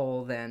as a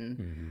whole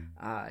than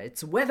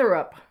it's weather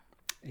up.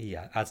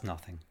 Yeah, adds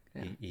nothing.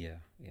 Yeah.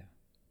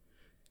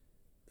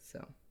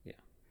 So yeah,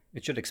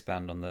 it should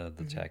expand on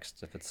the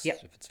text if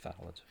it's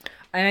valid.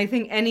 And I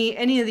think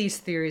any of these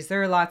theories,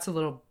 there are lots of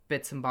little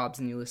bits and bobs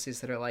in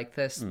Ulysses that are like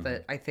this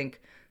that I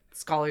think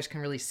scholars can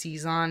really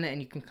seize on,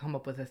 and you can come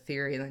up with a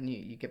theory, and then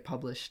you get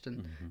published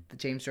in the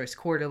James Joyce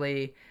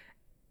Quarterly.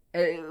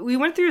 We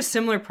went through a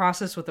similar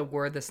process with A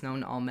Word That's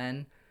Known to All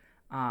Men.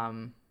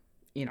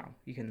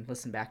 You can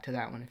listen back to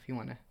that one if you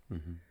want to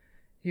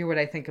hear what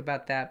I think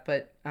about that.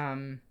 But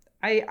that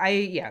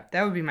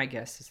would be my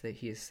guess, is that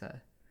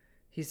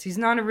he's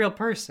not a real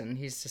person.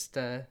 He's just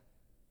And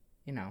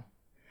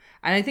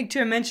I think too,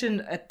 I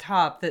mentioned at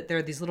top that there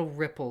are these little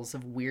ripples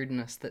of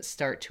weirdness that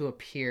start to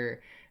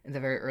appear in the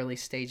very early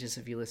stages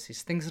of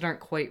Ulysses. Things that aren't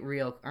quite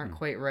real, aren't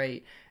quite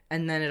right.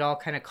 And then it all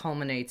kind of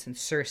culminates in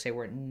Circe,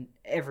 where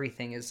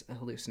everything is a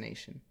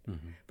hallucination.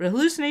 But a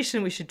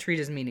hallucination we should treat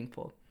as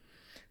meaningful.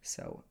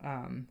 So,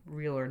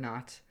 real or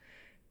not.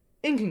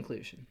 In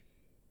conclusion.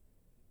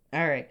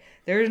 All right.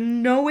 There is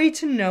no way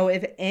to know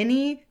if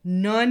any,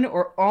 none,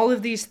 or all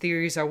of these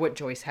theories are what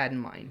Joyce had in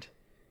mind.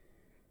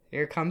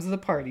 Here comes the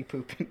party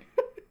pooping.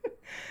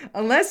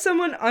 Unless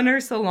someone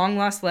unearths a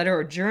long-lost letter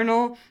or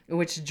journal in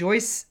which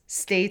Joyce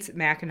states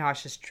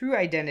Macintosh's true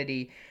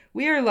identity,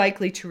 we are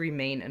likely to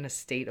remain in a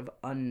state of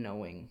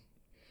unknowing.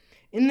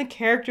 In the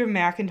character of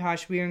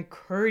Macintosh, we are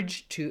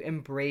encouraged to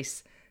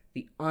embrace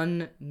the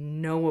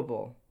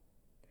unknowable.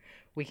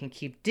 We can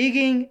keep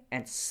digging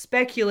and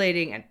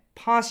speculating and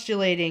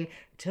postulating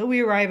until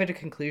we arrive at a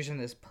conclusion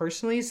that is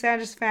personally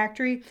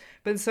satisfactory,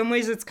 but in some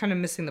ways it's kind of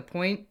missing the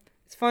point.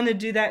 It's fun to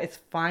do that. It's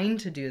fine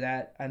to do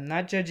that. I'm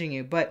not judging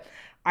you, but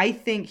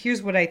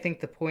here's what I think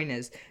the point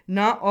is.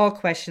 Not all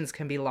questions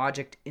can be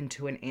logicked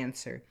into an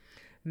answer.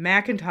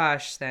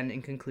 Macintosh, then,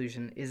 in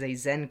conclusion, is a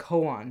Zen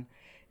koan.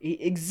 It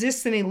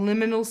exists in a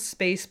liminal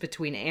space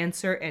between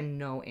answer and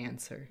no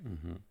answer.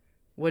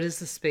 What is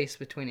the space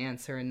between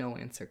answer and no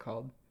answer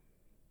called?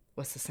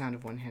 What's the sound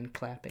of one hand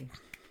clapping?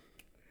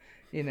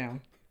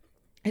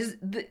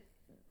 The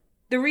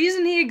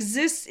reason he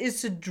exists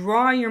is to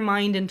draw your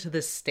mind into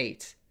this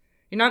state.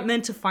 You're not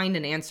meant to find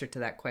an answer to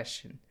that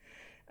question.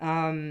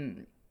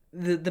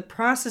 The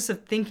process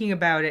of thinking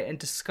about it and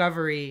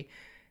discovery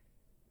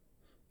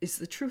is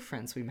the true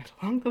friends we met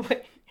along the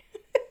way.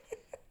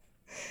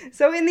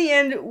 So in the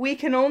end, we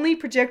can only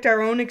project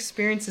our own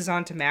experiences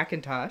onto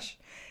Macintosh.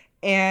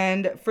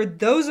 And for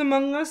those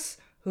among us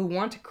who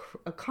want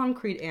a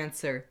concrete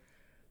answer,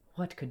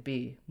 what could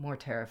be more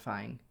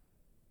terrifying?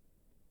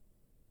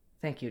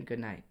 Thank you and good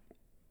night.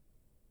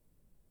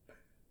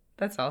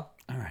 That's all.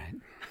 All right.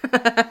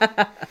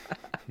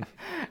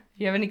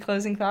 You have any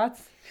closing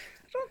thoughts?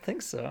 I don't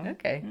think so.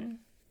 Okay.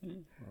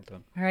 Well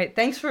done. All right.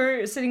 Thanks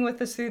for sitting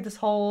with us through this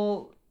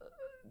whole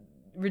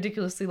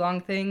ridiculously long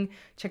thing.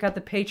 Check out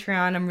the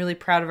Patreon. I'm really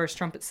proud of our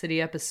Strumpet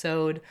City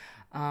episode.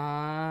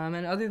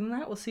 And other than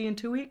that, we'll see you in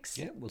 2 weeks.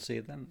 Yeah, we'll see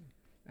you then.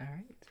 All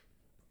right.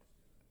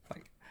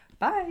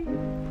 Bye.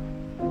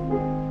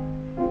 Bye.